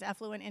discharges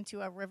effluent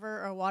into a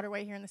river or a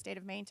waterway here in the state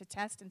of Maine to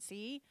test and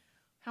see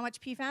how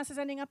much PFAS is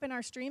ending up in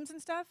our streams and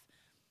stuff.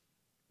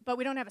 But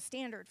we don't have a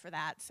standard for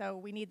that, so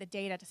we need the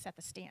data to set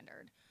the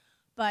standard.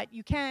 But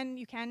you can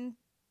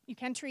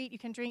treat, you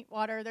can drink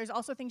water. There's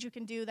also things you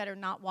can do that are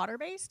not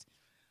water-based.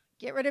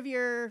 Get rid of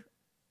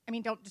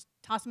don't just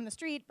toss them in the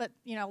street, but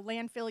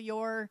landfill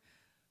your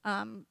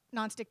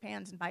nonstick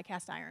pans and buy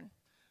cast iron.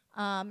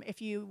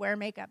 If you wear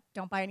makeup,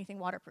 don't buy anything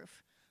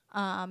waterproof.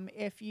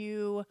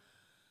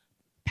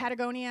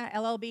 Patagonia,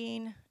 LL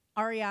Bean,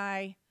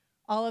 REI,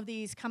 all of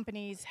these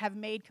companies have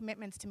made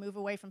commitments to move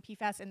away from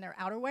PFAS in their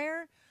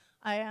outerwear.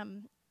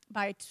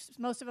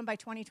 Most of them by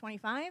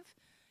 2025.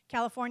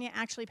 California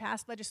actually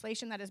passed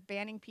legislation that is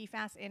banning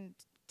PFAS in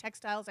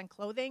textiles and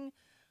clothing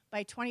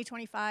by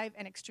 2025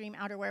 and extreme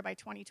outerwear by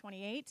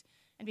 2028.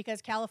 And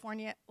because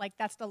California,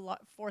 that's the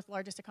fourth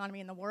largest economy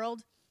in the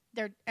world,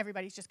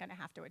 everybody's just going to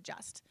have to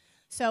adjust.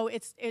 So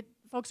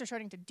folks are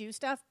starting to do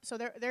stuff. So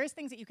there is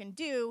things that you can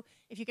do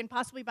if you can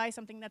possibly buy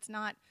something that's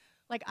not,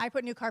 I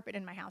put new carpet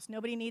in my house.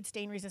 Nobody needs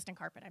stain-resistant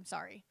carpet, I'm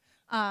sorry.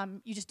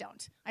 You just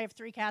don't. I have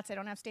 3 cats, I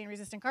don't have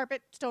stain-resistant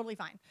carpet, it's totally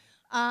fine.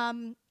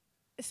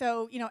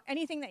 So,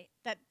 anything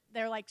that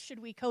they're like, should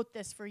we coat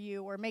this for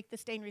you or make the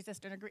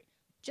stain-resistant,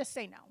 just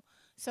say no.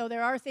 So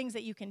there are things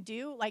that you can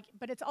do,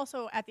 but it's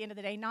also, at the end of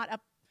the day, not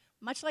up,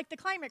 much like the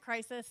climate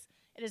crisis,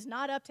 It is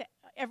not up to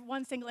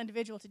one single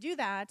individual to do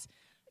that.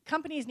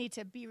 Companies need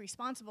to be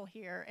responsible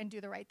here and do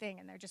the right thing,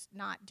 and they're just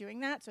not doing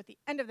that. So at the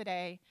end of the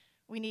day,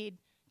 we need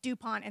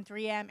DuPont and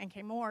 3M and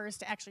Chemours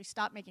to actually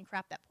stop making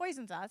crap that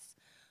poisons us.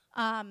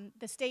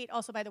 The state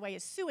also, by the way,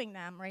 is suing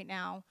them right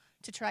now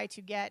to try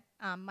to get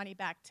money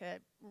back to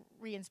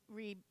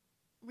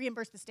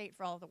reimburse the state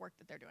for all of the work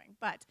that they're doing.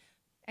 But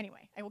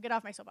anyway, I will get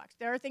off my soapbox.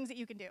 There are things that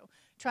you can do.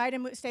 Try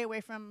to stay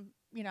away from,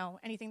 you know,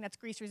 anything that's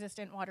grease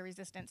resistant, water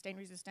resistant, stain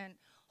resistant.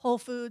 Whole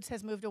Foods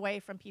has moved away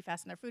from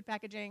PFAS in their food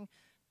packaging.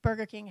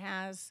 Burger King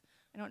has.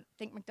 I don't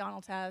think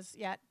McDonald's has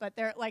yet, but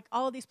they're like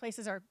all of these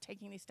places are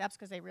taking these steps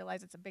because they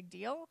realize it's a big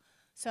deal.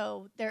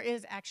 So there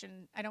is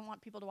action. I don't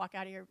want people to walk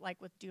out of here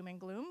like with doom and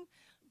gloom.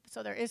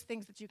 So there is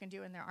things that you can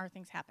do, and there are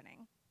things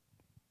happening.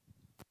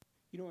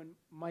 You know, and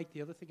Mike,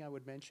 the other thing I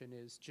would mention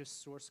is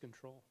just source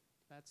control.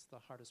 That's the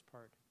hardest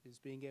part, is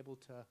being able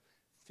to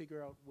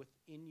figure out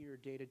within your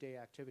day-to-day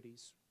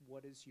activities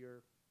what is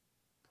your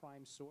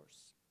prime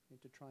source and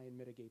to try and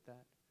mitigate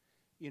that.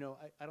 You know,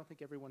 I don't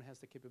think everyone has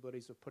the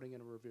capabilities of putting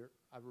in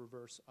a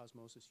reverse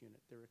osmosis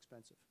unit. They're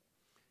expensive.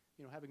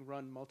 You know, having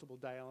run multiple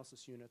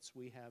dialysis units,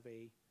 we have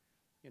a,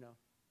 you know,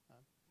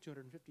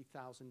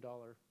 $250,000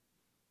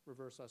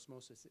 reverse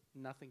osmosis.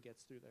 Nothing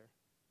gets through there.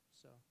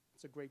 So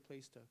it's a great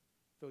place to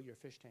fill your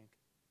fish tank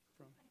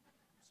from.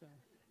 So.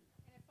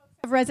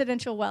 Have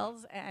residential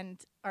wells and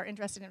are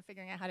interested in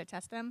figuring out how to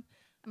test them,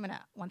 I'm going to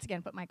once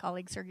again put my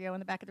colleague Sergio in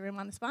the back of the room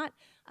on the spot.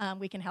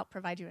 We can help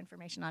provide you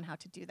information on how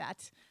to do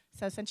that.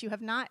 So since you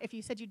have not, if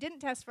you said you didn't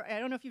test for, I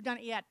don't know if you've done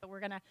it yet, but we're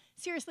going to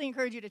seriously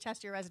encourage you to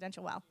test your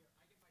residential well.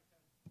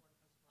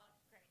 Oh,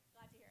 great.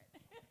 Glad to hear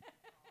it.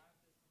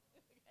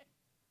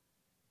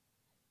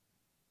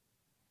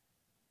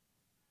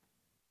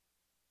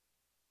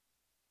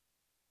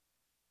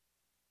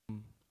 Okay.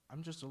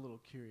 I'm just a little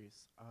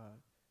curious.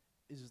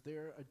 Is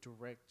there a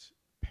direct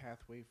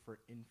pathway for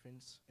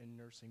infants and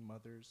nursing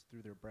mothers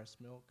through their breast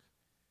milk?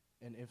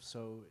 And if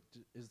so,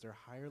 is there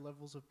higher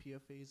levels of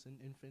PFAS in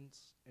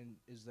infants? And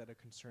is that a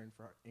concern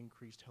for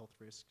increased health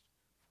risks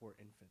for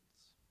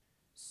infants?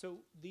 So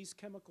these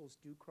chemicals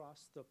do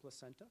cross the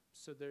placenta,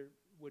 so they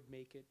would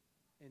make it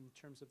in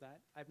terms of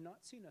that. I've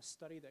not seen a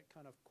study that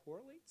kind of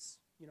correlates,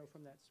 you know,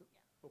 from that. Yeah.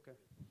 Okay.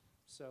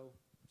 So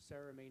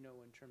Sarah may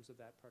know in terms of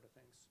that part of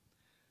things.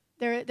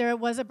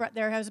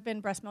 There has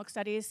been breast milk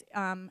studies,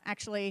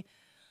 actually,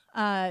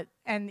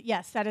 and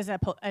yes, that is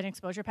an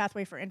exposure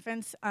pathway for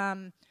infants.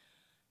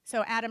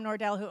 So Adam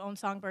Nordell, who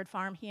owns Songbird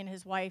Farm, he and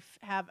his wife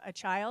have a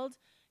child,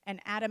 and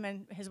Adam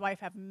and his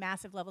wife have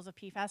massive levels of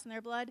PFAS in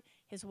their blood.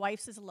 His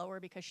wife's is lower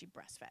because she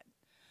breastfed.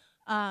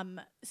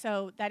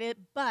 So that is,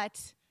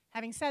 but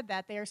having said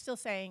that, they are still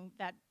saying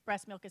that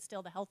breast milk is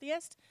still the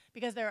healthiest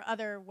because there are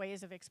other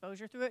ways of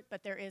exposure through it,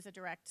 but there is a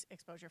direct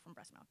exposure from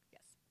breast milk,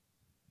 yes.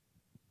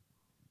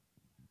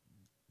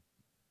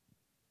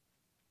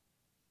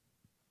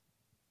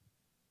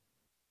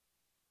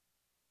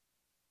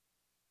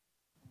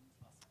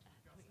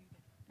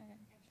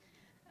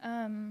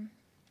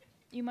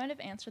 You might have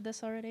answered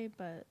this already,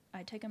 but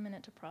I take a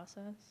minute to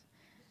process.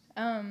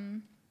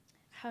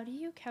 How do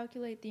you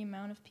calculate the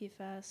amount of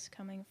PFAS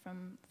coming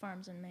from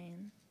farms in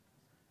Maine?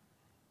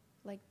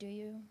 Like, do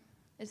you?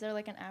 Is there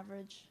like an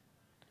average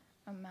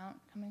amount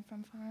coming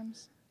from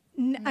farms?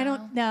 No. I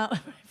don't know.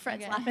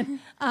 Fred's laughing.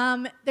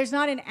 There's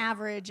not an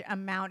average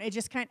amount. It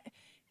just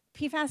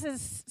PFAS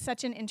is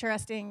such an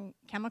interesting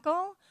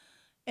chemical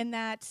in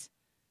that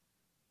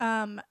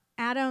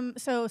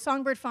so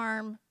Songbird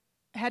Farm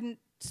hadn't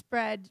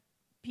spread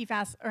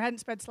PFAS or hadn't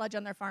spread sludge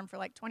on their farm for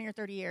like 20 or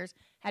 30 years,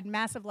 had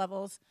massive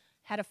levels,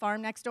 had a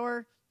farm next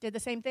door, did the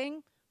same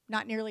thing,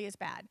 not nearly as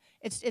bad.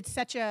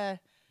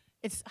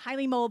 It's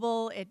highly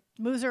mobile, it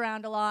moves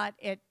around a lot,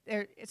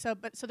 so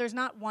there's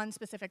not one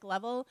specific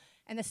level,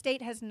 and the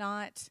state is in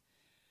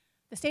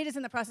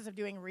the process of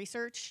doing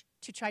research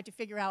to try to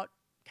figure out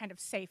kind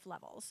of safe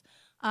levels.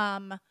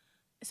 But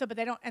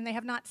they don't, and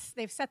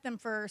they've set them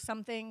for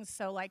some things,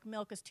 so like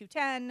milk is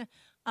 210,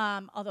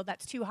 although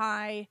that's too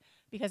high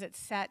because it's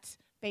set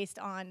based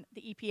on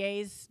the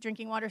EPA's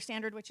drinking water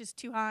standard, which is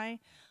too high.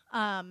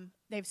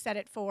 They've set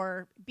it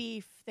for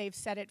beef, they've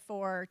set it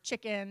for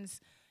chickens,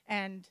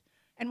 and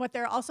what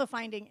they're also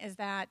finding is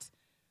that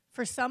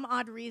for some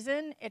odd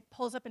reason, it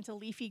pulls up into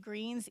leafy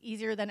greens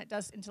easier than it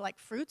does into like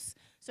fruits.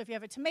 So if you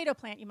have a tomato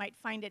plant, you might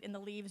find it in the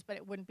leaves, but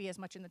it wouldn't be as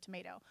much in the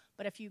tomato.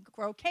 But if you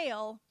grow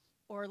kale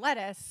or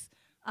lettuce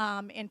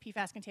in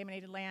PFAS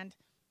contaminated land,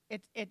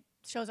 it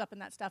shows up in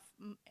that stuff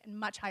in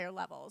much higher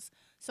levels.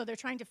 So they're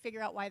trying to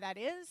figure out why that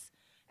is.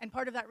 And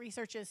part of that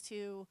research is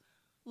to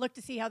look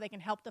to see how they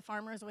can help the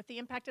farmers with the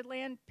impacted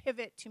land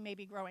pivot to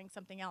maybe growing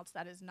something else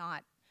that does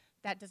not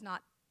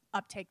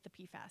uptake the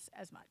PFAS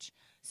as much.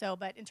 So,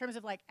 but in terms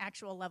of like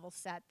actual level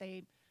set,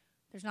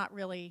 there's not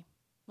really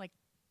like,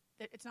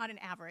 it's not an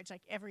average.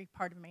 Like every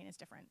part of Maine is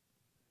different.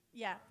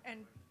 Yeah,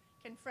 and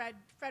Fred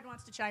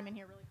wants to chime in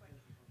here really quick.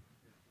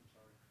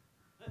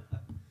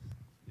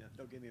 Yeah,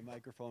 don't give me a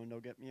microphone.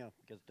 Don't get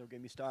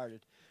me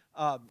started.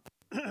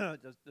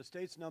 The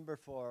state's number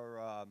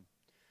for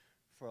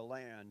for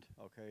land,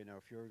 okay, now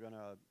if you're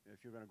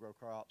gonna grow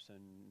crops and,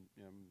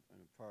 you know,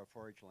 for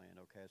forage land,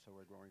 okay, so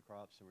we're growing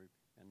crops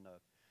and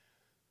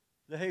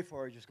the hay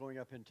forage is going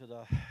up into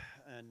the,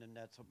 and then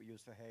that's what we use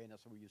for hay, and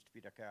that's what we use to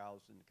feed our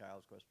cows, and the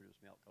cows, of course, produce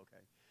milk,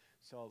 okay.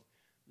 So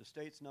the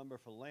state's number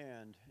for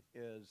land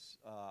is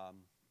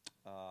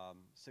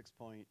 6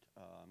 point,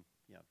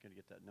 yeah, I'm gonna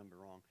get that number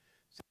wrong,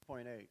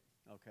 6.8,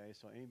 okay,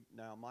 so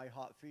now my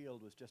hot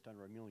field was just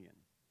under 1 million,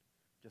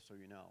 just so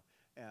you know.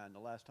 And the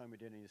last time we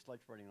did any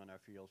sludge spreading on our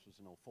fields was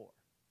in '04.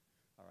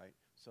 All right,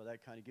 so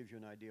that kind of gives you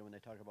an idea when they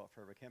talk about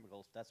forever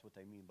chemicals. That's what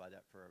they mean by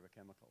that, forever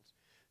chemicals.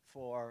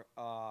 For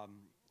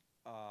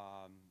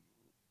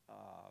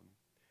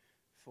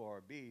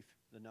beef,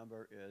 the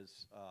number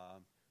is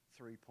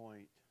 3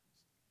 point,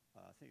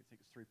 I think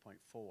it's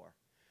 3.4.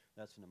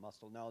 That's in the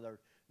muscle. Now the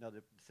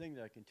thing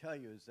that I can tell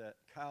you is that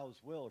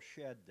cows will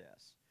shed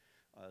this.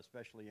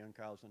 Especially young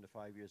cows under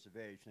 5 years of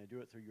age, and they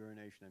do it through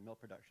urination and milk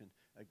production.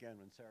 Again,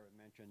 when Sarah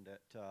mentioned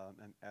that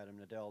Adam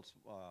Nadell's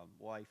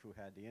wife who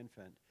had the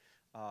infant,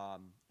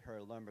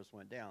 her numbers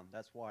went down.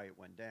 That's why it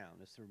went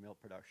down. It's through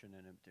milk production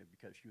and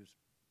because she was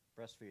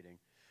breastfeeding.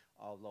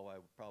 Although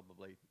I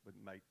probably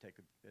might take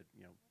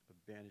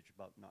advantage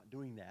about not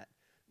doing that,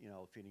 you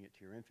know, feeding it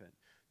to your infant.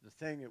 The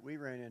thing that we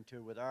ran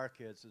into with our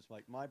kids is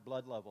like my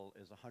blood level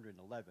is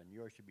 111.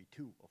 Yours should be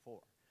 2 or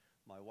 4.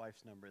 My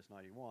wife's number is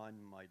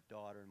 91. My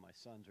daughter and my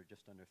sons are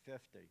just under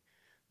 50,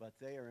 but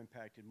they are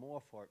impacted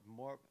more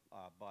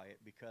by it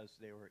because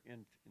they were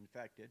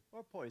infected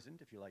or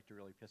poisoned, if you like to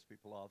really piss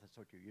people off. That's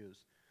what you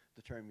use,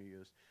 the term you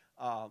use,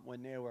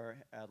 when they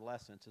were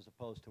adolescents as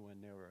opposed to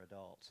when they were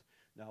adults.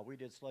 Now we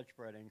did sludge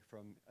spreading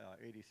from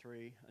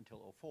 '83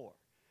 until '04,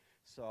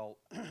 so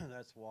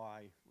that's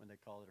why when they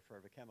call it a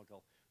forever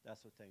chemical,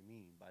 that's what they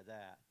mean by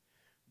that.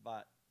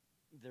 But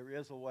there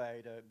is a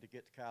way to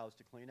get the cows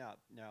to clean up.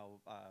 Now,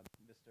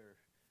 Mr.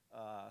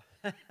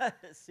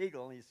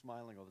 Segal, he's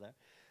smiling over there,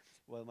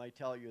 well, might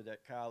tell you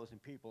that cows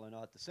and people are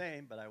not the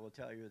same, but I will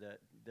tell you that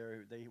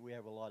we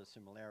have a lot of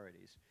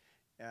similarities.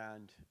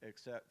 And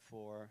except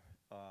for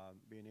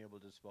being able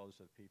to dispose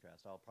of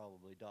PFAS, I'll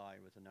probably die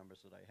with the numbers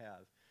that I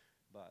have.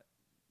 But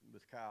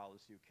with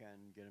cows, you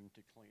can get them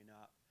to clean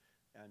up.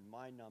 And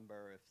my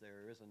number, if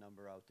there is a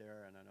number out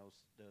there, and I know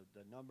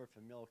the number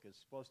for milk is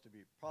supposed to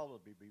be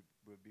would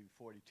be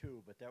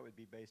 42, but that would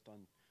be based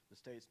on the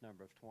state's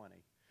number of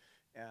 20.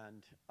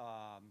 And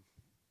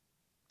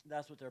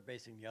that's what they're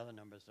basing the other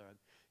numbers on.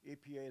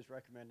 EPA's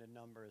recommended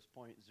number is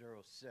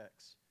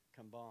 0.06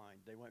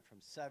 combined. They went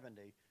from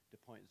 70 to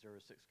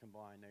 0.06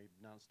 combined. They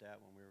announced that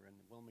when we were in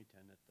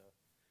Wilmington at the,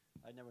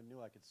 I never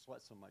knew I could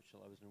sweat so much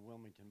till I was in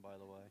Wilmington, by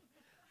the way.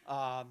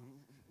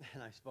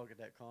 And I spoke at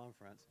that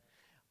conference.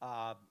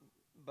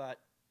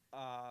 But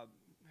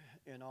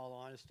in all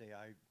honesty,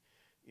 I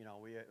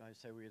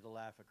say we either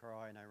laugh or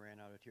cry, and I ran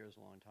out of tears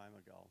a long time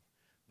ago.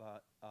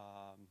 But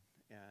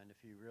and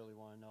if you really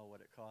want to know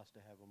what it costs to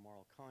have a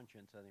moral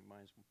conscience, I think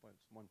mine's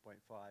 1.5 and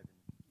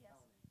yes,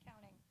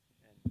 counting.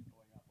 And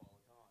going up all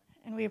the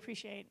time. And we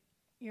appreciate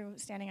you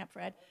standing up,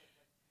 Fred.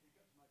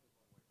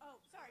 Oh,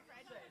 sorry,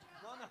 Fred.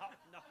 No.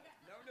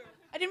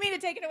 I didn't mean to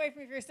take it away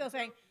from you if you're still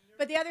saying.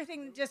 But the other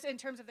thing, just in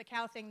terms of the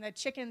cow thing, the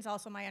chickens,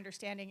 also my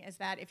understanding is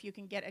that if you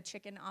can get a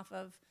chicken off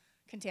of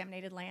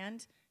contaminated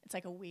land, it's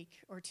like a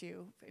week or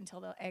two until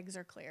the eggs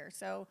are clear.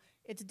 So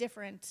it's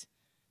different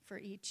for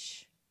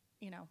each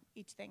thing.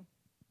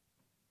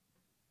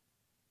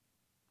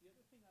 The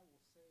other thing I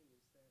will say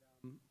is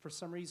that for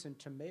some reason,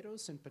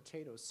 tomatoes and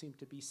potatoes seem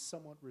to be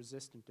somewhat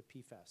resistant to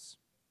PFAS.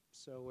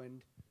 So,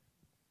 and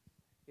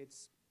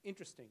it's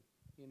interesting,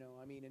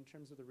 I mean, in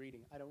terms of the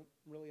reading. I don't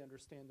really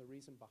understand the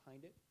reason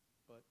behind it,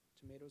 but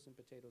tomatoes and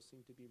potatoes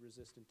seem to be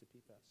resistant to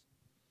PFAS.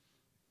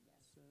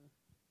 Yes.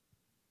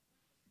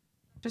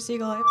 Dr.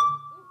 Segal,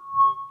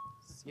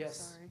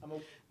 Yes.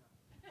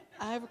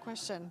 I have a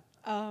question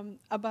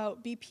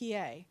about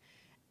BPA.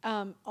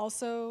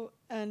 Also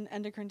an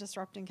endocrine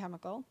disrupting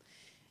chemical.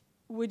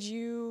 Would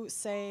you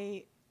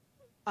say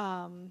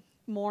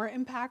more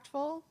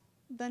impactful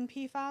than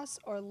PFAS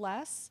or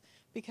less?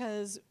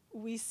 Because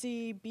we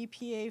see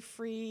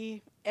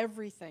BPA-free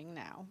everything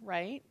now,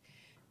 right?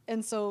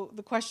 And so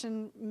the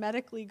question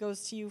medically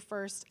goes to you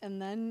first,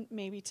 and then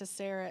maybe to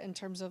Sarah in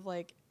terms of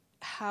like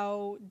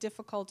how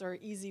difficult or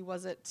easy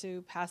was it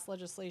to pass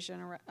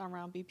legislation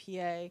around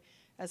BPA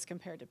as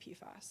compared to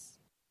PFAS?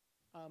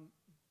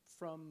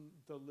 From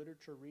the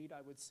literature read,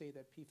 I would say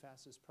that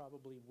PFAS is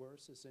probably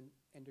worse as an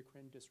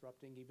endocrine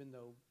disrupting, even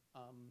though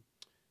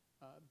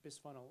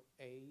bisphenol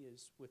A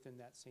is within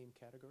that same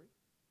category.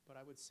 But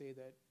I would say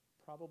that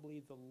probably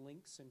the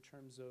links in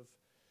terms of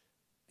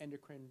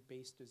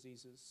endocrine-based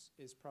diseases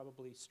is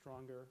probably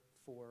stronger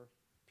for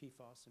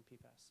PFAS and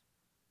PFAS.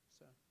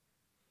 So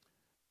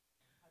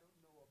I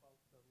don't know about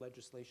the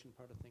legislation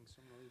part of things,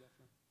 so I'm going to leave that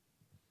for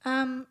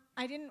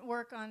I didn't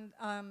work on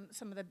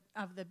some of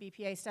the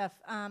BPA stuff.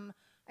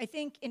 I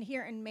think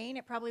here in Maine,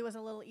 it probably was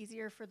a little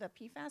easier for the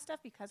PFAS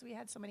stuff because we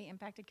had so many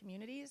impacted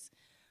communities.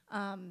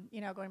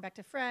 Going back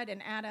to Fred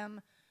and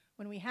Adam,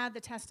 when we had the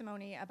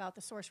testimony about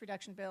the source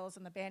reduction bills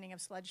and the banning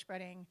of sludge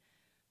spreading,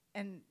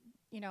 and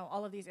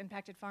all of these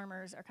impacted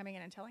farmers are coming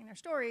in and telling their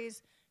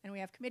stories, and we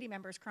have committee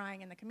members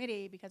crying in the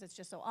committee because it's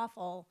just so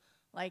awful.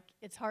 Like,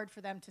 it's hard for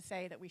them to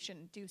say that we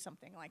shouldn't do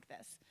something like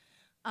this.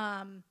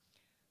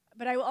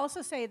 But I will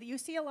also say that you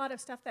see a lot of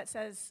stuff that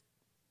says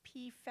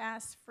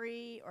PFAS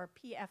free or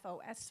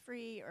PFOS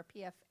free or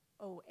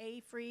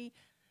PFOA free.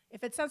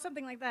 If it says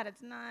something like that,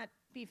 it's not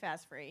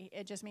PFAS free.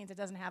 It just means it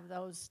doesn't have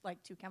those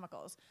like 2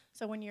 chemicals.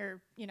 So when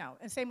you're,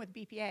 and same with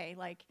BPA,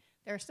 like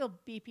there's still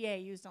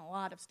BPA used in a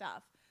lot of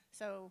stuff.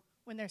 So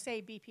when they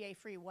say BPA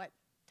free, what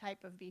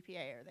type of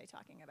BPA are they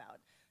talking about?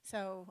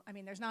 So, I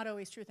mean, there's not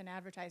always truth in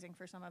advertising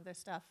for some of this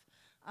stuff.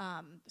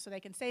 So they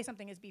can say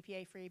something is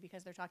BPA free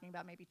because they're talking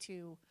about maybe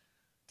 2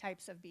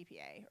 types of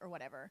BPA or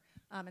whatever.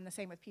 And the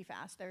same with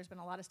PFAS. There's been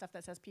a lot of stuff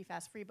that says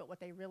PFAS free, but what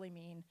they really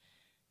mean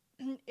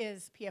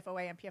is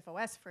PFOA and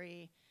PFOS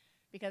free,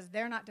 because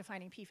they're not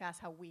defining PFAS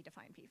how we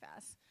define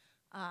PFAS.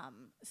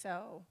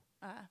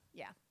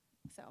 Yeah,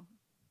 so.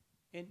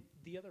 And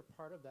the other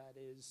part of that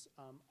is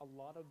a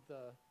lot of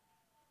the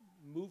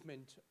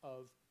movement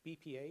of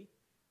BPA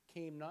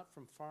came not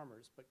from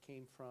farmers, but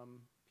came from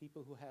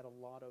people who had a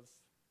lot of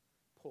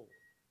pull.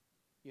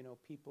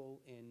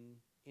 People in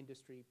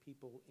industry,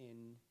 people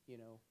in,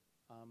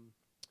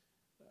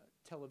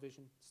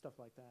 television, stuff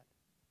like that.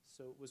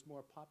 So it was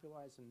more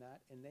popularized than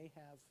that, and they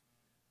have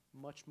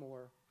much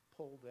more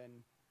pull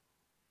than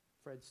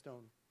Fred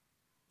Stone,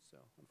 so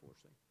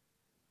unfortunately.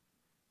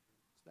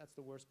 So that's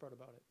the worst part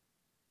about it.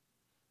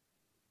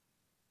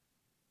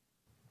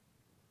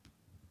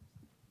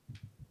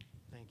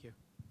 Thank you.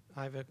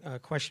 I have a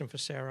question for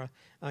Sarah.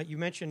 You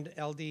mentioned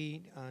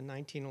LD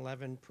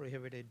 1911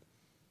 prohibited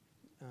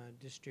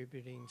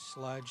distributing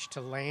sludge to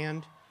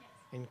land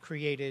and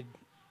created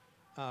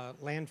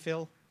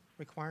landfill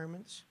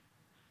requirements.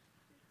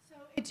 So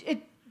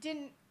it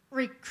didn't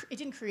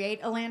create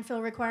a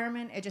landfill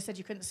requirement. It just said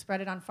you couldn't spread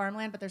it on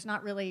farmland, but there's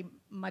not really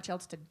much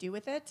else to do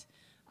with it.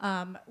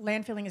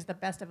 Landfilling is the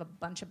best of a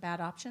bunch of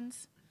bad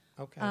options.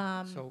 Okay.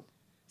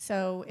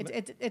 So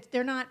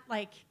they're not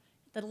like.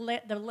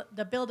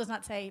 The bill does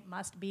not say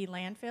must be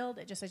landfilled.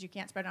 It just says you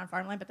can't spread it on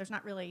farmland, but there's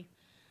not really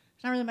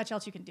much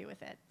else you can do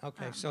with it.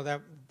 Okay, so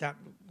that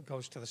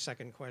goes to the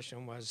second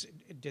question was,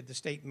 did the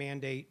state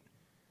mandate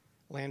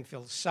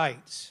landfill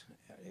sites?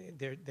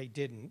 They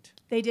didn't.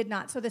 They did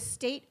not. So the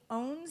state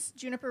owns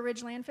Juniper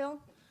Ridge Landfill,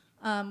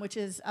 which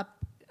is up,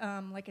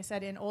 like I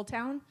said, in Old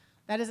Town.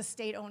 That is a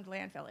state-owned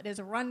landfill. It is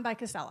run by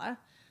Casella,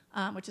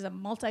 which is a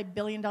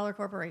multi-billion-dollar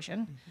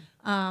corporation,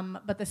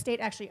 but the state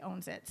actually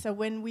owns it. So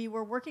when we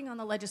were working on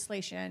the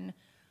legislation,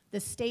 the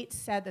state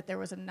said that there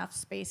was enough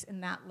space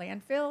in that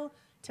landfill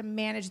to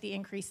manage the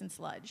increase in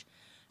sludge.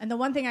 And the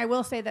one thing I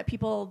will say that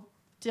people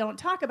don't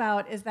talk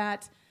about is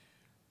that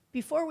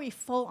before we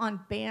full-on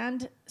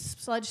banned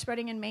sludge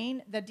spreading in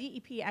Maine, the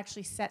DEP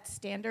actually set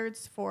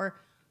standards for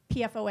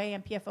PFOA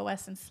and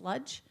PFOS in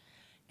sludge.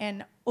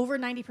 And over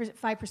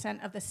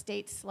 95% of the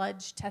state's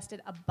sludge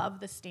tested above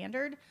the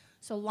standard.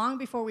 So long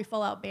before we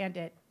full out banned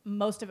it,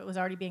 most of it was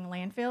already being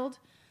landfilled.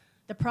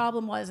 The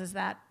problem is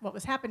that what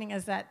was happening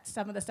is that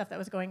some of the stuff that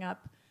was going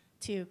up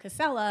to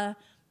Casella,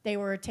 they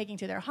were taking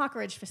to their Hawk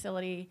Ridge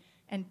facility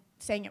and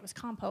saying it was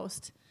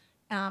compost.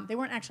 They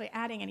weren't actually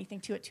adding anything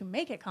to it to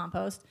make it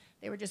compost.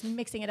 They were just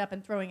mixing it up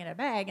and throwing it in a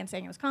bag and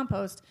saying it was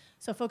compost.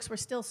 So folks were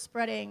still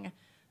spreading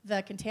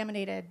the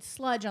contaminated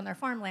sludge on their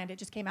farmland. It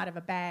just came out of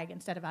a bag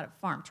instead of out of a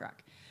farm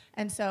truck.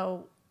 And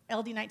so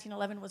LD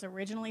 1911 was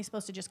originally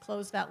supposed to just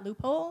close that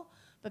loophole,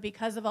 but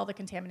because of all the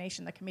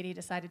contamination, the committee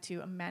decided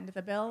to amend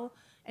the bill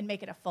and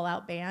make it a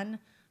full-out ban.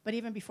 But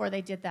even before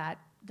they did that,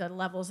 the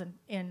levels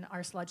in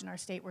our sludge in our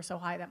state were so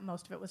high that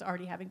most of it was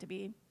already having to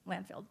be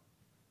landfilled.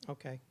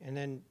 Okay, and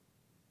then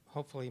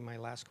hopefully my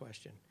last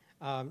question.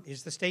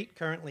 Is the state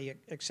currently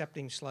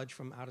accepting sludge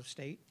from out of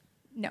state?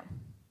 No.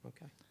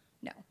 Okay.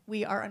 No,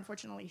 we are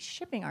unfortunately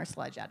shipping our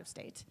sludge out of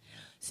state.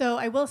 So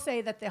I will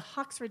say that the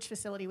Hawks Ridge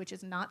facility, which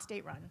is not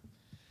state-run,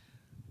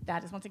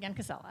 that is once again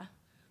Casella,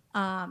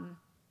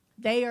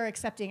 they are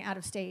accepting out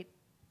of state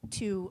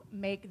to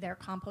make their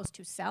compost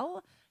to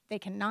sell. They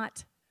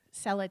cannot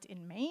sell it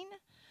in Maine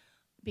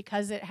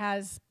because it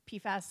has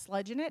PFAS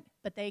sludge in it,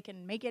 but they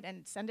can make it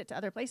and send it to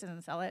other places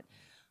and sell it.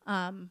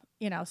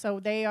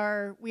 So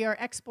we are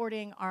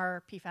exporting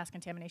our PFAS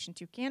contamination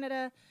to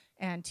Canada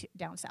and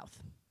down south.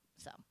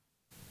 So.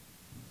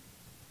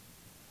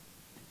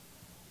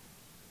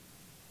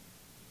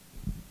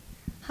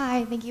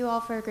 Hi, thank you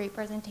all for a great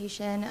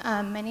presentation.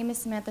 My name is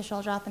Samantha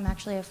Shuldroth. I'm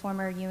actually a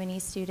former UNE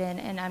student,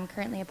 and I'm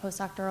currently a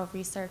postdoctoral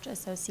research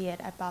associate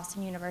at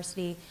Boston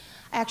University.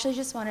 I actually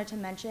just wanted to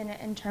mention,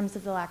 in terms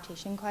of the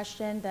lactation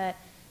question, that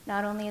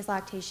not only is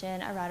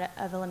lactation a route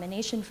of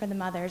elimination for the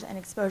mothers and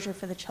exposure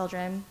for the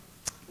children,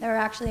 there are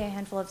actually a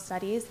handful of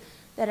studies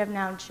that have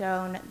now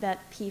shown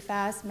that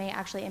PFAS may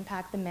actually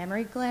impact the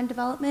mammary gland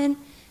development.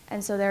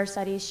 And so there are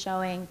studies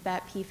showing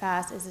that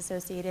PFAS is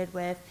associated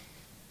with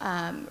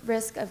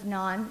risk of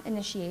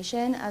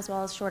non-initiation as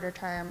well as shorter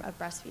term of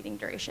breastfeeding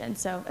duration.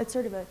 So it's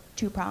sort of a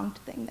two-pronged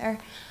thing there.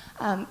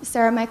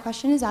 Sarah, my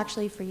question is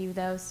actually for you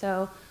though.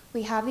 So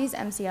we have these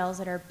MCLs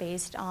that are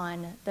based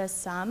on the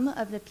sum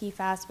of the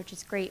PFAS, which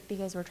is great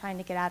because we're trying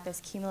to get at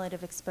this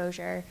cumulative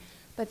exposure.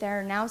 But there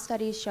are now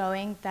studies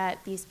showing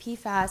that these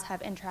PFAS have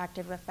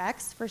interactive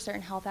effects for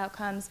certain health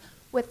outcomes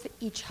with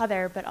each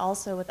other, but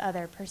also with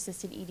other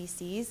persistent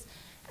EDCs.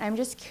 And I'm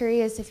just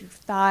curious if you've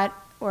thought,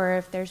 or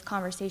if there's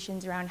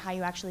conversations around how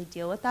you actually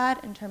deal with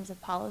that in terms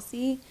of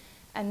policy,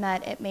 and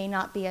that it may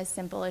not be as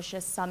simple as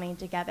just summing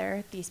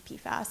together these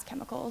PFAS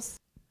chemicals.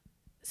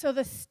 So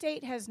the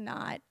state has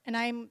not, and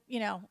I'm,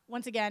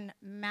 once again,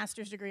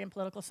 master's degree in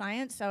political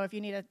science, so if you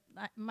need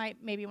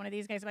maybe one of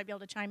these guys might be able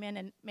to chime in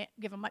and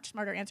give a much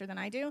smarter answer than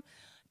I do.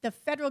 The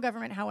federal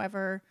government,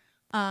 however,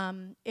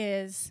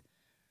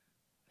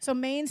 so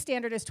Maine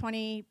standard is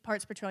 20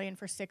 parts per trillion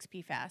for 6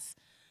 PFAS.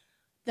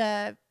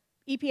 The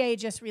EPA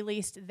just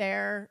released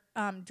their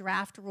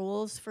draft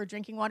rules for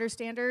drinking water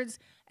standards,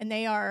 and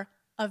they are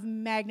of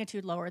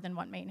magnitude lower than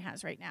what Maine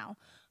has right now.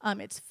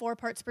 It's 4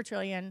 parts per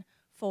trillion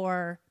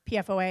for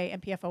PFOA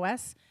and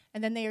PFOS,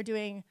 and then they are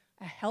doing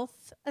a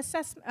health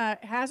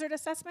hazard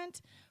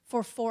assessment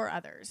for 4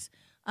 others.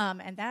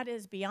 And that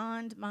is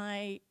beyond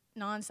my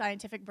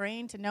non-scientific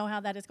brain to know how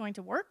that is going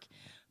to work,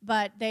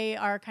 but they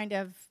are kind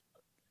of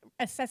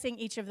assessing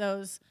each of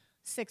those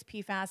 6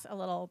 PFAS a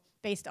little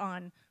based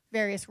on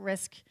various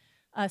risk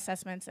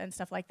assessments and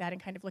stuff like that,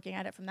 and kind of looking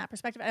at it from that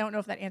perspective. I don't know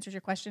if that answers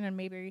your question, and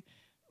maybe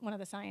one of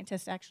the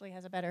scientists actually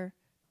has a better...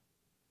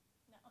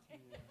 No, okay.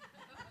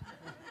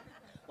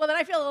 Well, then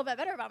I feel a little bit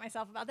better about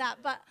myself about that.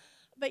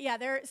 But yeah,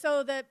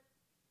 the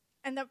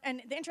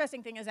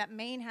interesting thing is that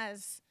Maine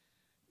has,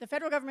 the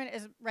federal government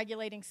is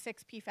regulating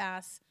 6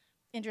 PFAS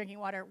in drinking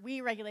water.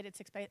 We regulated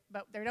 6,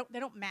 but they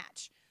don't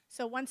match.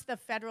 So once the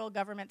federal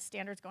government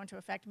standards go into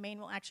effect, Maine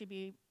will actually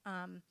be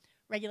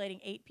regulating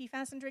 8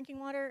 PFAS in drinking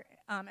water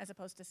as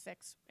opposed to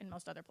 6 in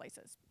most other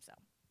places.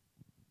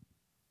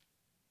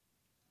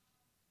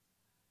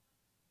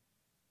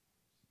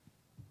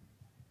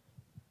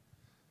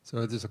 So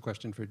this is a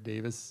question for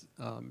Davis.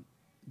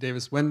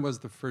 Davis, when was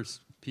the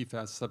first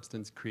PFAS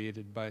substance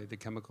created by the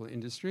chemical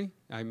industry?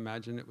 I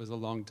imagine it was a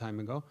long time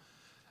ago.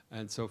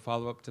 And so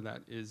follow-up to that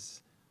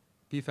is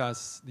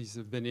PFAS, these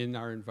have been in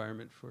our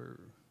environment for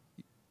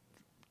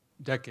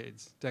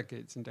decades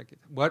and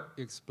decades. What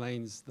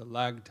explains the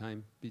lag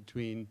time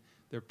between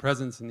their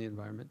presence in the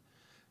environment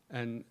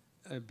and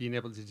being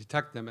able to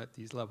detect them at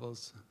these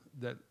levels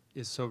that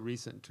is so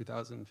recent,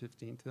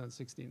 2015,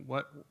 2016?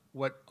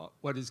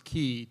 What is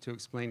key to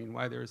explaining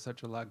why there is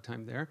such a lag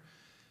time there?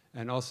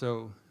 And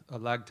also a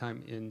lag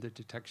time in the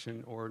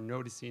detection or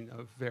noticing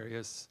of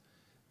various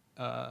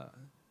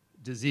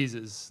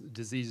diseases,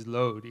 disease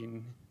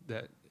loading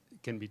that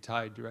can be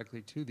tied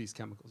directly to these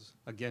chemicals.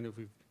 Again,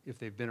 if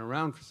they've been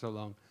around for so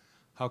long,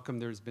 how come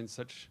there's been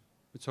so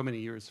many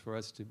years for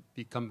us to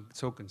become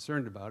so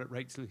concerned about it,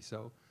 rightly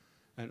so,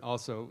 and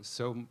also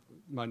so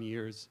many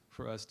years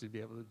for us to be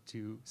able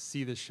to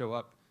see this show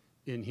up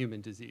in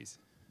human disease?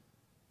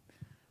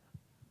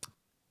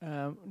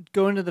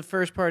 Going to the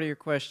first part of your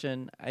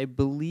question, I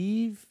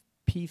believe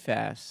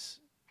PFAS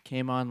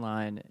came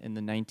online in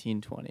the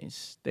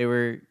 1920s. They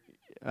were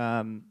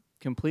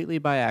completely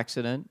by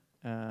accident.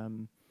 I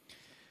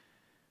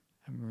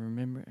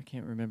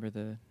can't remember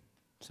the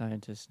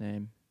scientist's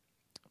name,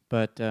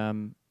 but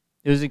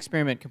it was an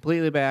experiment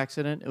completely by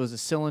accident. It was a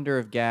cylinder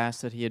of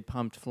gas that he had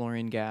pumped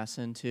fluorine gas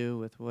into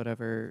with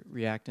whatever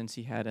reactants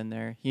he had in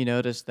there. He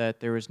noticed that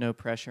there was no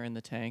pressure in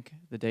the tank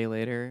the day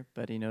later,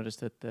 but he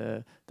noticed that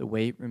the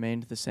weight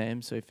remained the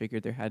same, so he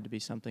figured there had to be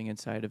something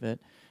inside of it.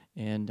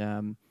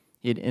 And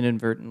he had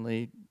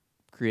inadvertently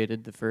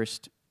created the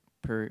first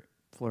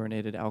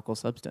perfluorinated alkyl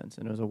substance,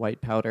 and it was a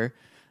white powder.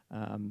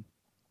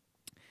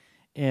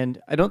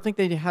 And I don't think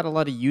they had a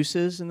lot of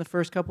uses in the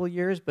first couple of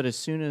years, but as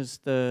soon as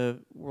the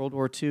World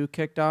War II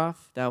kicked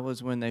off, that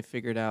was when they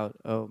figured out,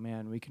 oh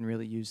man, we can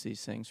really use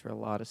these things for a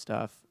lot of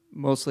stuff,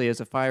 mostly as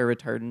a fire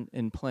retardant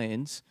in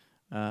planes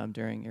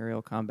during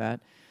aerial combat.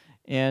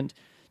 And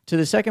to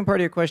the second part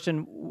of your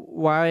question,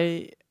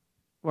 why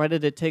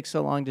did it take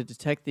so long to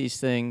detect these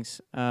things?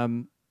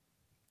 I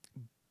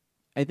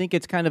think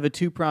it's kind of a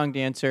two-pronged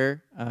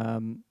answer.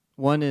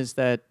 One is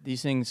that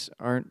these things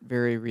aren't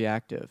very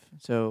reactive.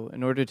 So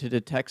in order to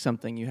detect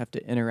something, you have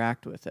to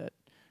interact with it.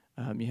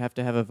 You have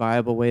to have a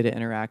viable way to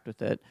interact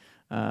with it.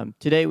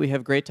 Today we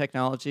have great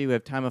technology. We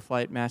have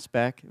time-of-flight mass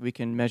spec. We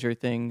can measure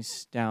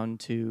things down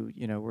to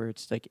where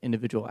it's like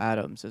individual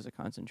atoms as a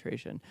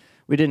concentration.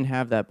 We didn't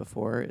have that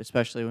before,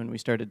 especially when we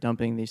started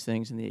dumping these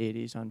things in the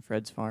 80s on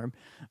Fred's farm.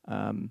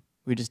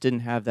 We just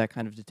didn't have that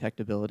kind of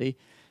detectability.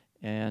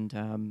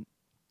 And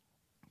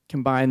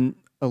combine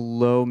a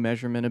low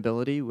measurement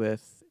ability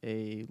with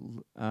a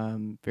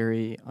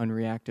very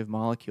unreactive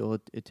molecule,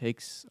 it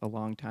takes a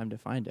long time to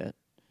find it.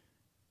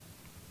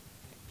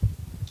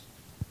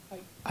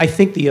 I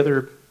think the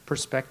other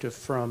perspective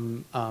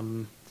from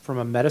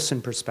a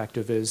medicine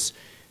perspective is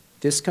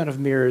this kind of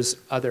mirrors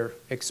other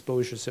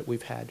exposures that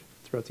we've had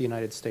throughout the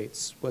United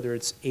States, whether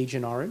it's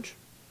Agent Orange,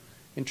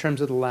 in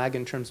terms of the lag,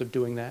 in terms of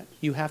doing that.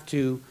 You have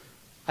to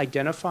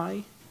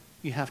identify,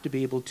 you have to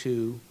be able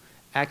to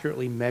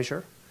accurately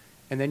measure,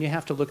 And then you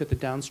have to look at the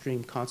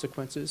downstream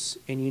consequences,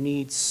 and you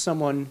need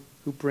someone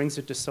who brings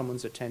it to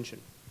someone's attention.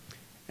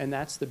 And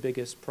that's the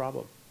biggest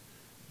problem.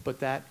 But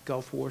that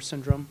Gulf War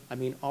syndrome, I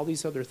mean, all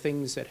these other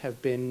things that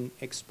have been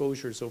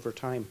exposures over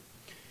time,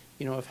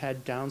 you know, have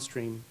had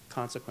downstream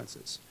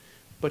consequences.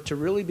 But to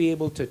really be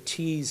able to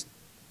tease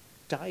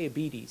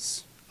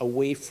diabetes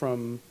away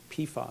from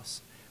PFAS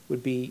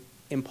would be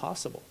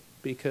impossible,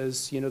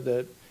 because, you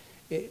know,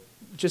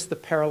 just the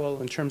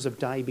parallel in terms of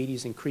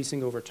diabetes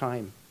increasing over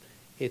time,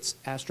 it's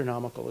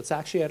astronomical. It's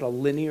actually at a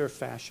linear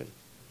fashion,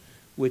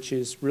 which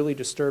is really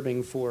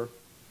disturbing for,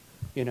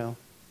 you know,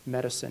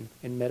 medicine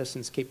and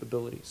medicine's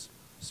capabilities.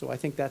 So I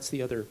think that's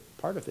the other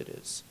part of it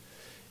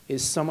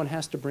is someone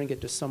has to bring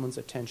it to someone's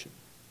attention.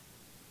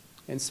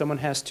 And someone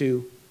has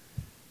to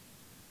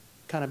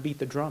kind of beat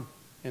the drum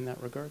in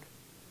that regard.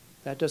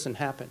 That doesn't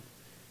happen.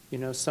 You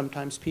know,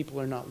 sometimes people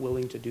are not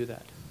willing to do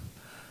that.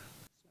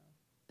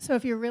 So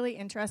if you're really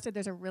interested,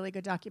 there's a really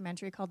good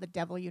documentary called The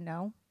Devil You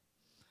Know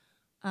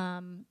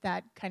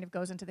that kind of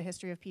goes into the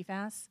history of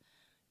PFAS.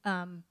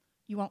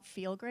 You won't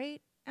feel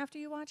great after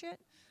you watch it.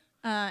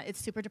 It's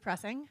super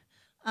depressing,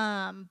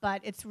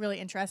 but it's really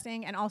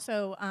interesting. And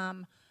also,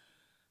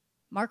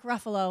 Mark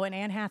Ruffalo and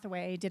Anne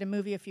Hathaway did a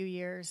movie a few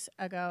years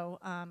ago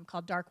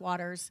called Dark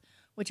Waters,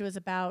 which was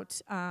about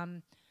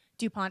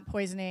DuPont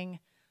poisoning,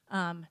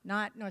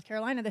 not North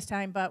Carolina this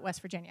time, but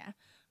West Virginia,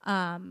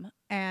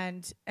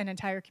 and an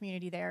entire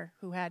community there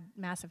who had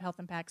massive health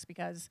impacts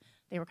because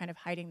they were kind of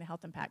hiding the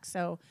health impacts.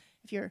 So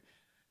if you're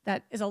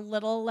that is a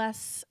little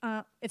less,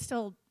 it's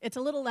a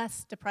little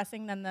less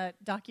depressing than the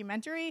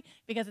documentary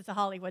because it's a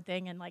Hollywood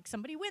thing and like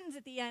somebody wins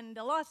at the end,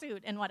 a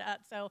lawsuit and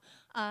whatnot. So,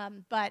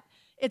 but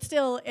it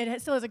still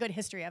has a good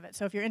history of it.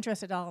 So if you're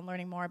interested at all in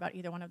learning more about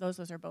either one of those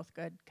are both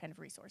good kind of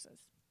resources.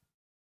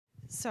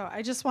 So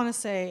I just want to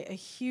say a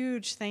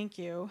huge thank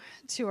you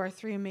to our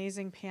three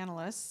amazing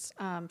panelists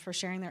for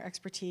sharing their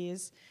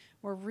expertise.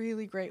 We're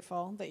really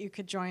grateful that you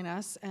could join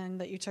us and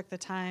that you took the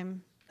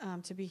time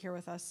to be here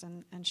with us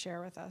and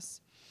share with us.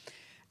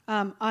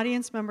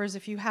 Audience members,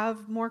 if you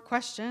have more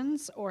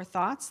questions or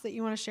thoughts that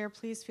you want to share,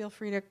 please feel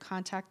free to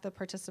contact the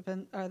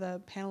participant or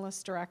the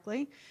panelists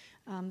directly.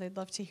 They'd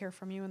love to hear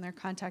from you, and their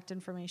contact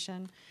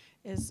information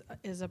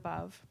is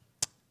above.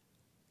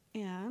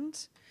 And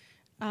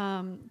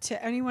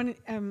to anyone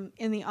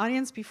in the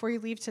audience, before you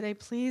leave today,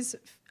 please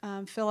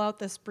fill out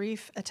this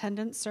brief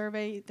attendance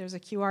survey. There's a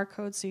QR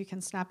code so you can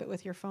snap it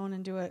with your phone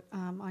and do it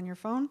on your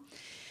phone.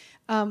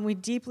 We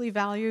deeply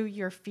value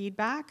your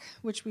feedback,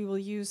 which we will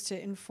use to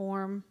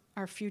inform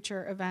our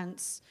future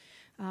events.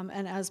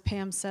 And as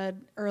Pam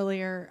said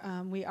earlier,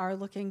 we are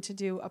looking to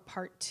do a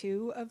part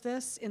 2 of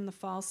this in the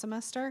fall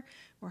semester.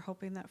 We're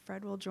hoping that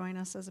Fred will join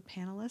us as a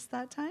panelist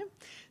that time,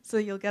 so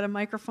you'll get a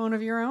microphone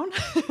of your own.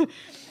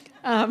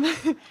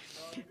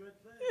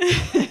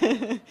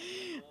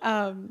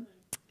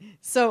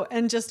 So,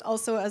 and just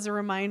also as a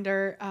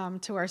reminder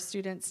to our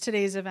students,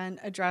 today's event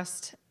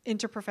addressed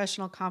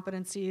interprofessional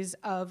competencies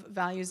of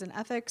values and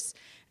ethics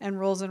and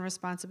roles and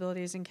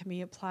responsibilities, and can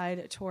be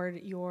applied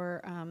toward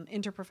your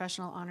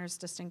Interprofessional Honors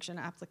Distinction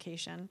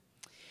application.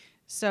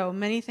 So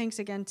many thanks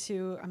again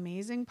to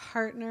amazing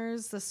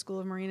partners, the School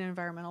of Marine and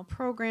Environmental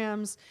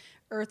Programs,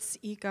 Earth's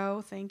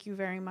Eco, thank you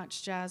very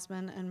much,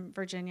 Jasmine and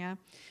Virginia,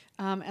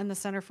 and the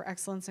Center for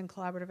Excellence in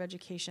Collaborative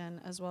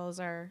Education, as well as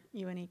our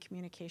UNE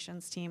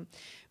Communications team.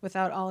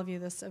 Without all of you,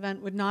 this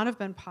event would not have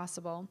been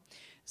possible.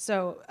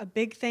 So a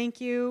big thank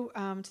you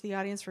to the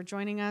audience for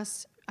joining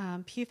us.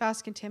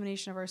 PFAS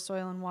contamination of our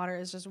soil and water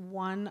is just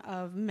one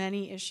of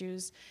many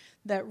issues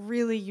that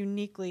really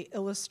uniquely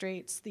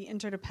illustrates the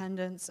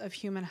interdependence of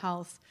human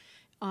health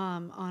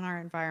on our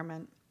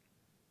environment.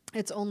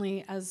 It's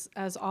only, as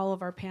all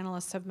of our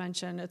panelists have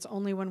mentioned, it's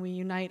only when we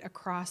unite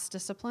across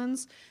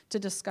disciplines to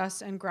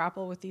discuss and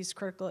grapple with these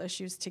critical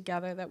issues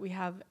together that we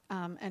have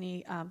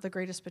the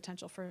greatest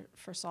potential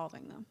for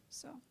solving them.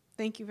 So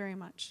thank you very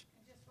much.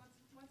 And just once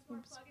more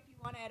plug, if you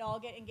want to at all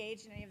get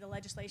engaged in any of the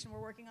legislation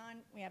we're working on,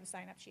 we have a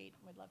sign-up sheet.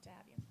 We'd love to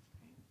have you.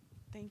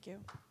 Thank you.